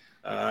passes.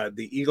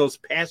 The Eagles'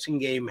 passing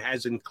game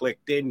hasn't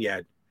clicked in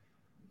yet.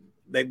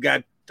 They've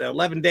got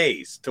 11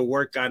 days to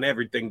work on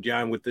everything,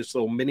 John, with this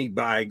little mini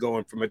bye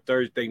going from a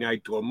Thursday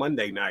night to a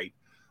Monday night.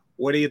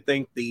 What do you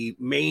think the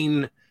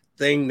main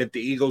thing that the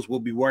Eagles will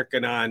be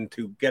working on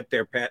to get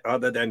their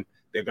other than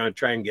they're going to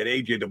try and get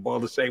A.J. the ball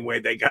the same way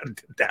they got it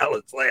to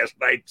Dallas last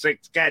night,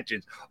 6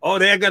 catches. Oh,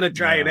 they're going to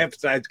try and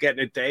emphasize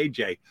getting it to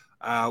A.J.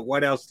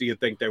 What else do you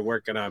think they're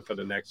working on for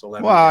the next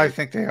 11 Well, days? I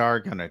think they are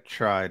going to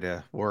try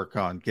to work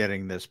on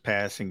getting this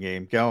passing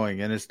game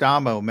going. And as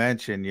Damo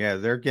mentioned,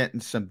 they're getting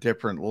some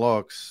different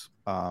looks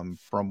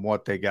from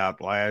what they got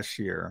last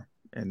year.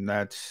 And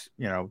that's,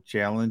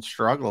 Jalen's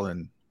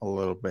struggling a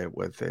little bit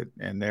with it.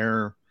 And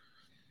they're,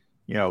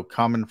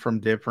 coming from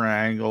different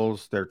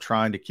angles. They're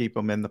trying to keep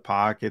him in the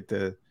pocket.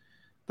 The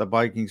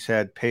Vikings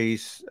had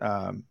Pace,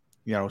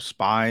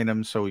 spying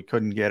him so he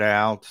couldn't get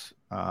out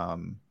a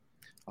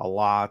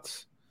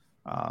lot.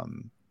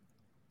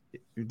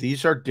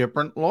 These are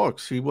different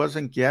looks. He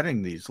wasn't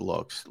getting these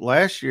looks.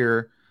 Last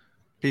year,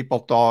 people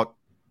thought,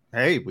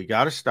 hey, we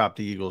got to stop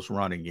the Eagles'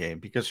 running game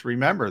because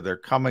remember, they're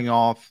coming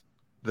off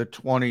the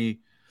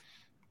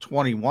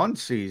 2021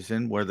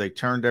 season where they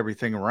turned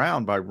everything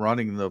around by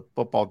running the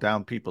football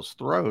down people's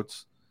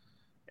throats.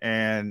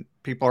 And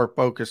people are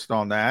focused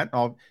on that.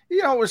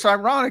 It was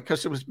ironic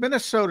because it was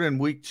Minnesota in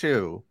week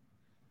 2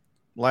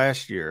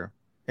 last year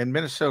and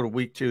Minnesota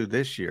week 2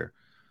 this year.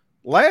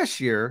 Last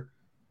year,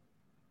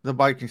 the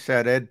Vikings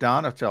had Ed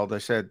Donatell. They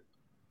said,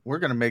 we're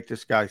going to make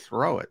this guy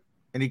throw it.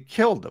 And he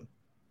killed him.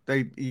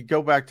 You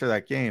go back to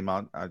that game.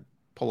 I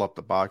pull up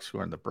the box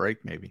score in the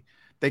break maybe.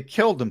 They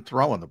killed him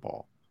throwing the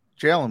ball.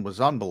 Jalen was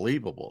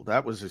unbelievable.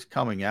 That was his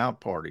coming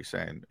out party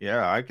saying,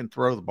 yeah, I can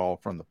throw the ball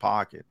from the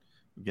pocket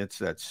against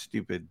that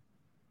stupid,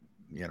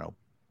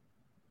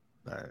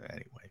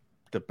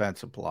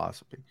 defensive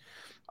philosophy.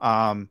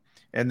 And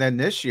then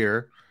this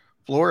year,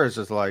 Flores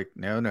is like,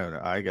 no,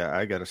 I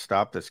got to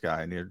stop this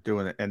guy. And they're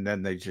doing it. And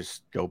then they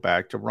just go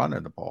back to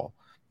running the ball.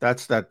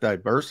 That's that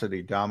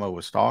diversity Damo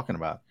was talking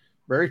about.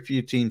 Very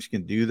few teams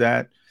can do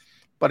that,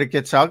 but it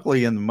gets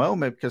ugly in the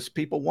moment because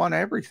people want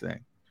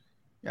everything.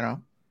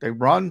 They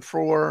run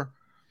for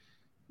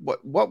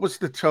what was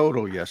the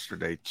total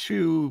yesterday?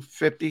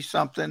 250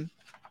 something.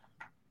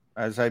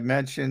 As I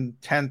mentioned,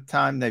 10th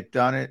time they've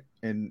done it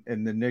in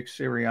the Nick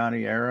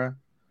Sirianni era.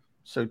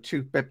 So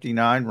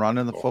 259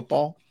 running the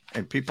football,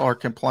 and people are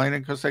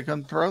complaining because they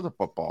couldn't throw the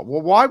football.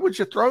 Well, why would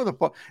you throw the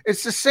ball?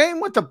 It's the same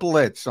with the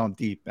blitz on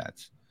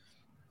defense.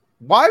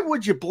 Why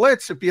would you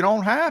blitz if you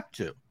don't have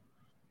to?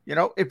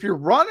 If you're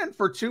running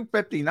for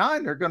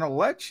 259, they're going to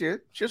let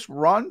you just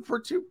run for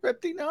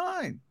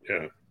 259.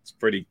 Yeah, it's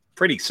pretty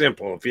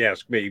simple if you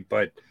ask me.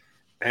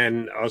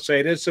 And I'll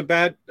say this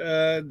about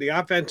the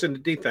offense and the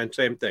defense,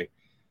 same thing.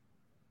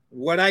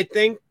 What I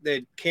think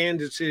that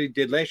Kansas City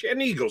did last year, and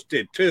the Eagles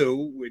did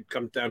too, it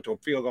comes down to a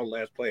field goal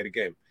last play of the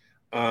game.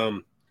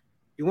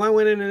 You want to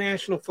win in the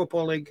National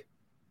Football League?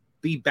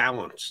 Be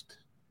balanced.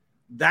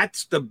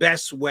 That's the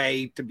best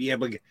way to be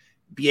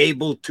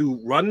able to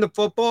run the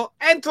football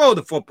and throw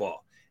the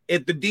football.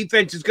 If the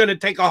defense is going to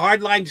take a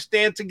hardline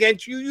stance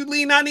against you, you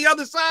lean on the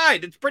other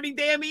side. It's pretty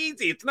damn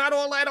easy. It's not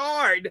all that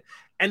hard.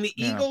 And the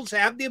Eagles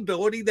have the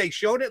ability. They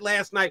showed it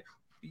last night.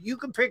 You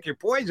can pick your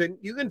poison.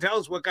 You can tell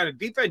us what kind of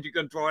defense you're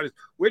going to throw at us.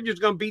 We're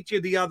just going to beat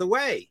you the other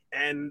way.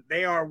 And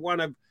they are one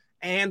of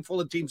a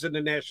handful of teams in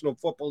the National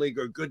Football League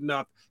are good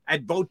enough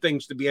at both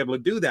things to be able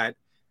to do that.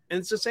 And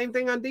it's the same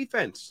thing on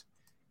defense.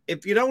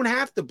 If you don't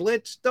have to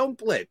blitz, don't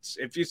blitz.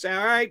 If you say,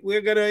 all right,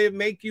 we're going to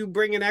make you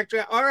bring an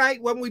extra, all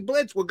right, when we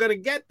blitz, we're going to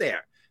get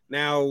there.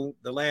 Now,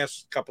 the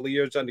last couple of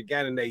years under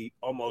Gannon, they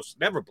almost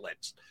never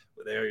blitzed.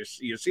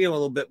 You see a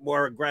little bit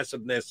more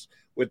aggressiveness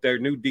with their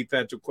new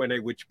defensive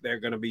coordinator, which they're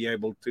going to be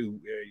able to,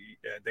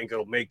 I think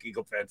it'll make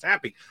Eagle fans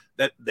happy,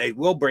 that they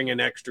will bring an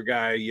extra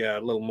guy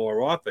a little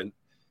more often.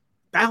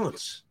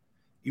 Balance.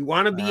 You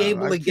want to be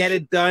able to get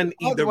it done,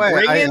 either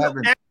bring in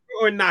extra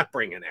or not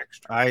bring an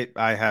extra.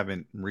 I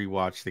haven't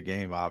rewatched the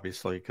game,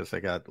 obviously, because I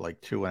got like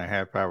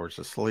 2.5 hours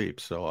of sleep.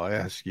 So I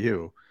ask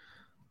you,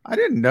 I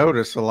didn't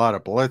notice a lot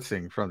of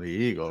blitzing from the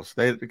Eagles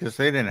because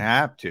they didn't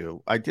have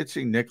to. I did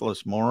see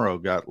Nicholas Morrow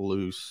got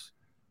loose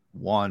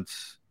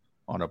once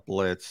on a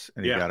blitz,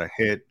 and he got a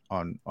hit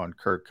on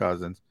Kirk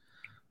Cousins.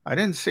 I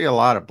didn't see a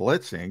lot of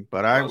blitzing,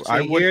 but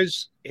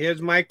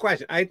here's my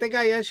question. I think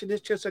I asked you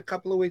this just a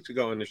couple of weeks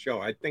ago on the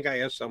show. I think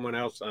I asked someone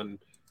else on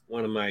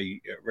one of my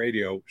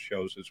radio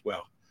shows as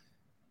well.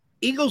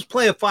 Eagles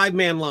play a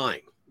 5-man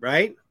line,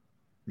 right?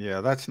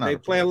 Yeah, that's not. They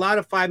play a lot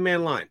of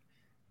 5-man line.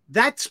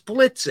 That's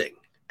blitzing.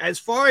 As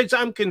far as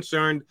I'm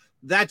concerned,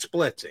 that's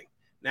blitzing.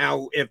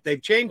 Now, if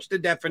they've changed the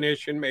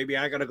definition, maybe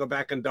I got to go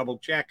back and double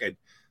check it.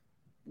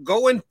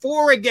 Going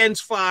 4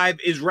 against 5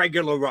 is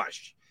regular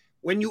rush.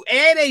 When you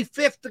add a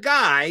fifth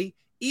guy,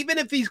 even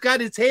if he's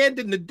got his hand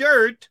in the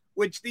dirt,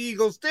 which the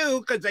Eagles do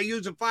because they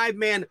use a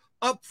 5-man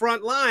up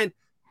front line,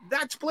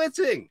 that's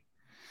blitzing.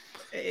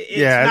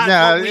 It's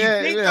not what we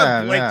think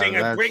of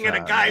blitzing and bringing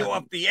a guy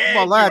off the edge.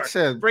 Well, that's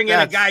bringing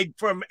a guy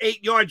from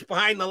 8 yards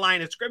behind the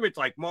line of scrimmage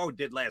like Mo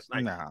did last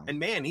night. No. And,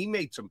 man, he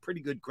made some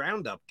pretty good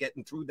ground up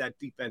getting through that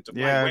defensive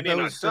line. Yeah, Went that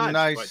in was on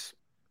a touch,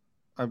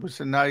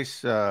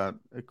 nice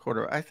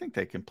quarter. I think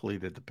they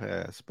completed the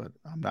pass, but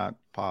I'm not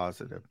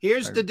positive.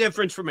 Here's the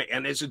difference for me.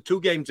 And this is 2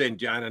 games in,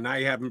 John, and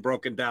I haven't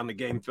broken down the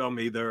game film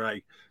either.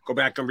 I go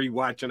back and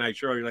rewatch, and I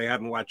surely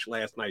haven't watched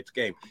last night's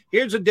game.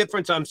 Here's the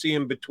difference I'm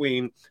seeing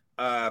between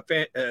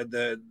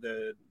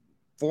the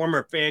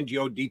former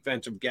Fangio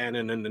defensive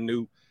Gannon and the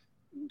new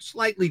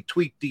slightly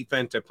tweaked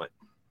defensive plan.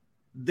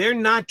 They're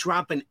not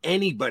dropping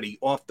anybody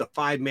off the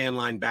 5-man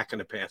line back in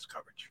the pass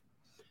coverage.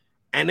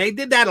 And they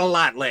did that a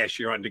lot last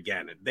year under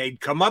Gannon. They'd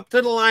come up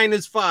to the line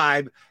as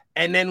 5,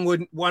 and then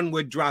one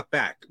would drop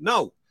back.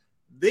 No,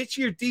 this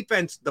year's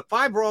defense, the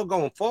 5 are all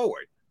going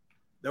forward.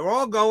 They're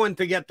all going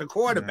to get the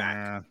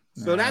quarterback.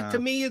 So that to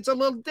me is a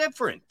little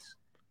different.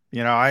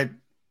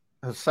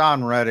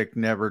 Hassan Reddick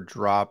never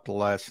dropped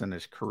less in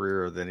his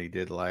career than he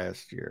did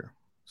last year.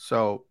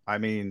 So, I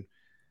mean,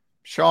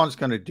 Sean's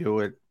going to do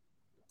it.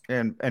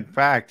 And in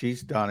fact,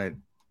 he's done it,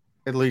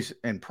 at least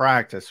in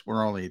practice.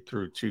 We're only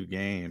through 2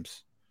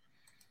 games.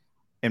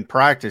 In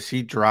practice,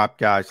 he dropped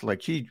guys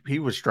like he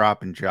was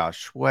dropping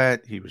Josh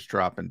Sweat. He was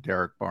dropping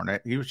Derek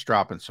Barnett. He was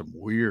dropping some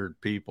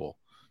weird people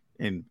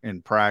in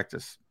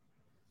practice.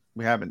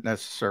 We haven't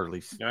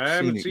necessarily seen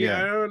it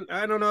yet.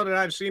 I don't know that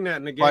I've seen that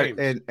in the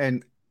game.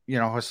 And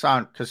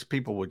Hassan, because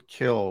people would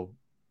kill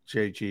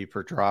JG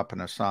for dropping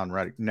Hassan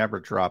Reddick. Never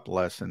dropped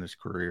less in his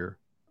career.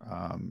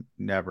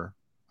 Never.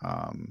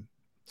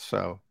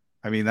 So,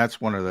 I mean,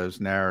 that's one of those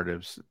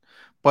narratives.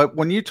 But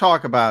when you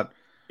talk about...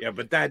 Yeah,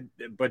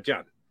 but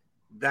John,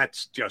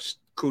 that's just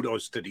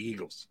kudos to the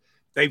Eagles.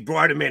 They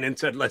brought him in and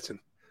said, listen,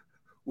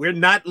 we're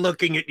not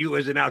looking at you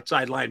as an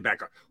outside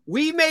linebacker.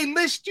 We may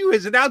list you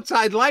as an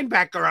outside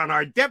linebacker on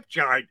our depth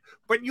chart,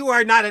 but you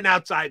are not an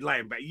outside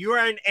linebacker. You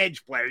are an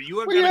edge player. You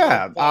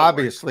are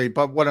obviously.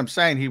 But what I'm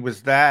saying, he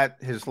was that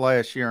his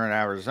last year in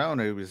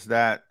Arizona. He was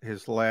that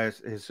his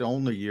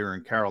only year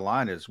in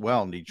Carolina as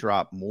well, and he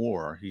dropped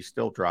more. He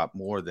still dropped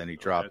more than he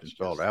dropped in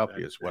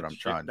Philadelphia. Is what I'm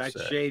trying to say.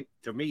 That's shame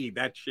to me.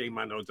 That's shame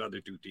on those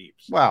other 2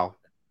 teams. Well.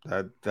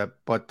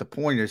 But the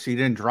point is, he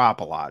didn't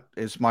drop a lot.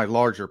 Is my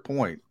larger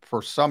point.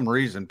 For some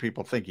reason,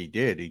 people think he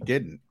did. He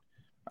didn't.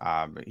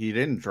 He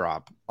didn't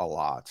drop a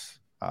lot.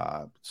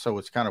 So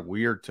it's kind of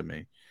weird to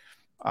me.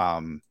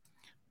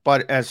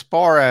 But as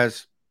far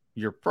as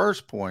your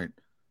first point,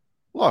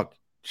 look,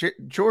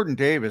 Jordan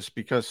Davis,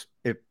 because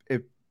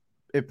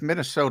if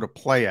Minnesota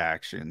play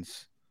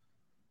actions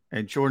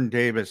and Jordan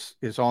Davis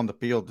is on the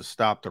field to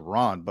stop the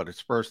run, but it's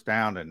first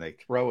down and they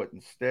throw it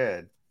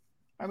instead.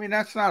 I mean,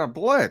 that's not a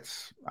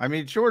blitz. I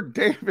mean, Jordan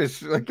Davis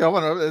this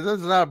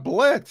is not a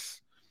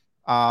blitz.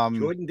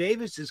 Jordan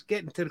Davis is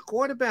getting to the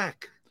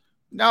quarterback.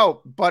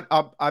 No, but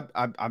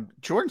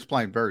Jordan's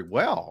playing very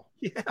well.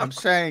 Yeah. I'm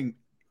saying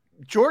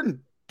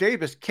Jordan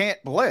Davis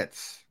can't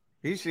blitz.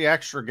 He's the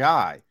extra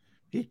guy.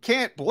 He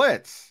can't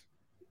blitz.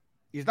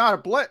 He's not a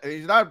blitz.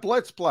 He's not a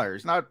blitz player.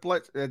 He's not a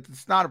blitz.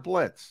 It's not a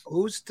blitz.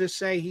 Who's to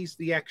say he's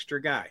the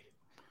extra guy?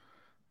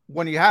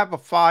 When you have a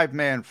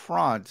 5-man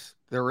front,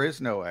 there is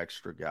no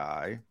extra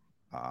guy.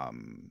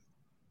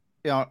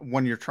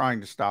 When you're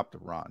trying to stop the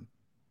run,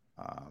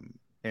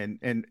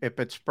 and if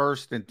it's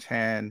 1st and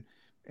 10,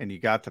 and you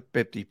got the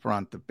 50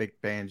 front, the big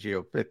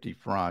Fangio 50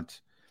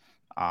 front,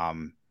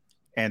 and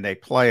they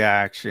play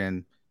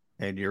action,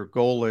 and your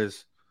goal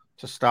is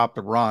to stop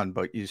the run,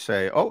 but you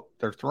say, "Oh,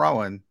 they're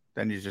throwing,"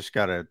 then you just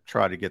got to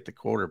try to get the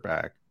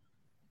quarterback.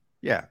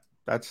 Yeah,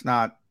 that's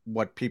not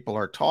what people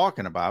are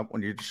talking about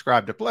when you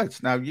describe the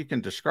blitz. Now, you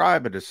can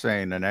describe it as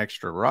saying an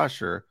extra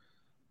rusher,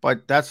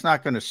 but that's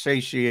not going to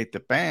satiate the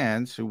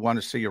fans who want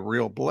to see a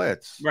real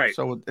blitz. Right.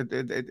 So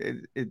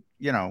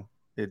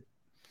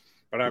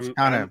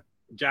But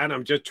John,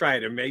 I'm just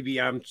trying to, maybe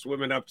I'm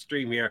swimming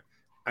upstream here.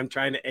 I'm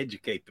trying to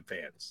educate the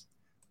fans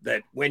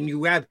that when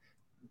you have,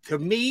 to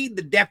me,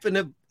 the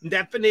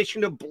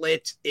definition of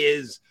blitz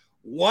is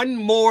one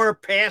more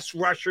pass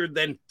rusher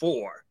than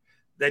 4.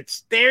 That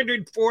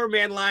standard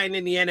 4-man line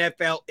in the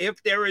NFL,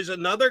 if there is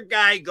another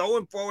guy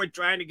going forward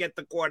trying to get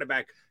the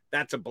quarterback,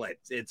 that's a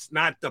blitz. It's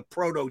not the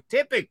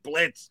prototypic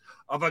blitz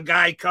of a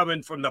guy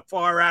coming from the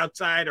far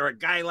outside or a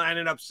guy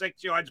lining up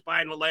 6 yards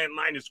behind the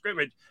line of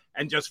scrimmage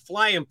and just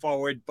flying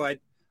forward. But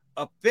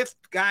a 5th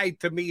guy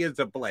to me is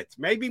a blitz.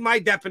 Maybe my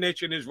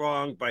definition is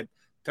wrong, but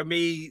to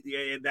me,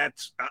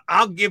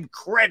 I'll give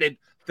credit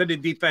to the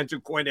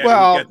defensive coordinator.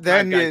 Well,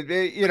 then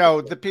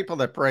the people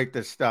that break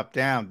this stuff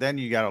down, then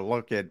you got to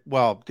look at,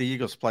 the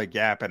Eagles play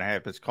gap and a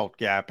half. It's called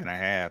gap and a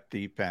half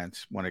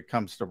defense when it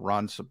comes to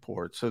run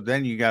support. So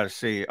then you got to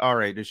see, all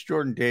right, is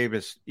Jordan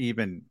Davis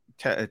even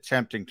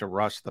attempting to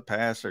rush the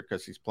passer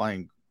because he's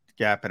playing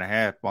gap and a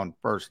half on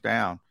first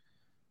down?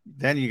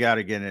 Then you got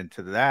to get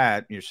into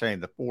that. You're saying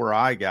the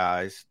 4-eye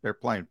guys, they're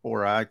playing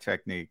 4-eye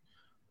technique.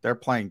 They're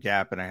playing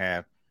gap and a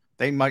half.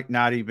 They might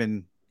not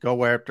even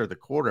go after the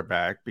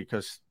quarterback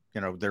because,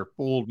 they're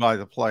fooled by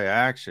the play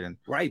action.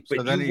 Right,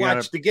 but so you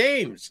watch the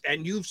games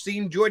and you've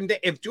seen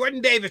if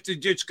Jordan Davis is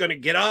just going to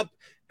get up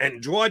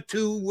and draw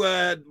 2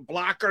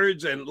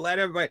 blockers and let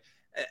everybody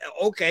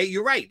okay,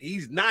 you're right.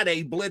 He's not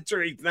a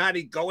blitzer. He's not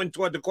going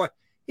toward the quarterback.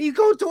 He's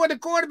going toward the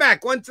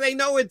quarterback. Once they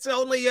know it's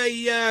only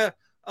a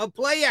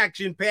play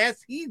action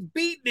pass, he's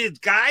beating his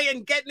guy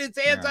and getting his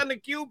hands on the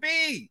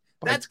QB.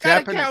 That's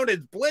got to count as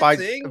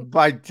blitzing.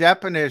 By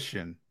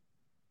definition,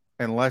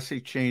 unless he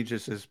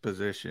changes his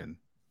position,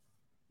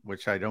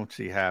 which I don't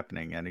see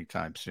happening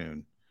anytime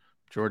soon,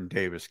 Jordan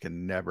Davis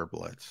can never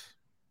blitz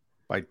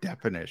by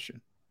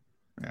definition.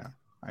 Yeah.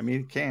 I mean,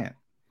 he can't.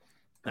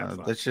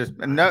 That's just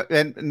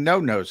no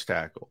nose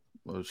tackle.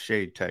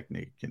 Shade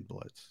technique can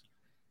blitz.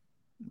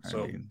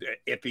 So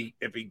if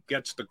he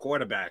gets the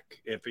quarterback,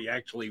 if he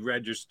actually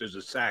registers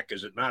a sack,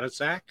 is it not a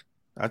sack?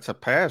 That's a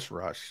pass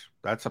rush.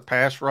 That's a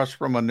pass rush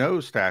from a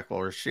nose tackle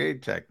or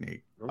shade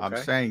technique. Okay. I'm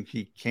saying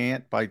he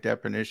can't, by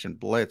definition,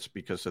 blitz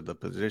because of the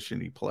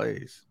position he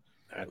plays.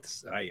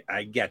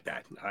 I get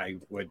that.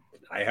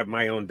 I have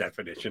my own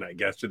definition. I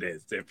guess it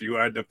is. If you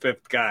are the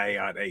fifth guy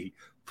on a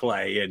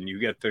play and you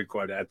get third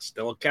quarter, that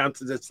still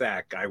counts as a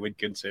sack. I would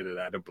consider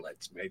that a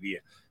blitz. Maybe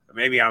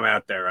I'm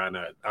out there on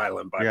an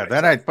island by myself.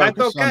 Then I'd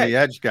focus on the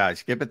edge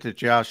guys. Give it to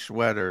Josh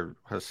Sweat or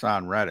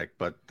Hassan Reddick,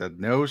 but the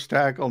nose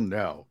tackle,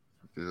 no,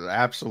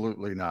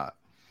 absolutely not.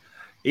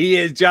 He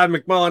is John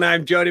McMullen.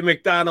 I'm Jody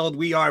McDonald.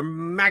 We are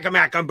Mac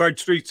on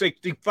Birds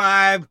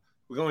 365.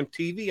 We're going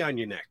TV on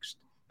you next.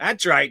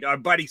 That's right. Our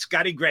buddy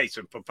Scotty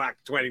Grayson from Fox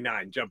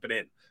 29 jumping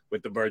in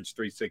with the Birds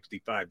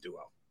 365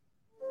 duo.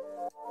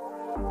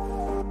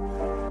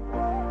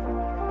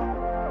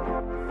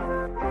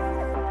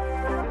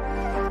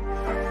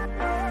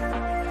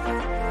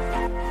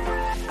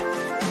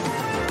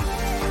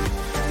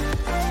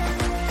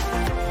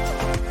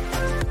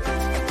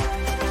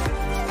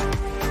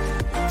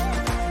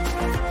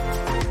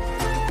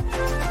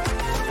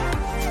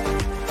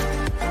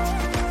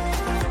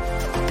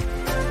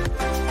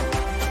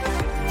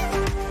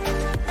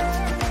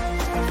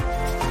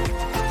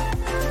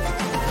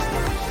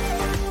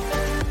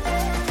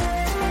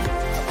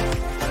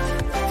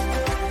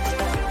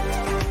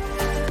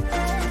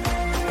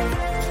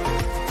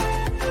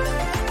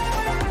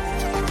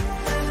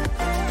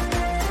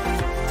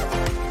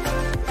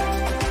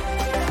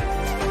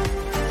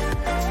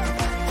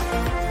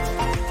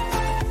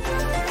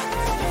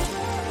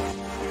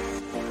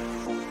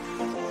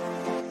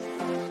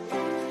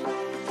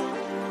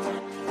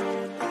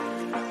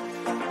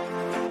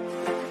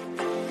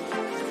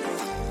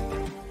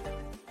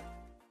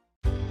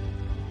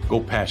 Go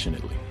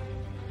passionately.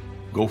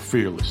 Go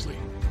fearlessly.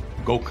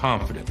 Go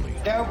confidently.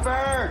 Go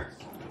Birds!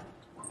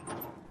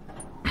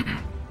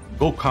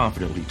 Go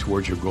confidently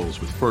towards your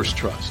goals with First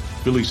Trust,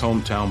 Philly's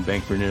hometown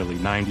bank for nearly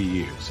 90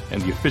 years,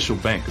 and the official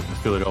bank of the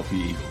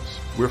Philadelphia Eagles.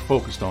 We're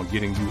focused on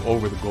getting you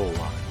over the goal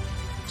line.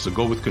 So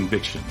go with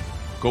conviction.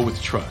 Go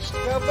with trust.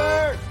 Go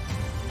Birds!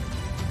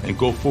 And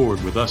go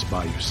forward with us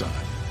by your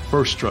side.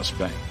 First Trust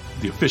Bank,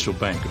 the official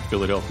bank of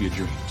Philadelphia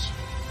dreams.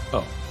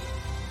 Oh,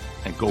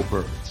 and go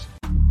Birds.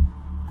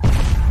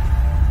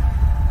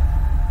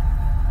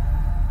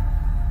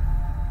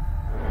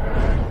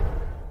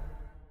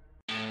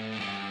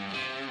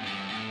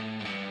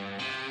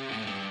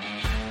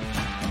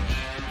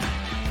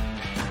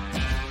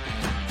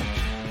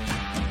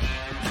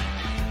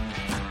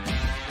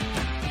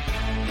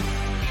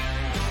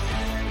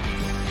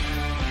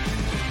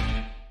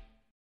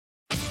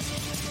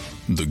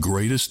 The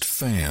greatest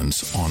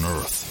fans on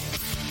earth.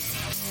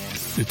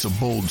 It's a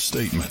bold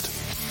statement,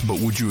 but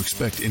would you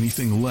expect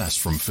anything less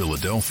from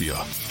Philadelphia?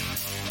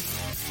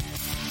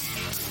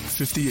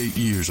 58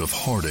 years of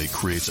heartache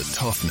creates a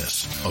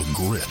toughness, a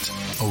grit,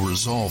 a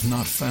resolve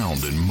not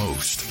found in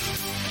most.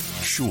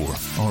 Sure,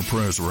 our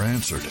prayers were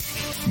answered,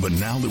 but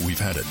now that we've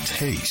had a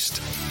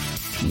taste,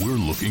 we're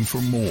looking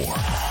for more.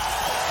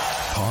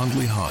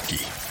 Pondley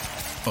Hockey,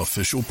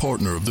 official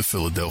partner of the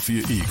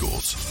Philadelphia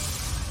Eagles.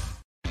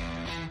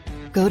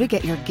 Go to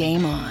get your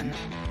game on.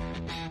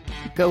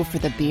 Go for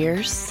the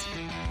beers.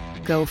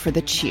 Go for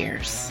the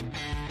cheers.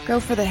 Go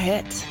for the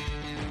hit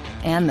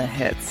and the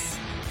hits.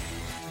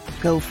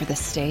 Go for the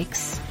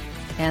stakes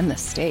and the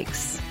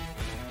stakes.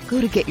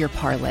 Go to get your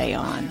parlay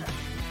on.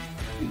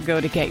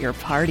 Go to get your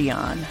party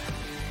on.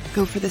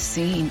 Go for the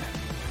scene.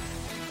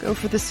 Go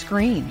for the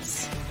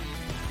screens.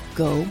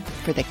 Go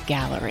for the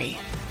gallery.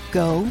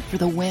 Go for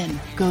the win.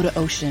 Go to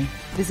Ocean.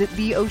 Visit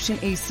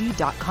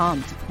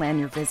theoceanac.com to plan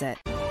your visit.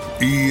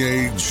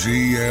 EAGLES,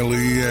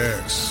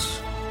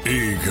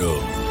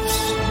 Eagles.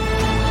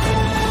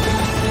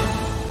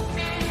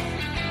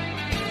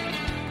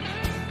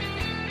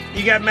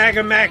 You got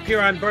Mac here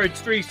on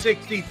Birds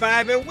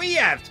 365, and we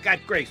have Scott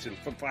Grayson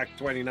from Fox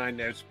 29,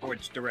 their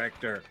sports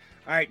director.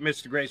 All right,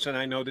 Mr. Grayson,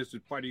 I know this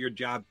is part of your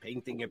job,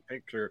 painting a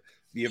picture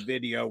via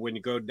video when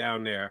you go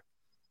down there.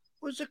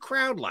 What was the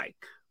crowd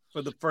like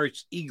for the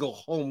first Eagle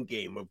home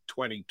game of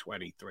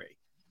 2023?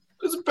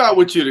 It's about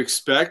what you'd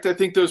expect. I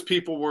think those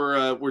people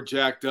were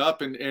jacked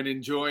up and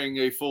enjoying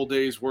a full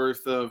day's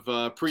worth of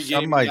pregame.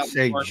 Some might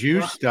say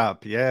juiced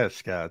up. Yeah,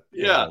 Scott.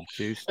 Yeah,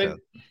 juiced and, up.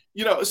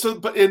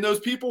 And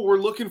those people were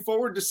looking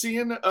forward to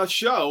seeing a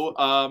show.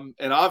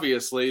 And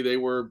obviously they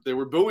were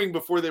booing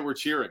before they were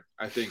cheering,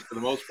 I think, for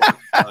the most part.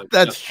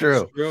 That's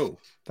true.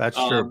 That's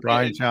true. And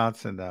Brian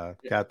Johnson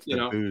got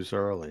the booze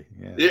early.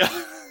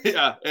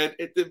 Yeah.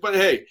 But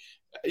hey,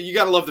 you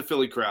got to love the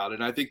Philly crowd.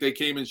 And I think they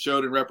came and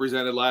showed and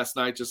represented last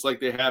night, just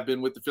like they have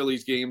been with the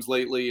Phillies games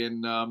lately.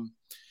 And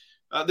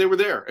they were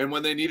there. And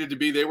when they needed to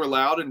be, they were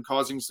loud and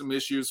causing some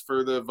issues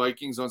for the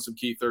Vikings on some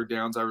key third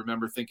downs. I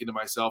remember thinking to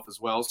myself as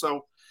well.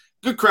 So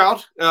good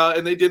crowd.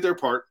 And they did their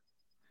part.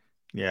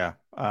 Yeah.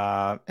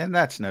 And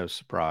that's no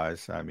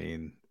surprise. I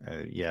mean,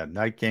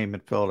 night game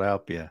in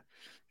Philadelphia.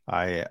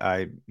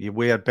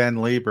 We had Ben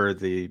Lieber,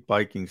 the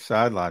Vikings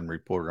sideline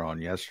reporter, on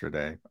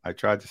yesterday. I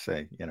tried to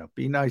say,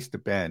 be nice to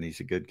Ben.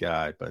 He's a good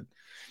guy, but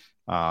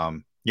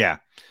Yeah,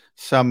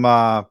 it's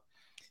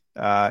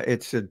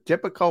a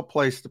difficult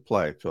place to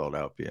play,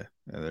 Philadelphia.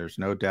 There's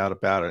no doubt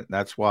about it. And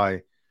that's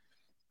why,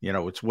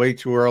 it's way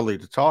too early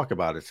to talk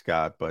about it,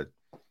 Scott, but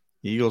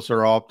Eagles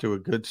are off to a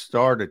good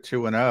start at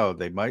 2-0.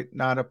 They might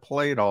not have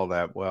played all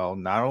that well.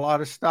 Not a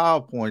lot of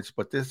style points,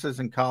 but this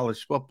isn't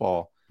college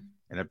football.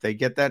 And if they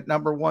get that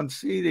number 1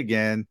 seed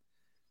again,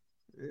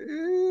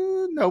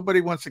 nobody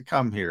wants to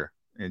come here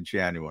in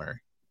January.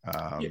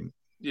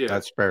 Yeah.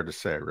 That's fair to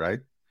say, right?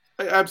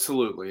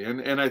 Absolutely.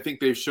 And I think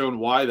they've shown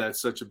why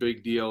that's such a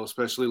big deal,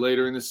 especially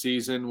later in the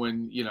season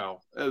when,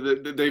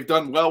 they've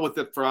done well with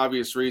it for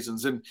obvious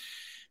reasons. And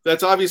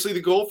that's obviously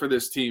the goal for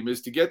this team,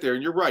 is to get there.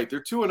 And you're right,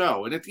 they're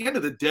 2-0. And at the end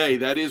of the day,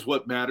 that is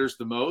what matters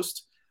the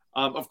most.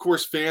 Of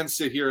course, fans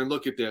sit here and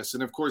look at this.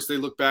 And of course, they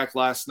look back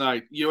last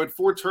night. You had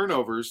 4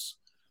 turnovers.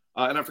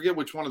 And I forget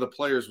which one of the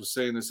players was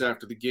saying this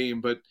after the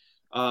game, but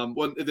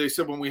when they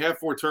said when we have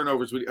 4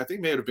 turnovers, I think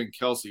it may have been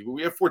Kelsey. When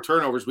we have 4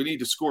 turnovers, we need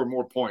to score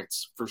more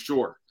points for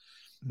sure.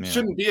 Yeah. It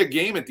shouldn't be a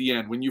game at the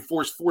end when you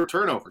force 4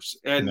 turnovers.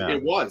 And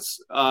it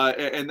was.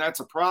 And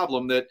that's a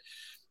problem that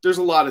there's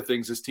a lot of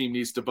things this team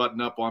needs to button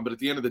up on. But at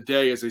the end of the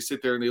day, as they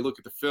sit there and they look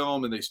at the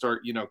film and they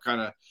start,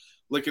 kind of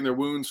licking their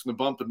wounds from the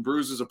bump and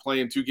bruises of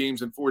playing 2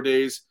 games in 4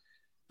 days,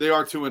 they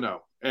are 2-0.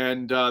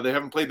 And they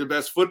haven't played their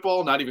best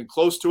football, not even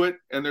close to it,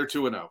 and they're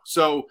 2-0.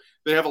 So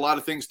they have a lot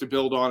of things to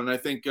build on. And I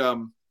think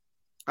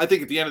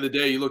at the end of the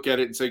day, you look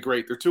at it and say,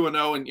 great, they're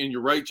 2-0. And you're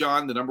right,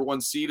 John, the number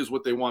 1 seed is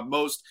what they want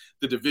most.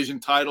 The division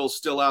title is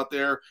still out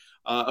there.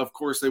 Of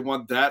course, they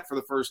want that for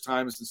the first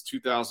time since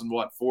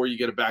 2004. You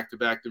get a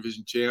back-to-back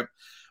division champ.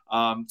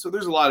 So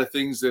there's a lot of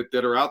things that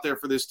are out there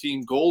for this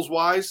team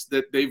goals-wise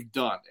that they've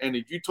done. And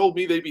if you told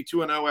me they'd be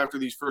 2-0 after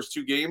these first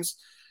 2 games,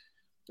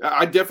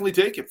 I'd definitely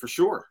take it for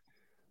sure.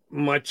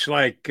 Much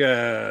like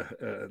the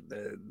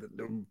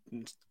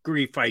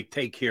grief I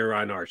take here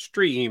on our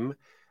stream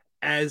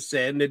as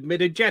an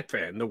admitted Jet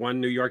fan. The one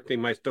New York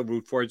team I still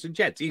root for is the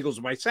Jets. Eagles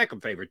are my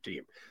second favorite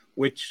team,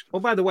 which, oh,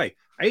 by the way,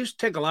 I used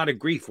to take a lot of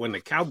grief when the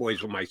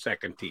Cowboys were my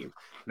second team.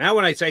 Now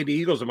when I say the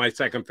Eagles are my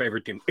second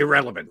favorite team,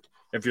 irrelevant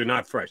if you're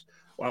not fresh.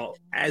 Well,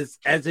 as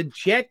a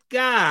Jet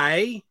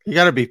guy, you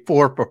got to be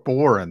 4 for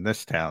 4 in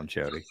this town,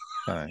 Jody.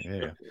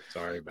 Yeah.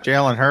 Sorry about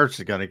Jalen Hurts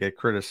is going to get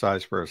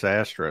criticized for his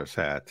Astros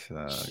hat. All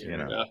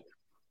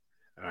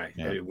right.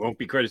 Yeah. It won't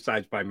be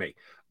criticized by me.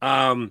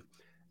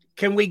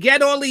 Can we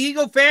get all the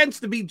Eagle fans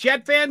to be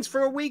Jet fans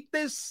for a week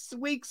this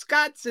week,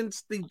 Scott,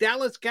 since the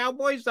Dallas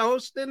Cowboys are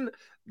hosting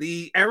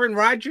the Aaron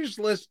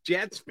Rodgers-less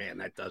Jets? Man,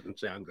 that doesn't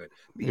sound good.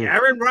 The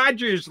Aaron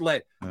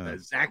Rodgers-led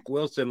Zach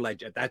Wilson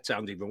legend. That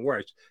sounds even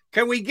worse.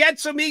 Can we get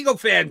some Eagle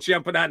fans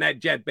jumping on that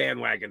Jet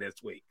bandwagon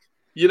this week?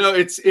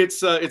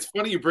 It's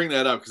funny you bring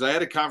that up because I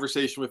had a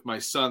conversation with my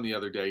son the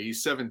other day.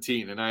 He's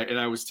 17, and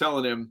I was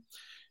telling him,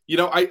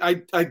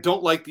 I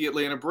don't like the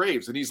Atlanta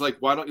Braves. And he's like,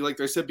 why don't you like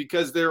that? I said,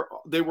 because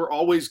they were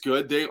always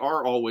good. They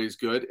are always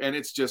good. And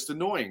it's just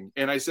annoying.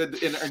 And I said,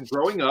 and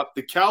growing up,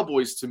 the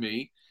Cowboys to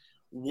me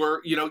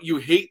were, you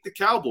hate the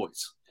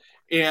Cowboys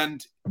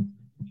and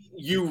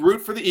you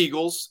root for the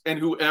Eagles and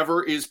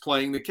whoever is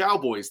playing the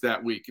Cowboys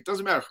that week. It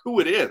doesn't matter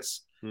who it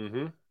is.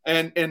 Mm-hmm.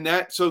 And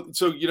that, so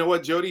you know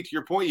what, Jody, to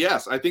your point,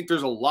 yes, I think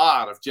there's a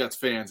lot of Jets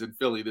fans in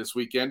Philly this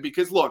weekend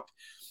because look,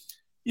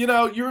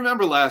 you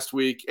remember last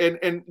week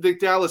and the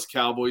Dallas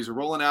Cowboys are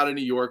rolling out in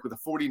New York with a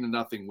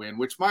 40-0 win,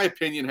 which my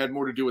opinion had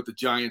more to do with the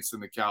Giants than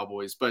the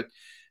Cowboys. But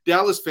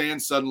Dallas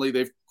fans, suddenly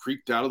they've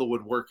creeped out of the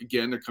woodwork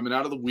again. They're coming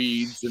out of the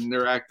weeds and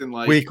they're acting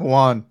like week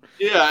 1.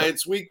 Yeah,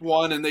 it's week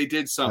 1 and they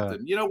did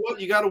something. You know what?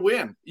 You got to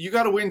win. You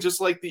got to win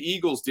just like the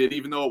Eagles did,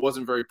 even though it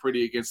wasn't very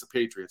pretty against the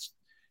Patriots.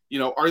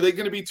 Are they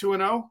going to be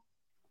 2-0?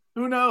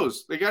 Who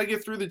knows? They got to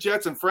get through the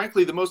Jets. And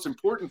frankly, the most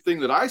important thing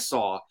that I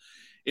saw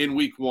in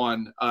week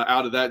 1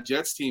 out of that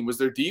Jets team was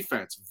their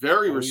defense.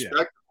 Very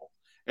respectable.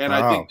 Yeah. And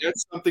I think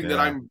that's something that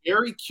I'm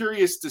very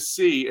curious to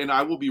see. And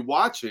I will be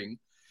watching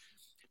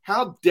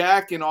how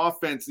Dak and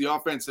the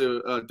offense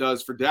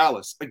does for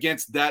Dallas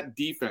against that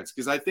defense.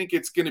 Because I think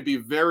it's going to be a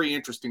very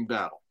interesting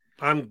battle.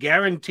 I'm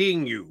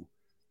guaranteeing you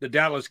the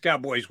Dallas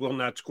Cowboys will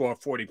not score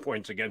 40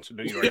 points against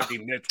the New York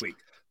team this week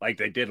like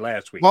they did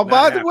last week. Well,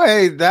 by the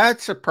way,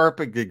 that's a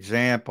perfect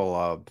example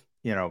of,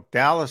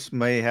 Dallas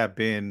may have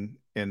been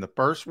in the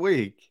first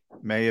week,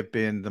 may have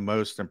been the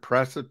most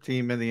impressive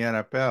team in the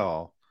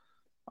NFL.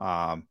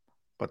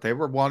 But they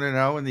were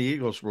 1-0 and the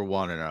Eagles were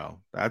 1-0.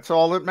 That's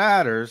all that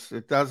matters.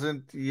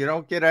 You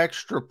don't get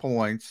extra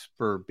points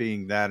for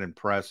being that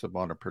impressive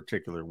on a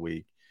particular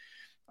week.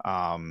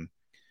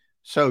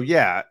 So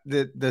yeah,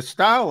 the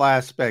style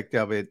aspect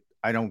of it,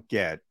 I don't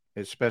get,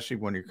 especially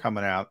when you're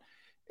coming out.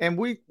 And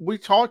we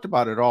talked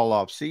about it all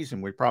off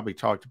season. We probably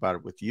talked about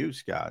it with you,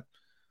 Scott.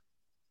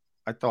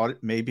 I thought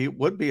maybe it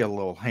would be a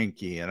little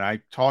hinky, and I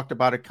talked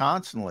about it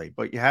constantly.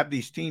 But you have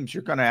these teams,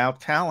 you're going to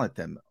out-talent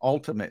them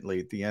ultimately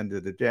at the end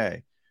of the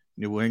day.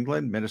 New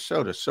England,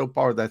 Minnesota, so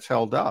far that's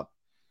held up.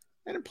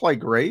 They didn't play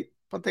great,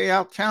 but they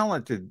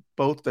out-talented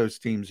both those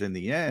teams in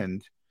the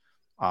end.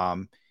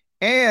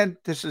 And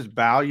this is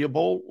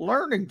valuable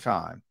learning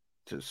time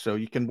so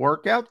you can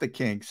work out the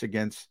kinks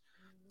against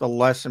the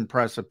less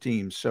impressive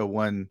teams. So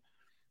when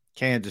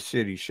Kansas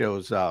City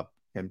shows up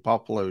and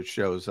Buffalo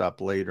shows up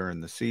later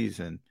in the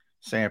season,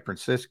 San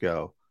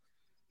Francisco,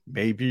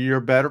 maybe you're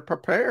better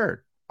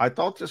prepared. I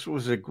thought this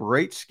was a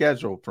great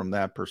schedule from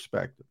that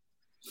perspective.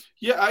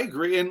 Yeah, I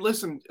agree. And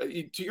listen,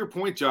 to your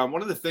point, John,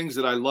 one of the things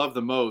that I love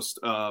the most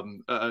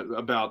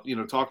about,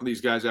 talking to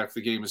these guys after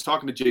the game is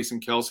talking to Jason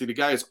Kelce. The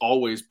guy is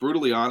always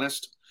brutally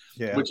honest,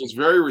 which is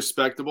very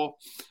respectable.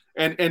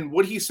 And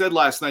what he said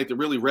last night that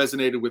really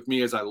resonated with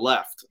me as I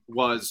left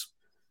was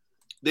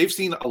they've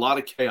seen a lot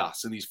of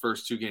chaos in these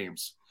first two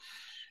games.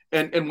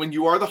 And when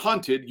you are the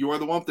hunted, you are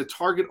the one with the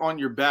target on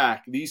your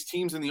back. These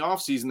teams in the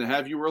offseason that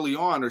have you early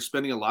on are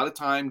spending a lot of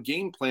time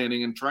game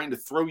planning and trying to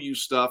throw you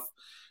stuff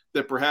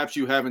that perhaps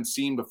you haven't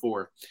seen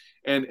before.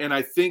 And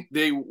I think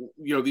they,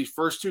 these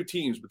first two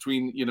teams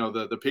between,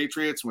 the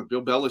Patriots with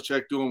Bill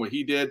Belichick doing what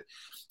he did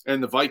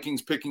and the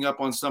Vikings picking up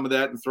on some of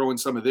that and throwing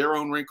some of their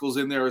own wrinkles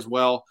in there as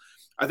well.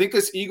 I think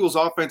this Eagles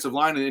offensive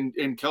line,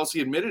 and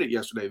Kelce admitted it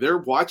yesterday, they're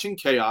watching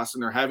chaos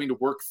and they're having to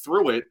work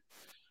through it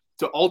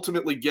to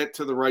ultimately get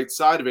to the right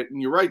side of it.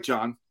 And you're right,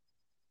 John.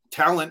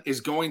 Talent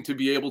is going to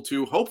be able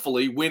to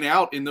hopefully win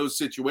out in those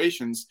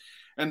situations.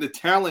 And the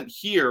talent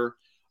here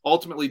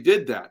ultimately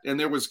did that. And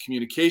there was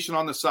communication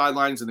on the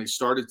sidelines, and they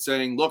started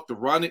saying, look, the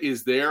run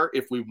is there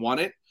if we want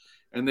it.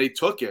 And they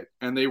took it,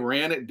 and they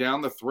ran it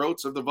down the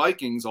throats of the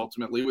Vikings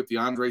ultimately with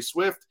DeAndre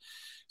Swift.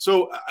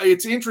 So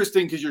it's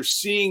interesting because you're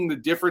seeing the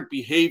different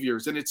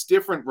behaviors, and it's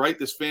different, right?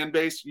 This fan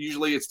base,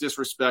 usually it's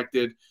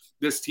disrespected.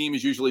 This team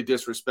is usually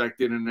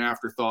disrespected and an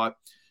afterthought.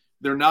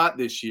 They're not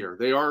this year.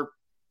 They are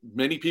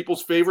many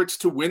people's favorites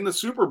to win the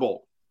Super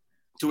Bowl,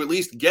 to at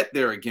least get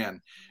there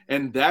again.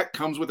 And that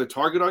comes with a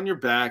target on your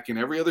back and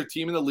every other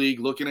team in the league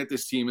looking at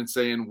this team and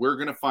saying, we're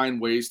going to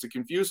find ways to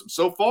confuse them.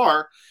 So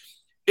far,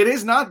 it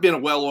has not been a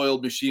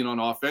well-oiled machine on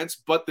offense,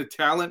 but the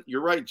talent,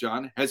 you're right,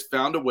 John, has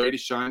found a way to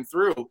shine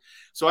through.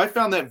 So I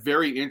found that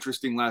very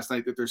interesting last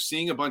night that they're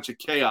seeing a bunch of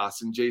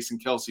chaos, in Jason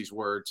Kelce's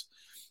words,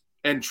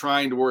 and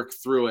trying to work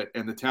through it.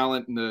 And the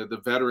talent and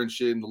the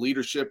veteranship and the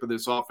leadership of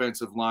this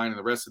offensive line and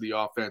the rest of the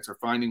offense are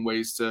finding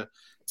ways to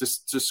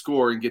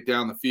score and get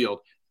down the field.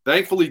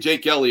 Thankfully,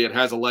 Jake Elliott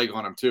has a leg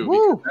on him, too,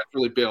 because that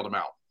really bailed him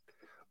out.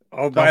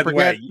 Oh, by the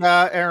way,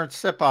 Aaron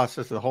Siposs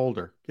is the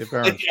holder. Give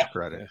Aaron some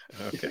credit.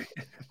 Okay.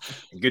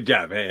 Good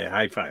job. Hey,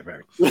 high five,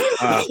 Aaron.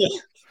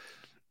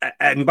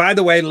 And by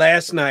the way,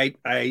 last night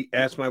I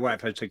asked my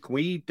wife, I said, can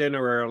we eat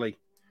dinner early?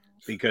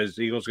 Because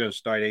the Eagles are going to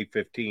start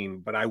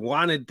 8:15. But I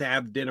wanted to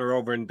have dinner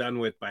over and done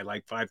with by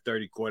like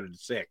 5:30,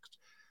 5:45,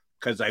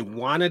 because I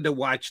wanted to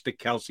watch the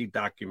Kelce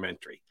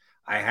documentary.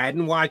 I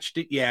hadn't watched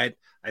it yet.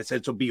 I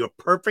said, so be a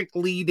perfect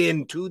lead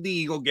in to the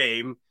Eagle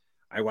game.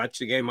 I watched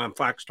the game on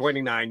Fox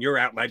 29, your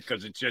outlet,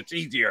 because it's just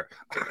easier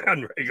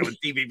on regular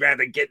TV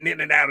rather than getting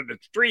in and out of the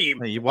stream.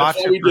 Hey, you watched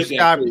it for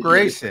Scott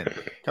Grayson.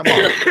 Come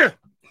on.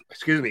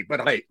 Excuse me,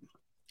 but I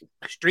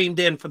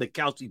streamed in for the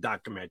Kelce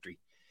documentary.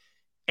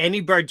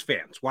 Any Birds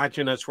fans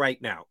watching us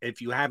right now,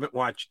 if you haven't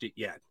watched it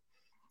yet,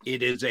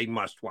 it is a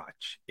must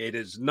watch. It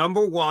is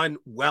number one,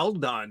 well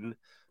done.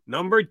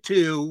 Number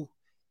two,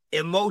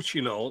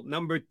 emotional.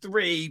 Number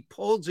three,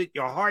 pulls at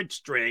your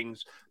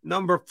heartstrings.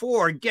 Number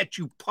four, gets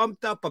you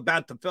pumped up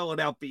about the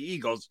Philadelphia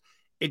Eagles.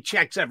 It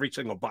checks every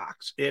single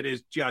box. It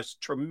is just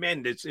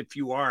tremendous if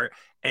you are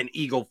an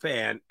Eagle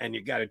fan, and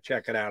you got to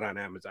check it out on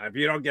Amazon. If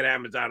you don't get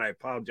Amazon, I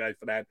apologize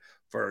for that,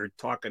 for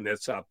talking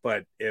this up.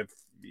 But if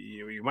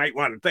you might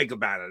want to think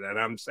about it, and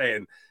I'm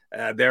saying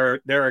there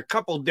are a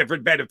couple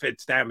different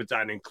benefits to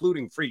Amazon,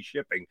 including free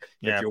shipping.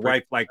 Yeah, if your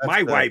wife, like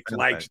my wife,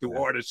 likes to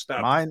order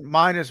stuff.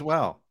 Mine as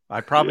well. I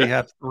probably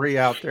have 3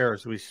 out there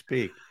as we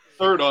speak.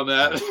 Third on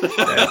that.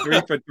 Yeah,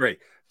 3 for 3.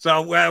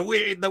 So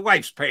the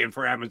wife's paying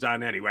for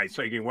Amazon anyway,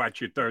 so you can watch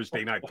your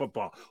Thursday night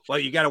football. Well,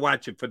 you got to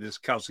watch it for this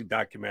Kelce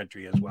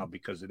documentary as well,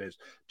 because it is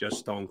just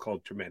stone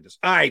cold tremendous.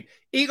 All right,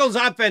 Eagles'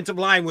 offensive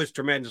line was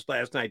tremendous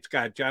last night,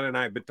 Scott. John and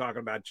I have been talking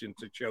about since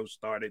the show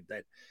started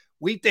that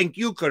we think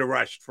you could have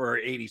rushed for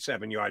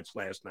 87 yards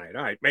last night.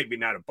 All right, maybe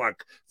not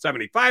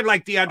 $175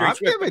 like DeAndre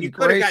Swift, but you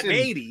could have gotten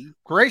 80.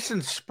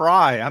 Grayson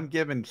Spry, I'm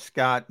giving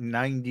Scott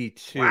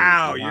 92.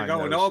 Wow, you're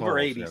going over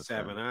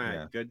 87. All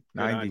right, good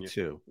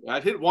 92.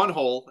 I'd hit one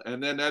hole,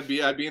 and then I'd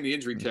be in the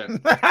injury tent.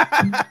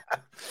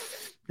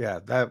 Yeah,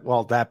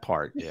 that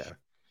part, yeah.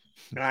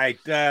 All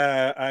right,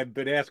 I've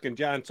been asking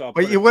John. So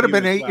but you would have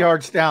been 8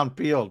 yards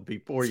downfield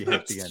before you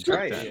hit the end.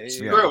 Right, it's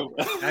true.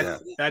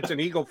 That's an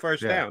Eagle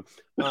first down.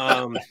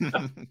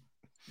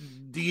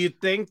 Do you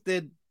think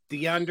that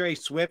DeAndre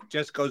Swift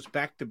just goes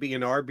back to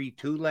being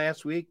RB2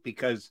 last week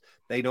because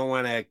they don't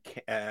want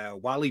to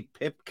Wally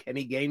Pip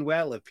Kenny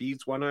Gainwell if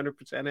he's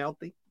 100%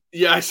 healthy?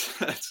 Yeah,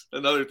 that's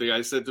another thing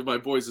I said to my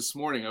boys this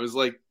morning. I was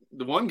like,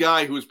 the one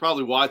guy who was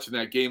probably watching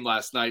that game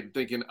last night and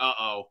thinking,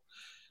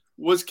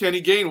 was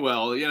Kenny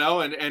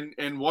Gainwell,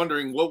 and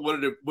wondering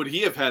would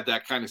he have had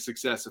that kind of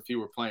success if he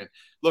were playing.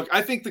 Look,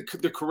 I think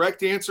the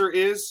correct answer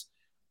is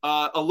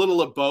a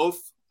little of both.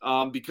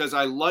 because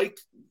I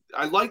liked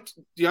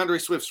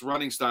DeAndre Swift's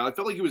running style. I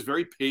felt like he was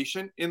very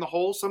patient in the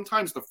hole.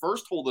 Sometimes the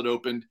first hole that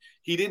opened,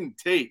 he didn't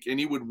take, and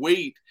he would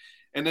wait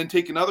and then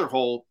take another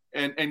hole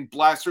and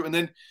blast through. And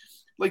then,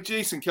 like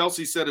Jason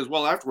Kelsey said as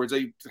well afterwards,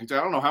 I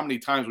don't know how many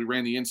times we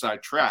ran the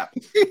inside trap,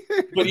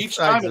 but each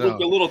time it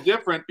looked a little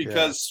different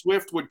because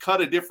Swift would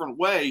cut a different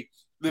way.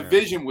 The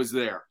vision was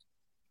there,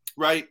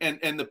 right?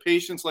 And the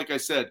patience, like I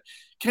said,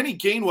 Kenny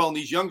Gainwell and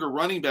these younger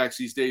running backs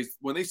these days,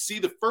 when they see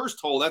the first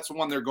hole, that's the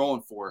one they're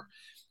going for.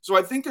 So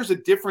I think there's a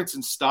difference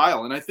in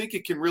style, and I think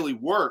it can really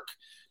work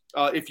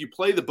if you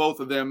play the both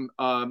of them,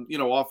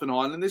 off and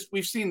on. And this,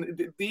 we've seen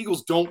the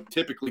Eagles don't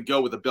typically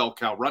go with a bell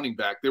cow running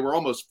back. They were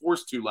almost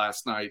forced to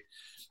last night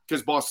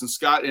because Boston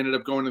Scott ended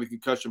up going to the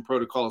concussion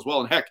protocol as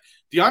well. And heck,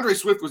 DeAndre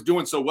Swift was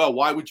doing so well.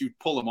 Why would you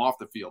pull him off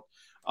the field?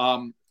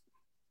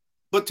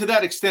 But to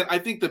that extent, I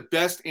think the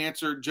best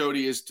answer,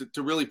 Jody, is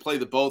to really play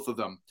the both of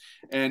them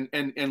and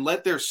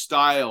let their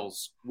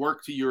styles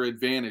work to your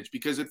advantage,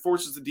 because it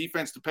forces the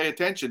defense to pay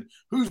attention.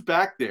 Who's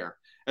back there,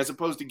 as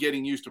opposed to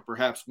getting used to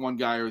perhaps one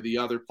guy or the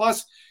other.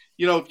 Plus,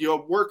 if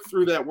you work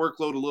through that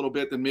workload a little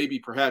bit, then maybe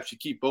perhaps you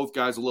keep both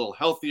guys a little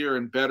healthier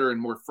and better and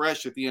more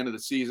fresh at the end of the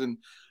season,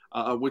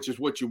 which is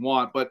what you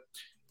want. But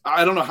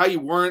I don't know how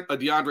you weren't a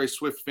DeAndre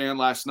Swift fan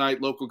last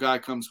night. Local guy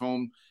comes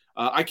home.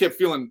 I kept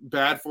feeling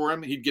bad for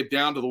him. He'd get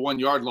down to the 1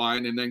 yard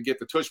line and then get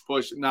the tush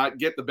push, not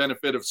get the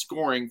benefit of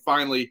scoring.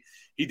 Finally,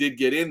 he did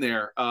get in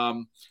there.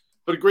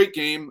 But a great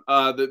game.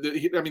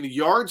 The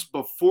yards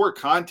before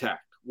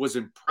contact was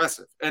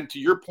impressive. And to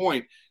your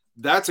point,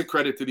 that's a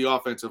credit to the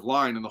offensive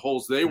line and the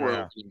holes they were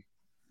opening.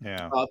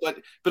 Yeah.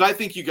 But I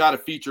think you got to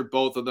feature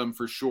both of them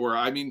for sure.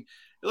 I mean,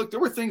 look, there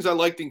were things I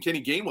liked in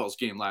Kenny Gainwell's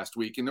game last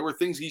week, and there were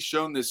things he's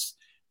shown this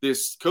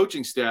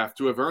coaching staff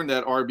to have earned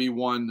that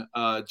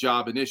RB1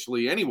 job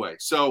initially anyway.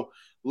 So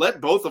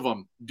let both of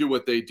them do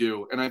what they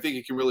do, and I think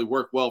it can really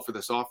work well for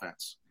this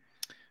offense.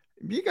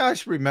 You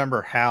guys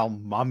remember Hal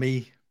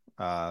Mummy,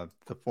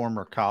 the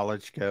former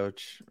college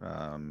coach,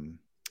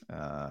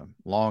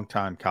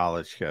 longtime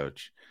college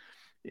coach?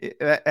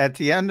 At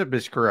the end of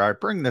his career, I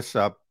bring this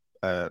up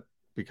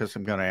because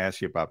I'm going to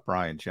ask you about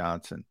Brian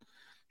Johnson.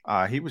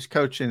 He was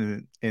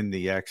coaching in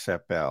the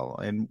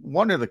XFL, and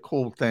one of the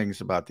cool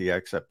things about the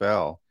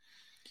XFL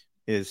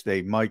is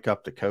they mic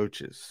up the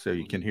coaches so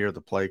you can hear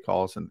the play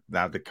calls. And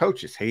now the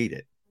coaches hate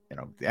it.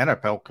 The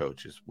NFL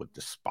coaches would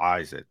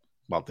despise it.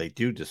 Well, they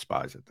do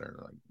despise it. They're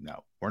like,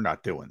 no, we're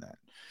not doing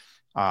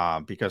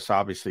that because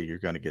obviously you're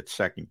going to get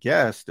second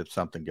guessed if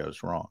something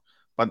goes wrong.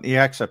 But in the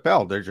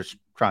XFL, they're just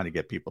trying to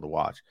get people to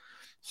watch.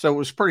 So it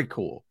was pretty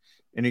cool,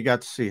 and you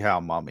got to see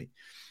Hal Mummy.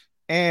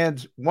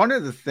 And one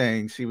of the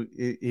things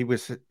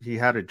he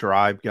had a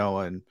drive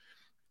going,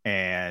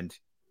 and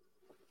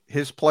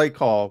his play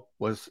call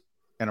was,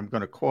 and I'm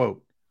going to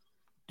quote,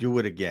 "Do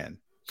it again."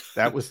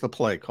 That was the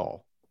play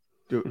call.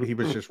 He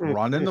was just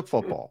running the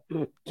football.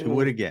 Do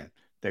it again.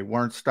 They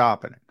weren't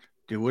stopping it.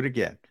 Do it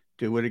again.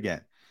 Do it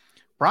again.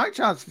 Brian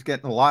Johnson's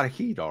getting a lot of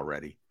heat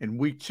already in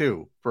week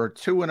 2 for a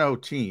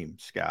 2-0 team,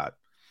 Scott.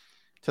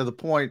 To the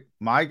point,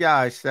 my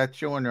guy, Seth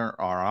Joyner,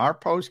 on our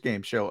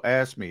post-game show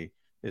asked me,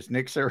 is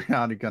Nick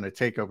Sirianni going to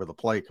take over the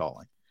play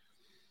calling?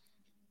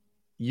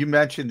 You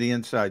mentioned the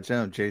inside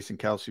zone. Jason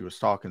Kelsey was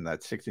talking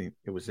that 16.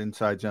 It was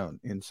inside zone,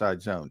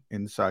 inside zone,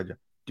 inside.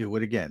 Do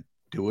it again.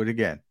 Do it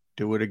again.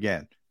 Do it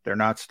again. They're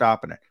not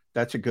stopping it.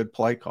 That's a good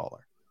play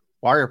caller.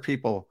 Why are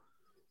people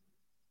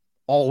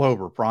all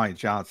over Brian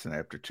Johnson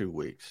after 2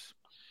 weeks?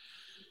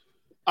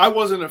 I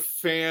wasn't a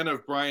fan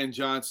of Brian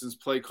Johnson's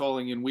play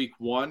calling in week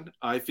 1.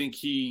 I think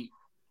he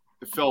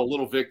fell a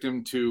little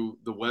victim to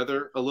the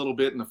weather a little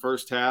bit in the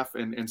first half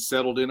and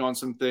settled in on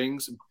some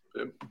things.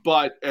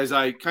 But as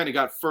I kind of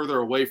got further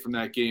away from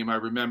that game, I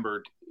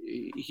remembered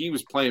he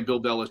was playing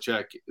Bill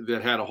Belichick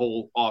that had a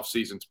whole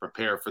offseason to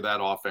prepare for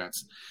that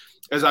offense.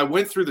 As I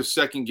went through the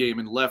second game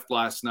and left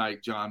last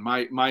night, John,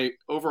 my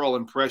overall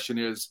impression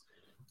is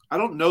I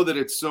don't know that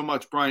it's so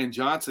much Brian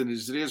Johnson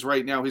as it is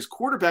right now. His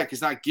quarterback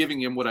is not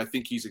giving him what I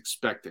think he's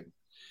expecting.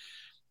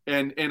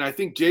 And I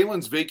think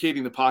Jalen's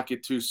vacating the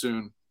pocket too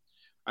soon.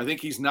 I think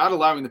he's not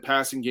allowing the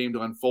passing game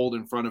to unfold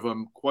in front of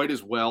him quite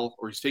as well,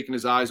 or he's taking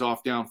his eyes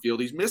off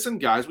downfield. He's missing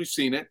guys. We've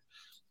seen it.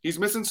 He's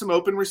missing some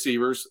open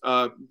receivers,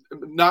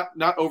 not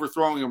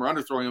overthrowing them or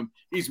underthrowing them.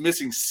 He's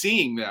missing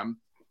seeing them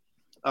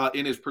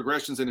in his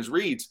progressions and his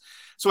reads.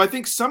 So I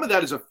think some of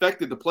that has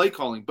affected the play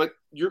calling. But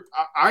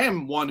I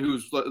am one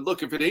who's,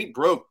 look, if it ain't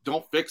broke,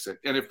 don't fix it.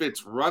 And if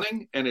it's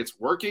running and it's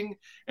working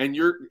and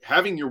you're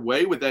having your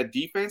way with that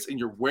defense and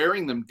you're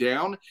wearing them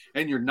down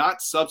and you're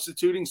not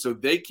substituting so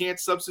they can't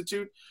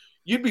substitute,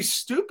 you'd be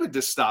stupid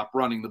to stop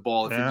running the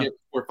ball if you get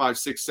 4, 5,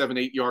 6, 7,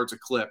 8 yards a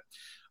clip.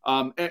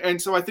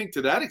 And so I think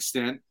to that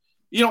extent,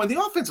 and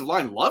the offensive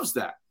line loves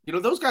that.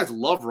 Those guys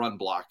love run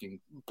blocking,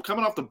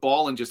 coming off the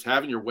ball and just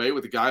having your way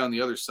with the guy on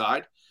the other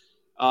side.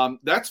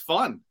 That's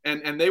fun.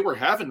 And they were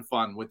having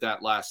fun with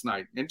that last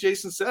night. And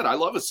Jason said, I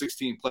love a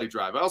 16-play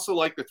drive. I also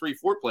like the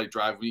 3-4 play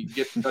drive when you can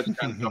get the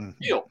touchdown and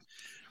field.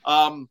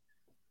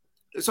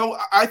 So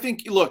I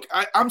think, look,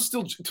 I'm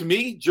still, to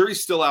me,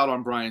 jury's still out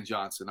on Brian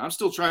Johnson. I'm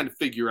still trying to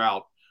figure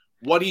out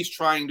what he's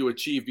trying to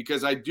achieve,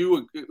 because I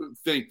do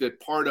think that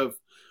part of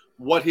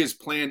what his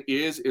plan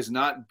is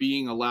not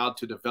being allowed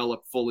to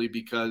develop fully,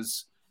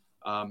 because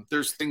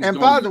there's things And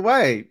going on. by the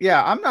way,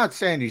 yeah, I'm not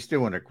saying he's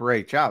doing a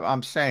great job.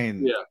 I'm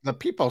saying the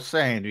people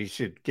saying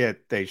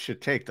they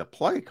should take the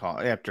play call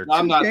after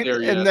I'm two not games,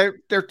 there yet. and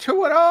they're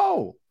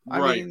 2-0.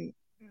 Right. I mean,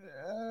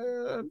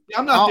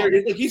 I'm not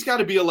there. He's got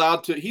to be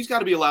allowed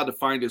to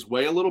find his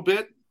way a little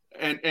bit,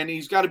 and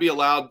he's got to be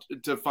allowed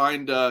to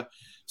find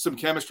some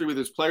chemistry with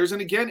his players.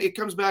 And again, it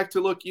comes back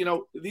to, look,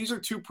 these are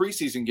 2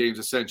 preseason games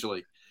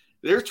essentially.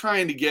 They're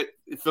trying to get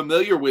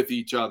familiar with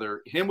each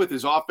other, him with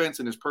his offense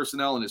and his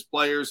personnel and his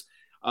players,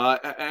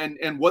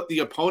 and what the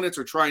opponents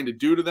are trying to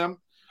do to them.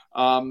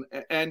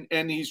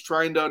 And he's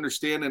trying to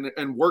understand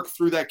and work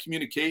through that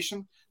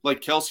communication.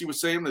 Like Kelsey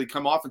was saying, they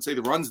come off and say,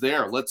 the run's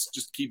there. Let's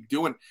just keep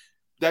doing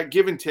that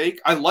give and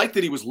take. I like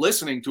that he was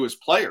listening to his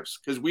players,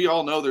 because we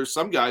all know there's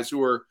some guys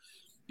who are,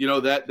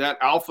 that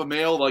alpha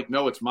male, like,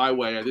 no, it's my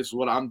way. This is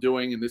what I'm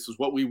doing, and this is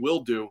what we will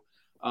do.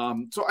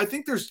 So I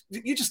think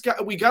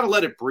we got to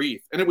let it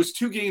breathe. And it was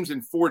 2 games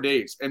in 4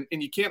 days, and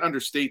you can't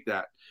understate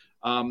that.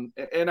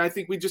 And I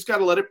think we just got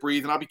to let it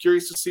breathe. And I'll be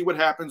curious to see what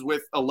happens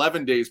with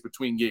 11 days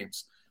between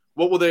games.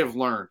 What will they have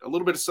learned? A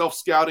little bit of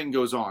self-scouting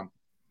goes on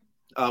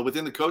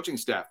within the coaching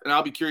staff. And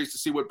I'll be curious to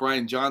see what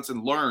Brian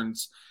Johnson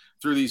learns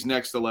through these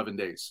next 11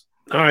 days.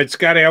 All right,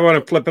 Scotty, I want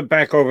to flip it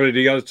back over to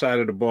the other side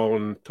of the ball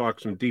and talk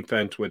some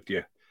defense with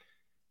you.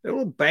 They're a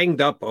little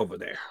banged up over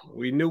there.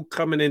 We knew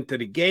coming into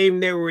the game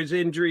there was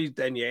injuries.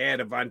 Then you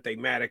add Avonte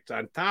Maddox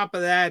on top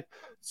of that.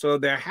 So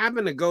they're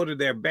having to go to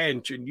their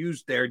bench and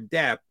use their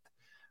depth.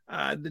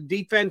 The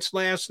defense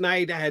last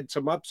night had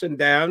some ups and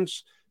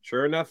downs.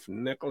 Sure enough,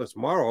 Nicholas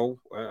Morrow,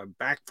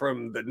 back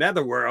from the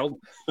netherworld,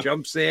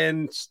 jumps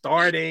in,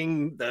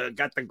 starting,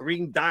 got the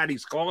green dot.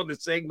 He's calling the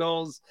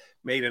signals,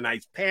 made a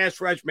nice pass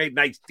rush, made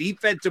nice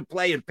defensive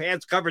play and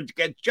pass coverage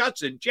against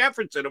Justin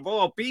Jefferson, of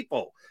all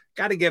people.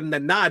 Got to give him the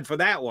nod for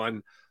that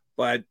one.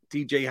 But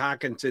TJ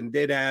Hawkinson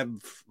did have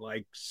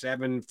like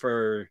 7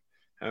 for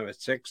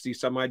 60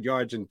 some odd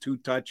yards and 2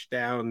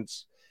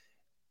 touchdowns.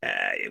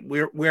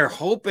 We're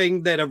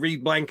hoping that a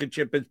Reed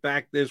Blankenship is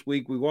back this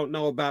week. We won't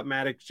know about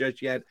Maddox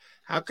just yet.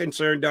 How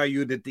concerned are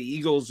you that the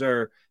Eagles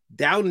are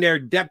down their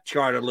depth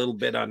chart a little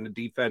bit on the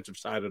defensive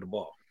side of the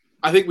ball?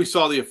 I think we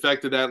saw the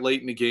effect of that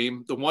late in the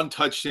game. The one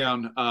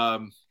touchdown, I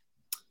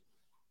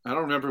don't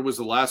remember if it was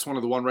the last one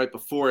or the one right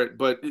before it,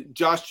 but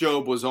Josh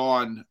Jobe was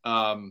on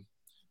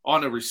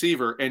a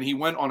receiver, and he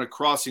went on a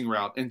crossing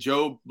route, and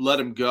Jobe let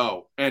him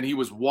go, and he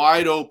was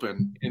wide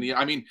open.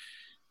 And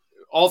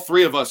all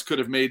 3 of us could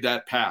have made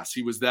that pass.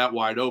 He was that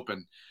wide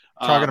open.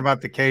 Talking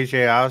about the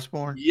KJ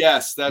Osborne?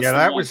 Yes.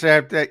 That was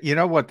that. You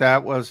know what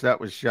that was?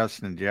 That was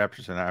Justin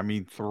Jefferson. I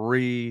mean,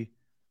 3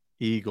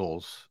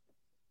 Eagles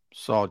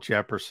saw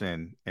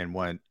Jefferson and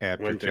went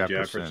after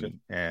Jefferson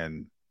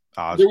and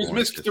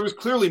Osborne. There was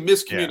clearly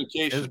miscommunication.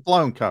 Yeah, it was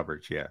blown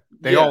coverage. Yeah.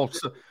 They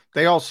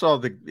all saw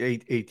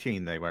the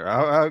 18. They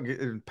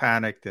were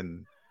panicked,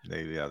 and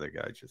the other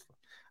guy just.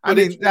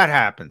 That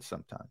happens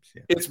sometimes.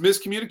 Yeah. It's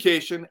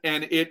miscommunication,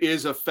 and it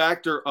is a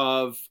factor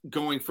of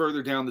going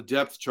further down the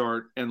depth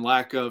chart and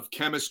lack of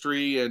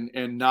chemistry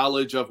and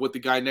knowledge of what the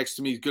guy next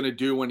to me is going to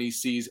do when he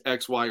sees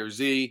X, Y, or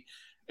Z.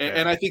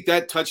 And I think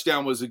that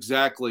touchdown was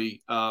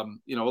exactly,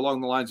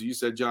 along the lines that you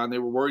said, John. They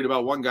were worried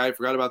about one guy,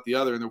 forgot about the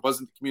other, and there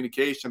wasn't the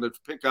communication to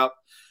pick up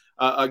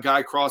a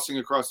guy crossing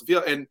across the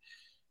field. And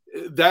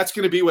that's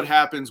going to be what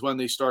happens when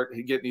they start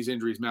getting these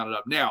injuries mounted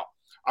up. Now,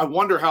 I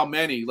wonder how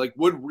many,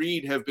 would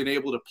Reed have been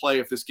able to play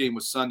if this game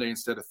was Sunday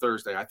instead of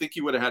Thursday? I think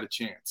he would have had a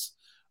chance.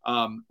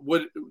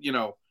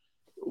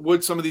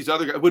 Would some of these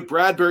other guys, would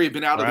Bradbury have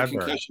been out of the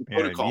concussion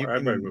protocol?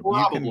 You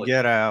can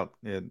get out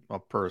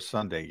per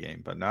Sunday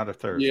game, but not a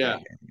Thursday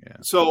game. Yeah.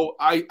 So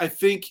I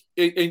think,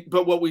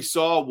 but what we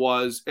saw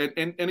was,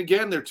 and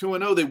again, they're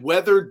 2-0. They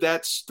weathered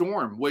that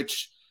storm,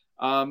 which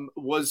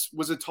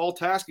was a tall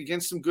task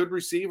against some good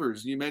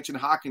receivers. You mentioned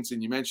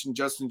Hawkinson, you mentioned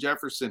Justin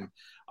Jefferson,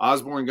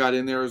 Osborne got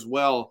in there as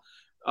well.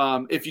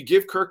 If you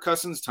give Kirk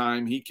Cousins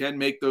time, he can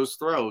make those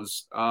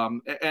throws.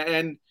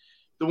 And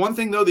the one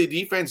thing, though, the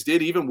defense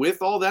did, even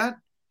with all that,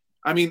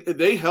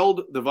 they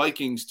held the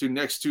Vikings to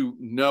next to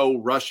no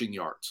rushing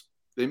yards.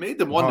 They made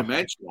them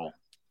one-dimensional.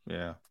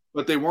 Yeah.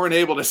 But they weren't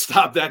able to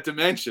stop that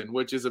dimension,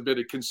 which is a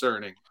bit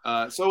concerning.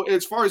 So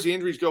as far as the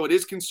injuries go, it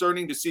is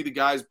concerning to see the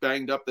guys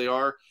banged up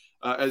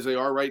as they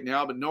are right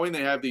now. But knowing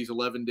they have these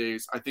 11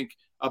 days, I think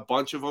a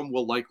bunch of them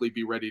will likely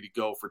be ready to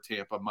go for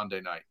Tampa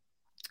Monday night.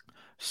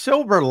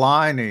 Silver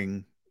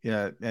lining,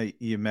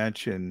 you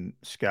mentioned,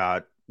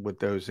 Scott, with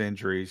those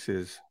injuries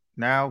is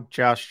now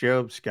Josh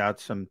Jobe's got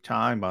some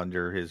time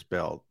under his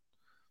belt.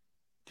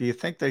 Do you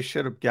think they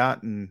should have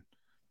gotten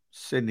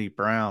Sidney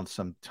Brown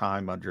some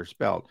time under his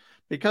belt?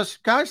 Because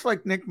guys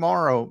like Nick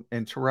Morrow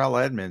and Terrell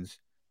Edmonds,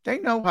 they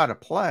know how to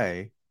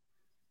play.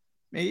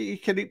 You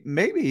could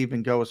maybe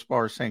even go as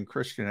far as saying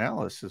Christian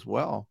Ellis as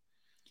well.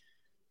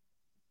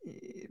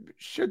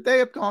 should they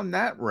have gone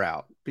that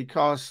route?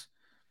 Because,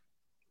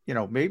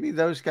 maybe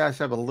those guys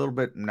have a little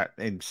bit,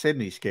 in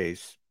Sydney's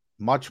case,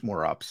 much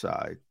more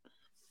upside.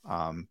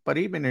 But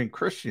even in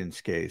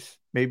Christian's case,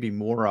 maybe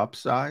more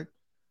upside.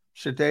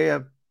 Should they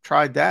have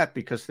tried that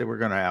because they were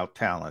going to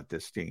out-talent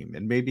this team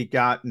and maybe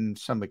gotten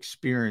some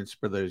experience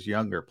for those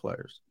younger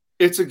players?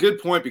 It's a good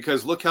point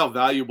because look how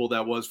valuable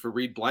that was for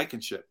Reed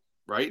Blankenship,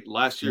 right?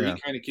 Last year, Yeah.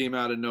 he kind of came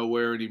out of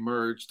nowhere and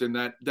emerged. And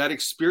that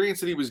experience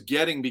that he was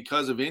getting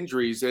because of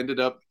injuries ended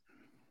up,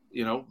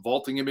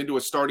 vaulting him into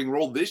a starting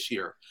role this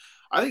year.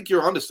 I think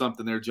you're onto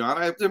something there, John.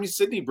 I mean,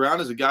 Sidney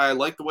Brown is a guy, I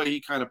like the way he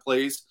kind of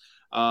plays.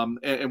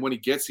 And when he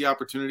gets the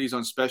opportunities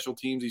on special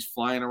teams, he's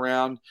flying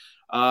around.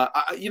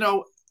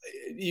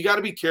 You got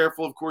to be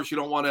careful. Of course, you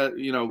don't want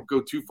to,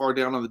 go too far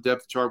down on the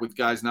depth chart with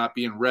guys not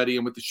being ready.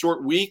 And with the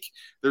short week,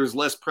 there's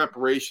less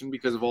preparation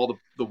because of all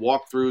the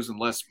walkthroughs and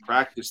less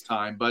practice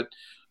time. But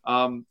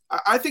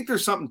I think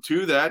there's something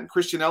to that.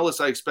 Christian Ellis,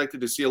 I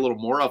expected to see a little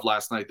more of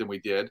last night than we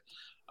did.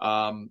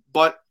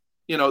 But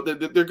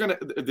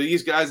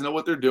these guys know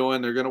what they're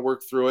doing. They're going to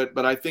work through it.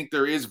 But I think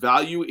there is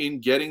value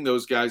in getting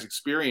those guys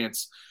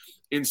experience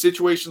in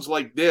situations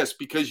like this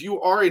because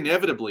you are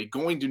inevitably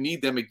going to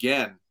need them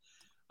again.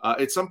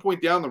 At some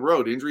point down the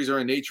road, injuries are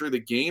a nature of the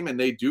game, and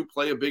they do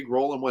play a big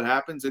role in what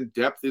happens. And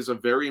depth is a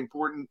very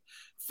important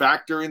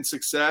factor in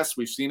success.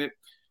 We've seen it,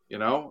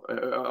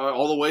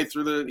 all the way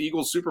through the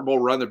Eagles Super Bowl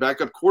run. Their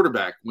backup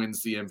quarterback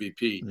wins the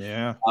MVP.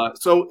 Yeah.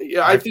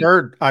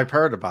 I've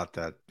heard about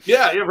that.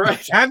 Yeah, you're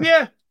right. Have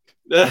you?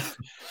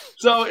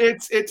 So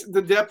it's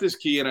the depth is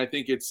key, and I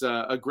think it's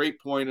a great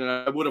point. And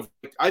I would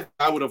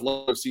have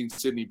loved to have seen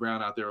Sidney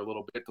Brown out there a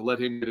little bit to let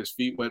him get his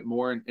feet wet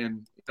more, and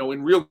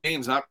in real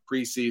games, not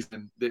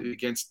preseason,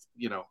 against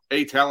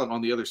a talent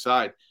on the other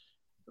side.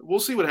 We'll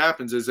see what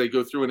happens as they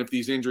go through, and if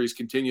these injuries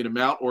continue to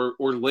mount or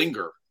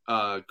linger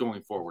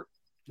going forward.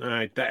 All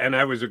right, and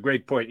that was a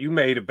great point you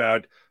made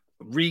about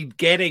Reed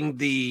getting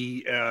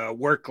the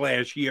work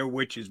last year,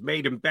 which has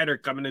made him better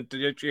coming into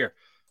this year.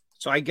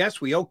 So I guess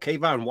we owe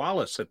Kayvon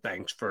Wallace a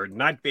thanks for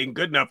not being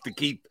good enough to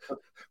keep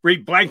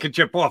Reed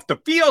Blankenship off the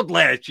field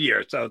last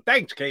year. So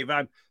thanks,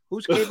 Kayvon.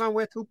 Who's Kayvon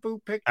with? Who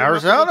picked him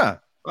Arizona.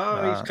 Up?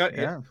 Oh, he's cut.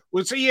 Yeah.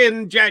 We'll see you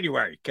in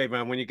January,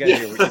 Kayvon, when you get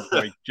here with your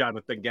boy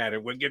Jonathan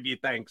Gannon. We'll give you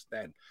thanks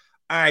then.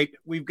 All right,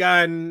 we've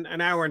gone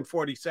an hour and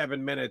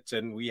 47 minutes,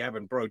 and we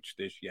haven't broached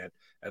this yet,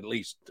 at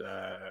least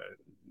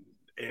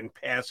in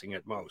passing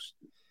at most.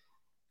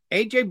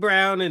 A.J.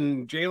 Brown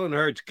and Jalen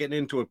Hurts getting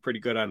into it pretty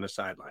good on the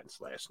sidelines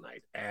last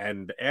night.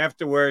 And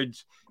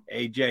afterwards,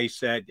 A.J.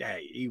 said,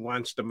 hey, he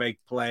wants to make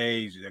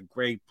plays. He's a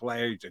great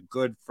player. He's a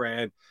good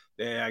friend.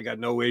 I got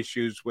no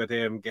issues with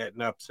him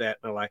getting upset.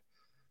 And I'm like,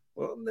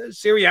 well,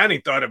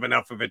 Sirianni thought of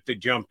enough of it to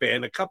jump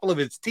in. A couple of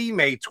his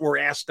teammates were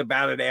asked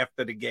about it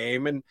after the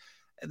game, and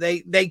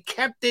they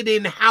kept it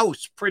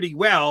in-house pretty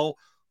well.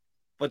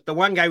 But the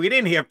one guy we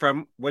didn't hear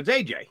from was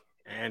A.J.,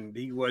 and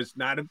he was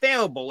not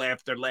available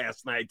after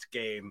last night's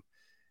game.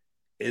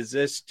 Is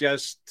this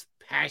just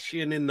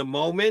passion in the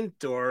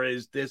moment, or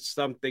is this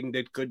something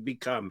that could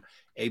become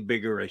a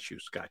bigger issue,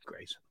 Scott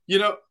Grayson?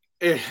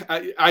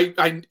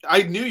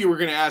 I knew you were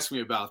going to ask me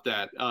about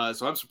that,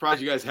 so I'm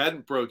surprised you guys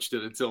hadn't broached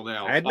it until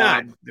now. I had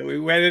not. We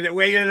waited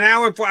an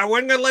hour for. I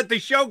wasn't going to let the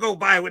show go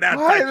by without.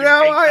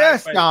 I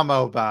asked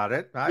Damo about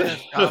it.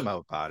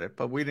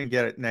 But we didn't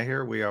get it. Now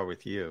here we are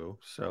with you.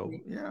 So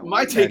yeah.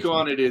 My take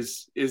on it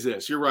is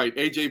this: you're right.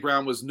 A.J.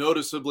 Brown was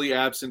noticeably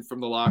absent from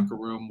the locker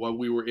room while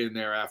we were in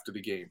there after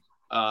the game.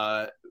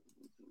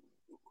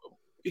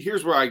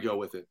 Here's where I go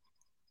with it.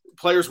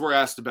 Players were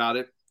asked about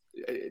it.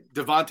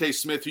 Devontae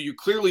Smith, who you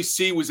clearly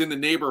see was in the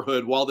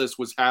neighborhood while this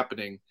was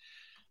happening,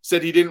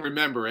 said he didn't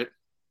remember it.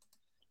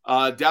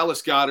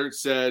 Dallas Goedert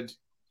said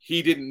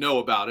he didn't know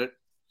about it.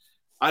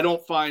 I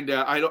find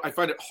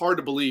it hard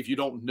to believe you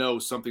don't know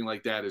something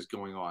like that is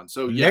going on.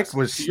 So Nick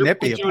was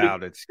snippy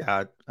about it,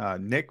 Scott.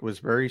 Nick was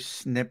very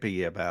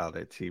snippy about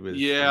it. He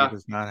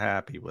was not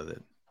happy with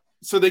it.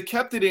 So they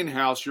kept it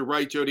in-house. You're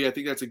right, Jody. I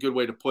think that's a good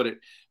way to put it.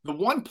 The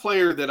one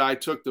player that I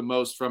took the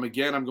most from,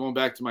 again, I'm going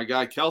back to my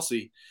guy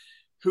Kelsey,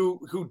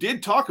 who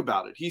did talk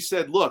about it. He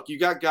said, look, you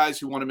got guys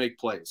who want to make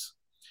plays.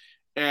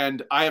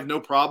 And I have no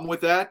problem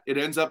with that. It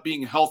ends up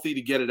being healthy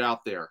to get it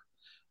out there.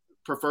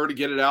 Prefer to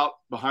get it out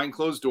behind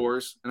closed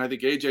doors. And I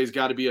think AJ's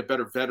got to be a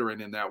better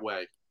veteran in that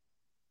way.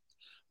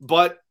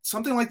 But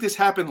something like this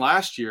happened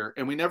last year,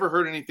 and we never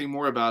heard anything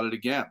more about it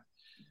again.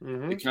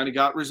 Mm-hmm. It kind of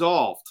got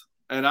resolved.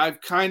 And I've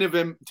kind of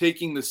am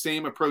taking the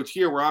same approach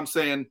here where I'm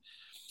saying,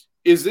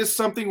 is this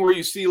something where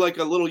you see like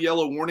a little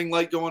yellow warning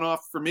light going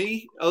off for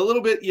me? A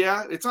little bit,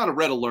 yeah. It's not a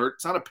red alert.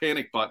 It's not a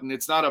panic button.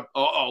 It's not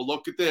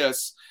look at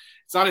this.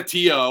 It's not a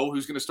TO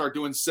who's going to start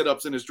doing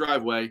sit-ups in his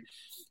driveway.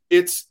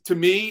 To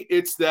me,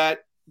 it's that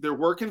they're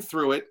working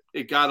through it.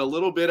 It got a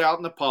little bit out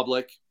in the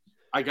public.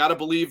 I got to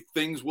believe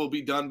things will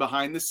be done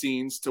behind the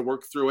scenes to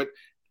work through it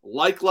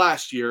like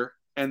last year,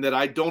 and that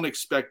I don't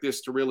expect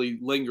this to really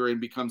linger and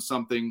become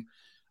something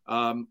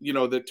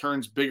that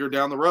turns bigger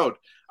down the road.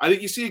 I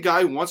think you see a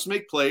guy who wants to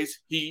make plays.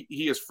 He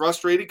is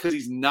frustrated because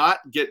he's not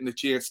getting the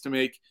chance to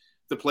make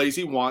the plays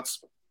he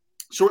wants.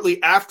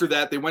 Shortly after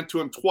that, they went to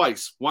him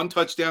twice. One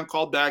touchdown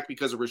called back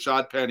because of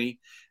Rashad Penny.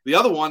 The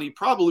other one he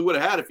probably would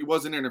have had if he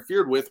wasn't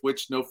interfered with,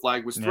 which no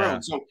flag was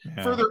thrown. So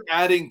further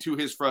adding to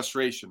his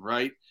frustration,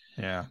 right?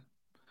 Yeah.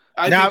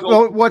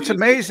 Now, what's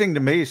amazing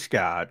to me,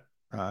 Scott,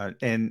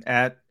 and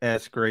at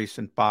S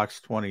Grayson Box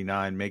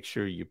 29, make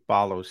sure you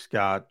follow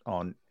Scott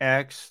on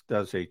X.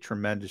 Does a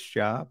tremendous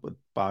job with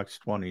Box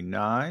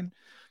 29.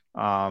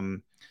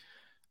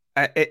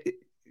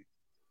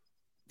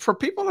 For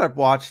people that have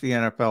watched the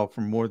NFL for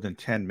more than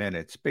 10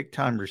 minutes,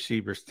 big-time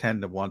receivers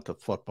tend to want the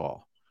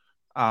football.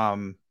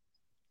 It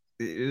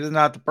is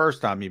not the first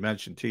time you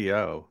mentioned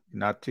T.O.,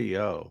 not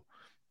T.O.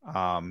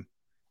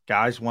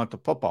 Guys want the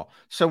football.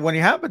 So when you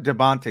have a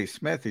Devontae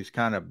Smith who's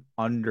kind of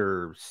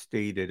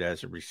understated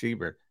as a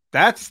receiver,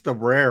 that's the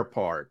rare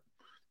part.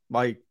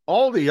 Like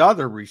all the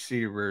other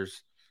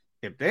receivers,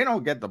 if they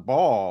don't get the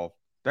ball,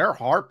 they're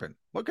harping.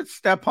 Look at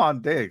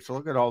Stephon Diggs.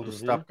 Look at all the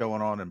stuff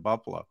going on in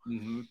Buffalo.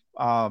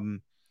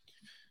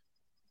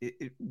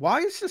 Why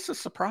is this a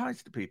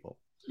surprise to people?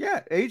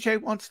 Yeah,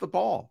 AJ wants the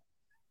ball.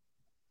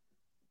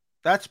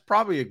 That's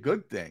probably a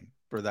good thing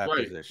for that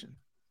position.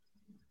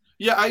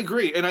 Yeah, I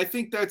agree, and I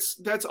think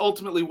that's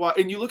ultimately why.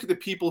 And you look at the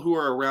people who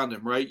are around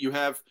him, right? You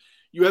have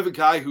a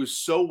guy who's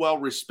so well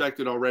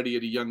respected already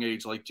at a young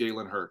age, like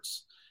Jalen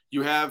Hurts.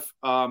 You have,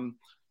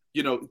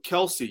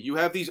 Kelsey. You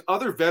have these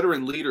other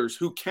veteran leaders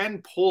who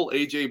can pull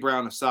AJ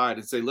Brown aside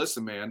and say,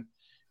 "Listen, man,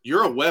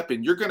 you're a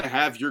weapon. You're going to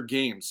have your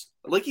games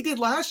like he did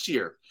last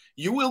year.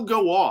 You will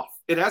go off.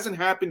 It hasn't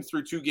happened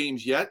through 2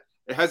 games yet.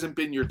 It hasn't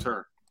been your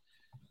turn.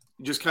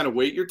 You just kind of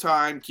wait your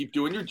time, keep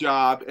doing your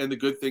job, and the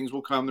good things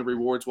will come. The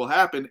rewards will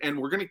happen, and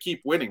we're going to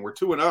keep winning. We're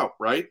 2-0,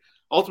 right?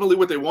 Ultimately,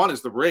 what they want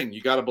is the ring.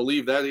 You got to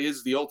believe that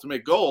is the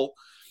ultimate goal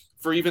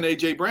for even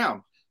A.J.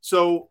 Brown.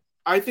 So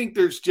I think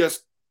there's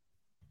just,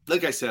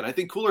 like I said, I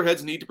think cooler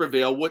heads need to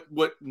prevail.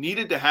 What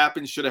needed to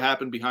happen should have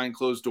happened behind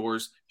closed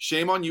doors.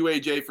 Shame on you,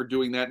 A.J., for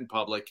doing that in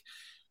public.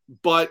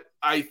 But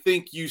I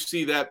think you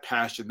see that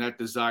passion, that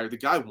desire. The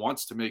guy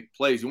wants to make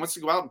plays. He wants to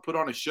go out and put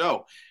on a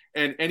show.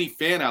 And any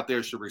fan out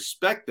there should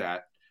respect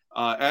that,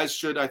 as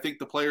should, I think,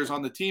 the players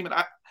on the team. And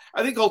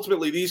I think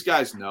ultimately these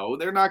guys know.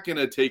 They're not going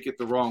to take it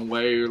the wrong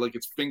way or like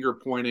it's finger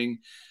pointing.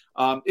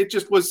 It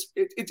just was –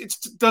 it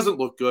doesn't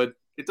look good.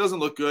 It doesn't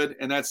look good,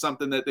 and that's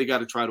something that they got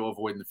to try to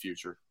avoid in the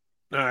future.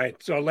 All right,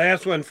 so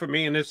last one for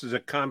me, and this is a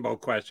combo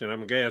question.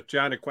 I'm going to ask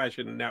John a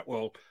question, and that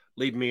will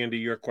lead me into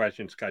your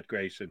question, Scott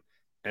Grayson.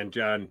 And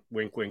John,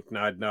 wink, wink,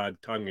 nod, nod,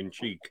 tongue in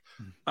cheek.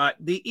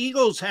 The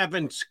Eagles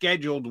haven't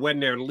scheduled when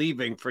they're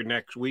leaving for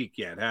next week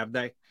yet, have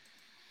they?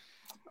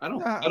 I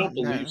don't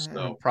believe so.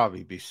 It'll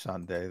probably be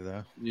Sunday,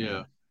 though.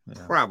 Yeah.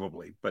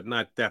 Probably, but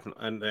not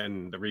definitely. And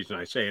then the reason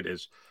I say it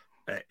is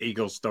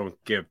Eagles don't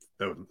give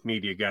the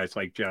media guys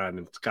like John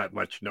and Scott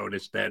much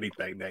notice to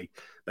anything.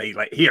 They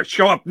like, here,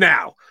 show up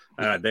now.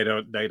 They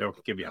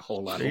don't give you a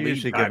whole lot of lead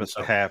usually time, give us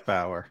a half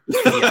hour.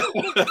 Yeah.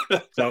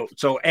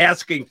 So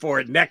asking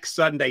for next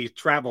Sunday's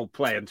travel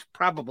plans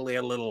probably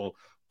a little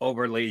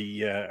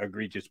overly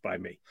egregious by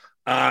me.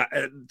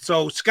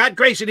 So Scott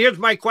Grayson, here's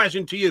my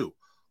question to you.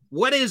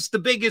 What is the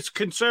biggest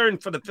concern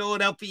for the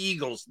Philadelphia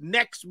Eagles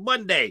next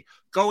Monday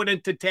going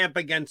into Tampa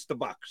against the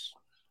Bucs?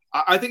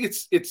 I think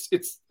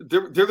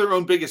they're their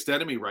own biggest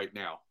enemy right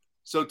now.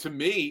 So to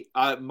me,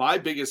 my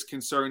biggest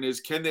concern is,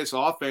 can this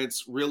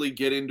offense really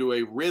get into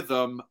a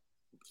rhythm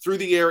through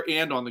the air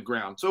and on the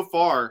ground? So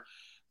far,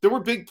 there were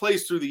big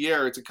plays through the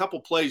air. It's a couple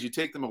plays. You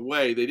take them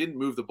away. They didn't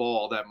move the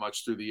ball that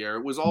much through the air.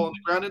 It was all on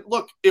the ground. And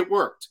look, it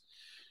worked.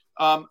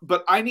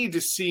 But I need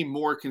to see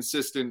more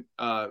consistent,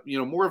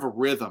 more of a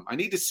rhythm. I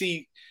need to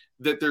see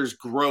that there's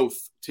growth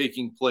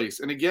taking place.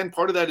 And again,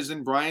 part of that is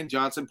in Brian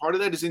Johnson. Part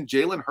of that is in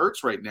Jalen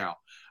Hurts right now.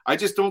 I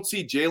just don't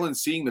see Jalen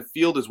seeing the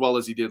field as well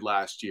as he did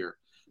last year.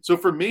 So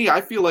for me,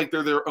 I feel like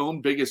they're their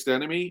own biggest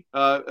enemy,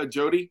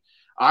 Jody.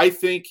 I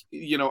think,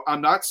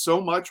 I'm not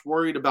so much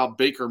worried about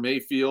Baker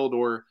Mayfield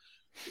or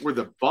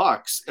the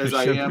Bucs as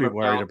I am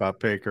worried about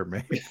Baker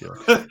Mayfield.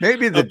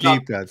 Maybe the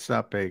defense,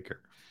 not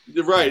Baker.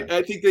 Right. Yeah.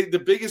 I think the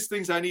biggest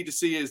things I need to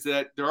see is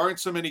that there aren't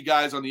so many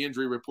guys on the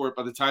injury report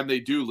by the time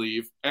they do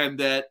leave, and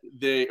that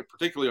they,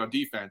 particularly on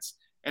defense,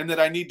 and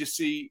that I need to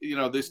see,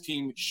 this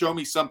team show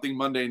me something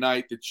Monday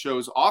night that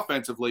shows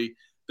offensively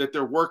that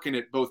they're working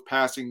it both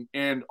passing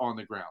and on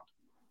the ground.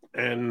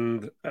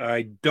 And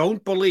I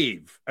don't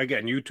believe,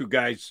 again, you two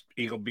guys,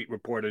 Eagle Beat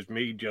reporters,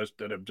 me, just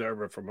an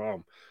observer from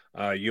home,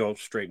 you'll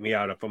straighten me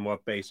out if I'm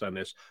off base on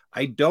this.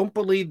 I don't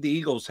believe the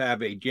Eagles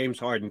have a James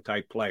Harden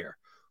type player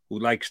who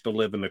likes to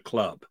live in the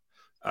club.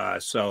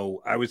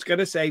 So I was going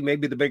to say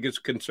maybe the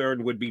biggest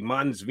concern would be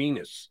Mons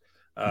Venus,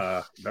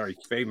 very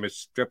famous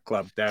strip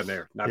club down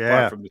there, not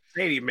far from the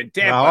stadium in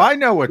Tampa. Well, I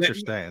know what you're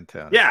saying,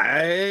 Tim.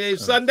 Yeah,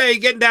 Sunday,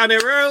 getting down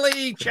there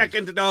early, check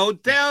into the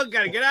hotel,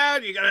 got to get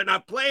out. You got to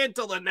not play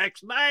until the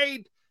next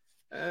night.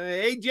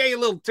 AJ a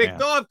little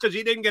ticked off because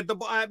he didn't get the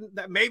ball.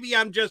 Maybe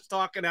I'm just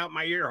talking out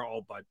my ear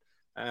hole, but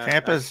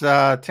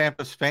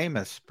Tampa's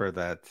famous for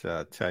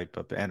that type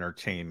of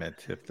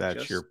entertainment. If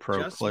that's your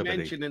proclivity,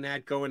 just mentioning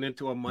that going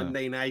into a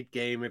Monday night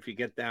game, if you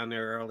get down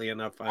there early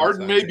enough,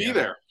 Harden may be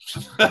there.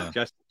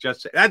 just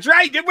that's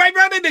right. You might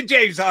run into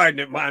James Harden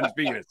at Mons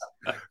Venus.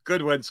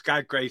 Good one,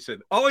 Scott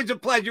Grayson. Always a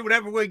pleasure.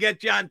 Whenever we get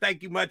John,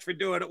 thank you much for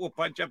doing it. We'll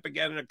punch up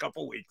again in a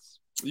couple weeks.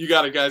 You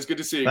got it, guys. Good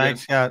to see you.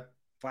 Thanks, again. Scott.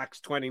 Fox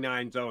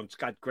 29 Zone.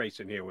 Scott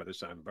Grayson here with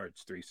us on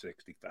Birds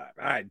 365.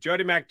 All right,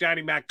 Jody Mac,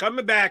 Johnny Mac,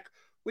 coming back.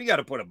 We got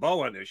to put a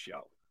bow on this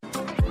show.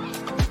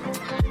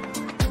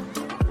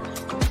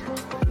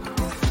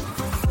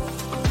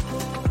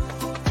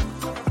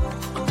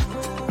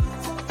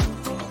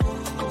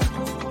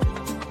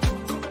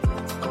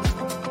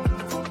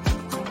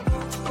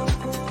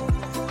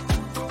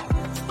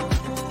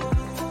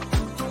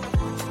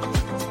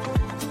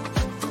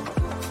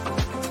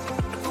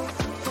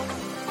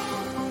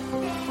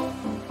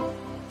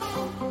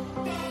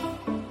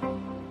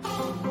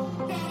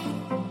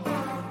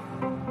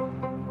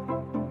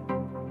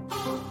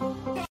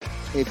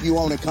 If you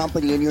own a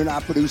company and you're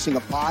not producing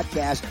a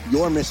podcast,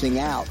 you're missing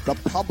out. The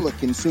public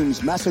consumes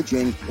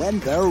messaging when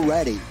they're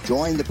ready.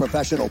 Join the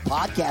professional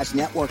podcast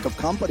network of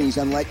companies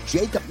and let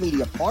Jacob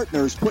Media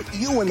Partners put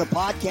you in the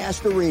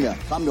podcast arena.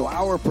 Come to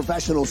our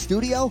professional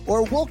studio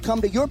or we'll come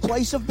to your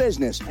place of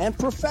business and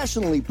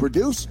professionally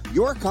produce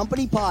your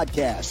company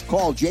podcast.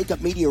 Call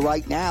Jacob Media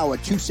right now at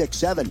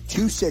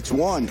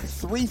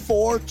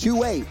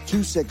 267-261-3428.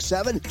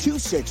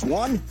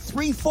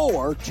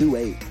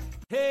 267-261-3428.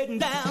 Heading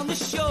down the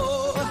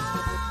shore.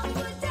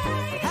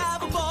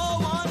 Have a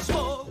ball once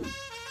more.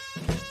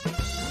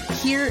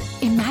 Here,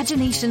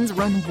 imaginations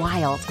run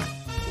wild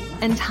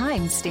and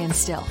time stands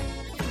still.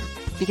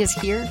 Because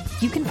here,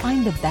 you can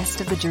find the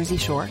best of the Jersey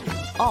Shore,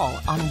 all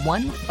on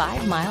one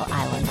 5-mile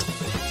island.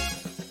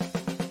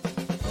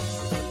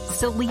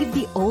 So leave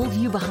the old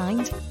you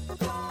behind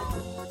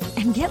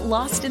and get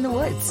lost in the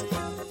woods.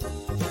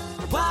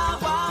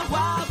 Wild, wild,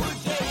 wild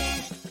days.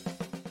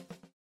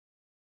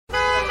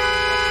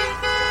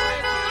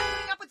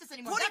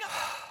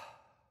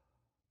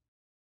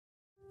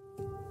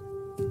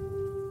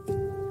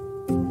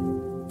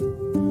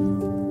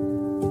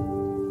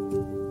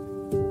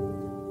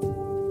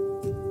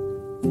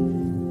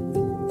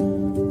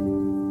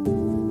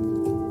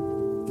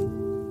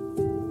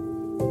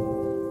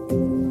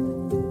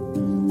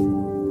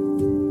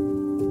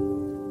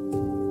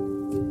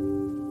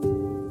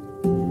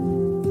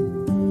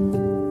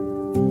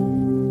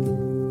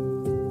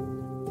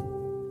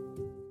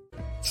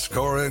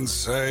 Score and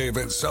save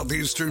at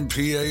Southeastern PA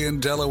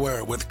and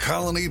Delaware with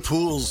Colony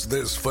Pools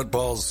this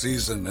football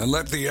season, and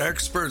let the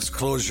experts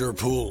close your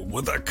pool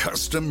with a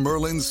custom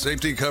Merlin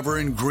safety cover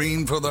in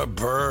green for the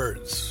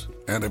birds.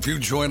 And if you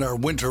join our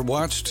Winter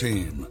Watch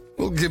team,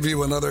 we'll give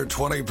you another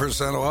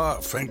 20%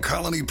 off, and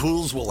Colony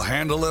Pools will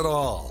handle it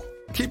all.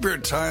 Keep your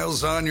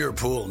tiles on your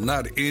pool,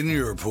 not in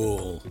your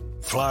pool.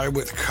 Fly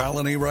with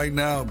Colony right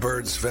now,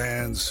 birds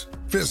fans.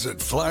 Visit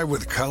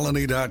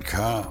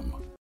flywithcolony.com.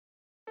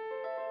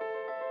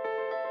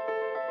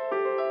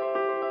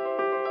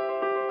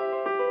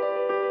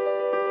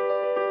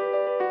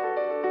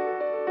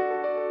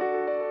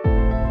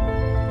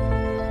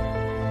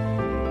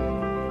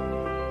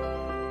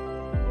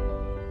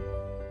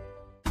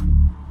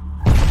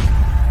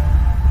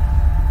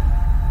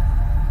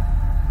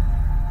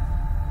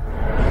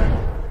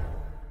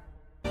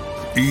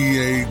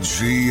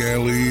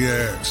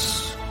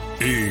 EAGLES,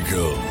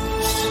 Eagles.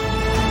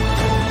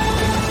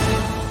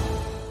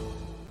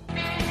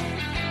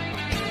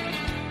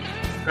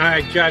 All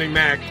right, Johnny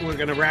Mac, we're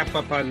going to wrap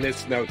up on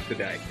this note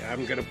today.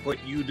 I'm going to put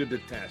you to the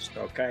test,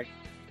 okay?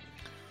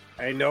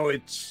 I know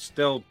it's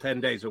still 10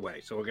 days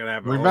away, so we're going to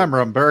have Remember,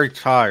 I'm very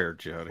tired,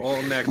 Jody.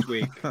 All next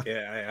week.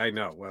 Yeah, I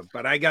know.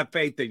 But I got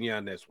faith in you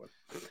on this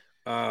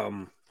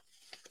one.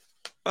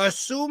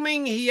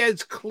 Assuming he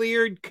has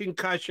cleared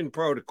concussion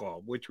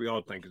protocol, which we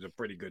all think is a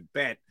pretty good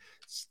bet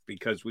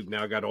because we've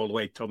now got all the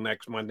way till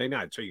next Monday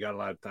night, so you got a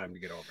lot of time to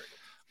get over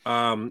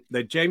it.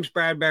 That James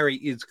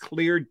Bradberry is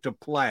cleared to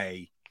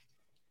play.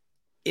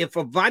 If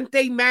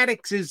Avonte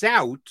Maddox is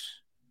out,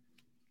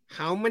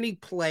 how many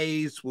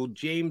plays will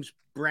James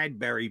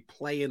Bradberry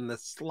play in the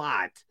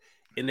slot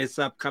in this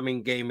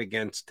upcoming game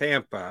against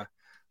Tampa?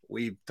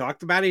 We've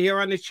talked about it here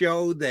on the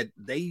show that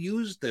they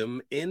used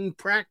him in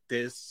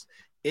practice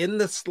in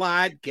the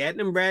slot, getting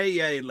him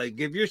ready. Like,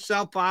 give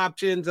yourself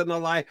options and the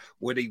like.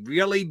 Would he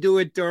really do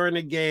it during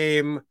a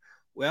game?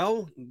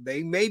 Well,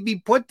 they may be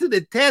put to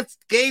the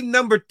test. Game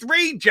number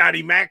 3,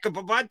 Johnny Mac. If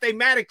Avonte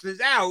Maddox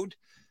is out,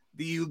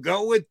 do you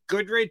go with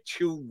Goodrich,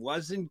 who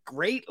wasn't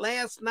great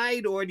last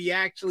night, or do you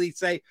actually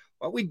say,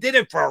 well, we did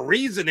it for a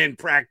reason in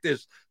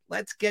practice.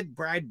 Let's get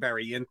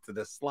Bradberry into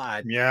the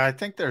slot. Yeah, I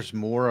think there's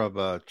more of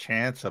a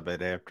chance of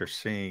it after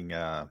seeing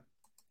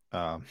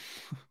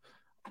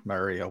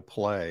Mario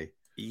play.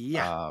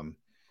 Yeah.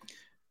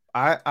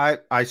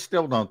 I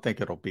still don't think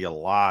it'll be a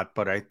lot,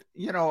 but I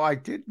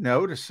did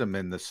notice him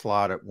in the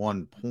slot at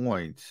one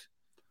point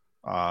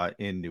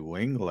in New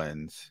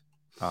England.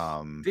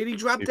 Did he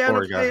drop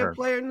down to play a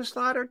player in the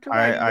slot or two?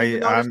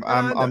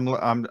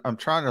 I'm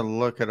trying to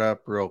look it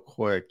up real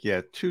quick.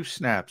 Yeah, 2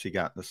 snaps he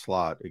got in the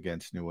slot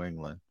against New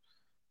England.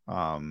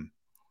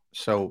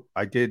 So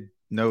I did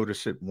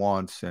notice it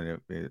once, and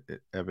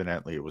it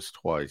evidently it was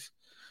twice.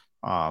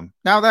 Now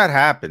that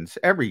happens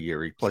every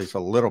year. He plays a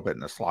little bit in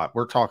the slot.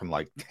 We're talking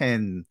like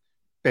 10,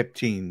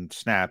 15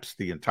 snaps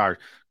the entire,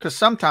 because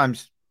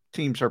sometimes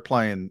teams are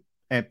playing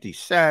empty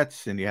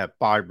sets and you have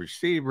 5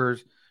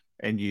 receivers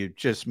and you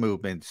just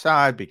move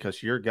inside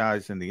because your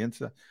guy's in the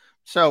inside.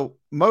 So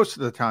most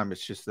of the time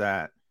it's just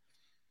that.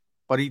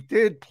 But he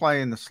did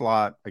play in the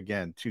slot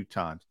again 2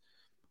 times.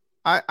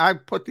 I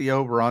put the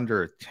over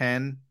under at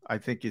 10. I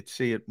think you'd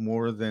see it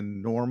more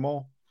than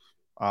normal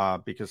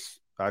because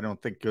I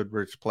don't think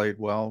Goodrich played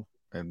well,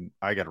 and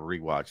I got to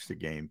rewatch the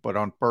game. But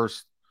on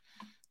first,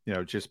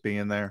 just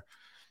being there.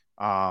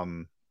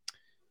 And,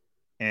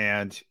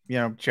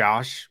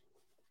 Josh,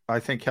 I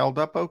think held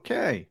up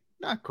okay.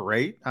 Not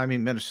great. I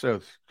mean,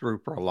 Minnesota threw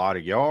for a lot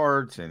of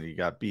yards, and he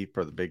got beat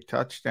for the big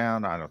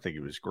touchdown. I don't think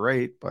he was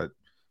great, but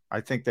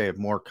I think they have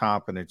more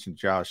confidence in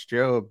Josh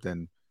Jobe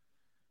than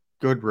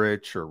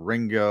Goodrich or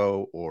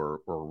Ringo or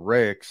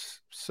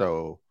Ricks.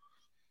 So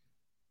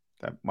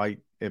it might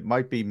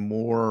be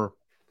more.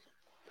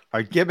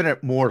 I've given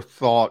it more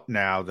thought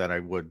now than I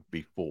would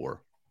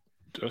before.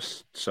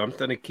 Just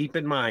something to keep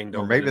in mind.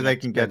 Or maybe they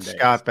can get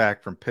Scott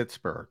back from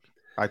Pittsburgh.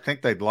 I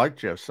think they'd like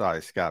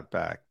Josiah Scott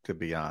back, to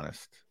be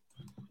honest.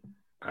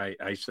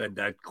 I said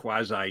that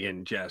quasi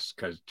in jest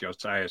because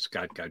Josiah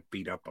Scott got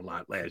beat up a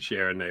lot last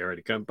year and they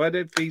already come. But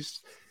if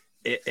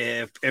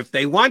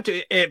they want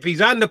to, if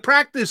he's on the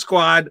practice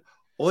squad,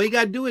 all you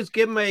got to do is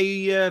give him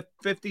a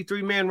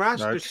 53-man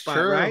roster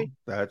spot, right?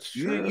 That's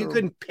true. You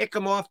can pick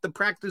him off the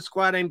practice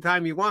squad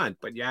anytime you want,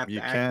 but you have to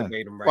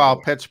activate him right Well,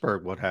 away.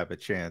 Pittsburgh would have a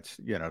chance,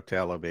 to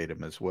elevate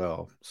him as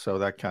well. So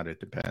that kind of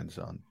depends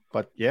on.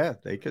 But, yeah,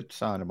 they could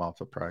sign him off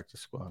the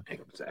practice squad.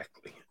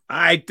 Exactly. All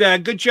right,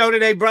 good show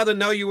today, brother.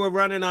 Know you were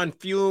running on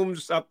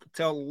fumes up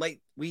till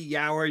late wee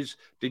hours.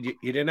 You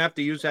didn't have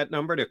to use that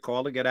number to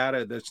call to get out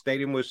of the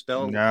stadium? Was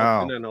still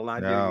open and allowed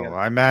you to get out?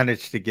 I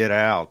managed to get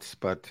out,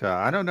 but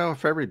I don't know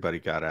if everybody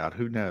got out.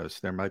 Who knows?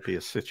 There might be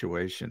a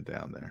situation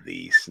down there.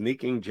 The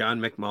sneaking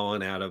John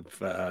McMullen out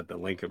of the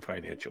Lincoln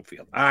Financial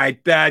Field. All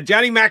right,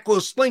 Johnny Mac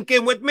will slink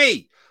in with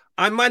me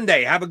on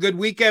Monday. Have a good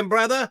weekend,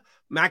 brother.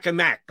 Mac and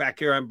Mac back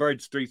here on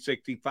Birds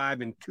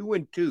 365 in 2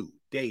 and 2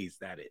 days,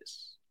 that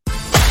is.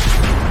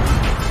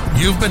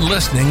 You've been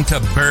listening to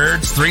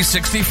Birds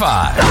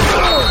 365,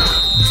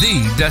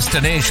 the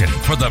destination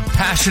for the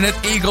passionate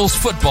Eagles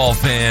football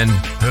fan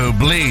who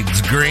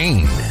bleeds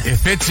green.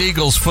 If it's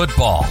Eagles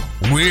football,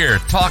 we're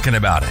talking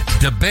about it.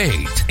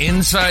 Debate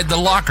inside the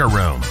locker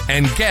room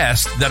and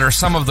guests that are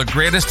some of the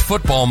greatest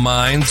football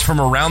minds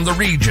from around the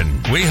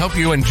region. We hope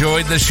you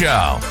enjoyed the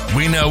show.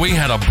 We know we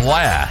had a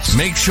blast.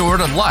 Make sure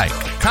to like,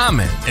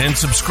 comment, and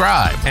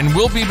subscribe, and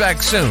we'll be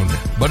back soon.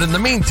 But in the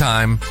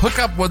meantime, hook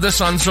up with us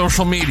on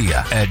social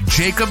media at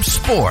Jacob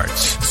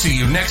Sports. See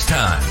you next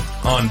time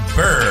on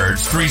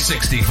Birds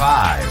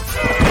 365.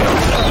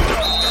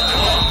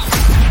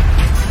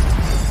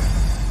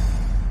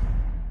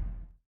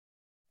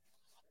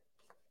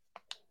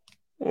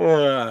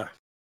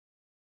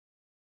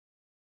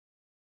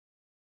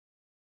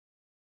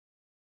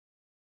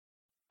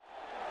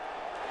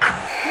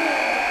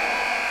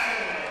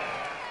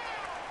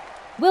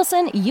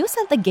 Wilson, you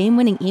sent the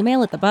game-winning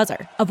email at the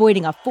buzzer,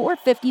 avoiding a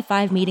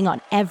 4:55 meeting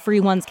on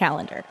everyone's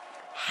calendar.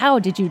 How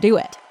did you do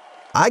it?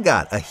 I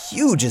got a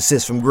huge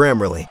assist from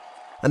Grammarly,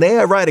 an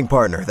AI writing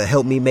partner that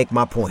helped me make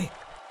my point.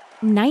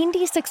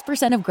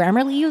 96% of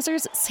Grammarly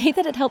users say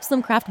that it helps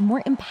them craft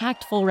more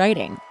impactful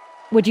writing.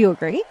 Would you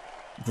agree?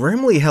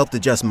 Grammarly helped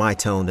adjust my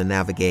tone to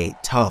navigate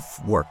tough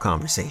work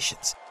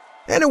conversations.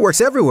 And it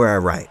works everywhere I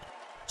write,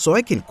 so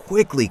I can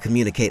quickly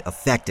communicate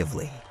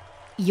effectively.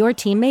 Your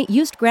teammate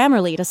used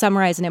Grammarly to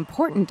summarize an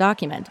important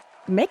document,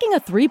 making a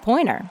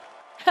 3-pointer.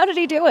 How did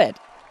he do it?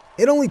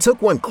 It only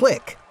took 1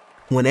 click.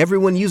 When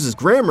everyone uses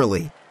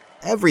Grammarly,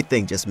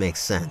 everything just makes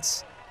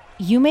sense.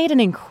 You made an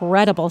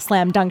incredible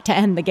slam dunk to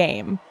end the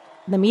game.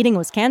 The meeting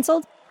was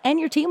canceled, and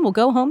your team will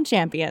go home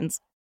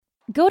champions.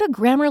 Go to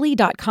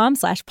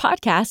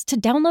Grammarly.com/podcast to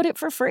download it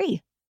for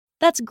free.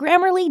 That's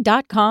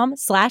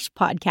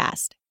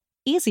Grammarly.com/podcast.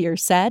 Easier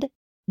said,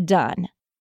 done.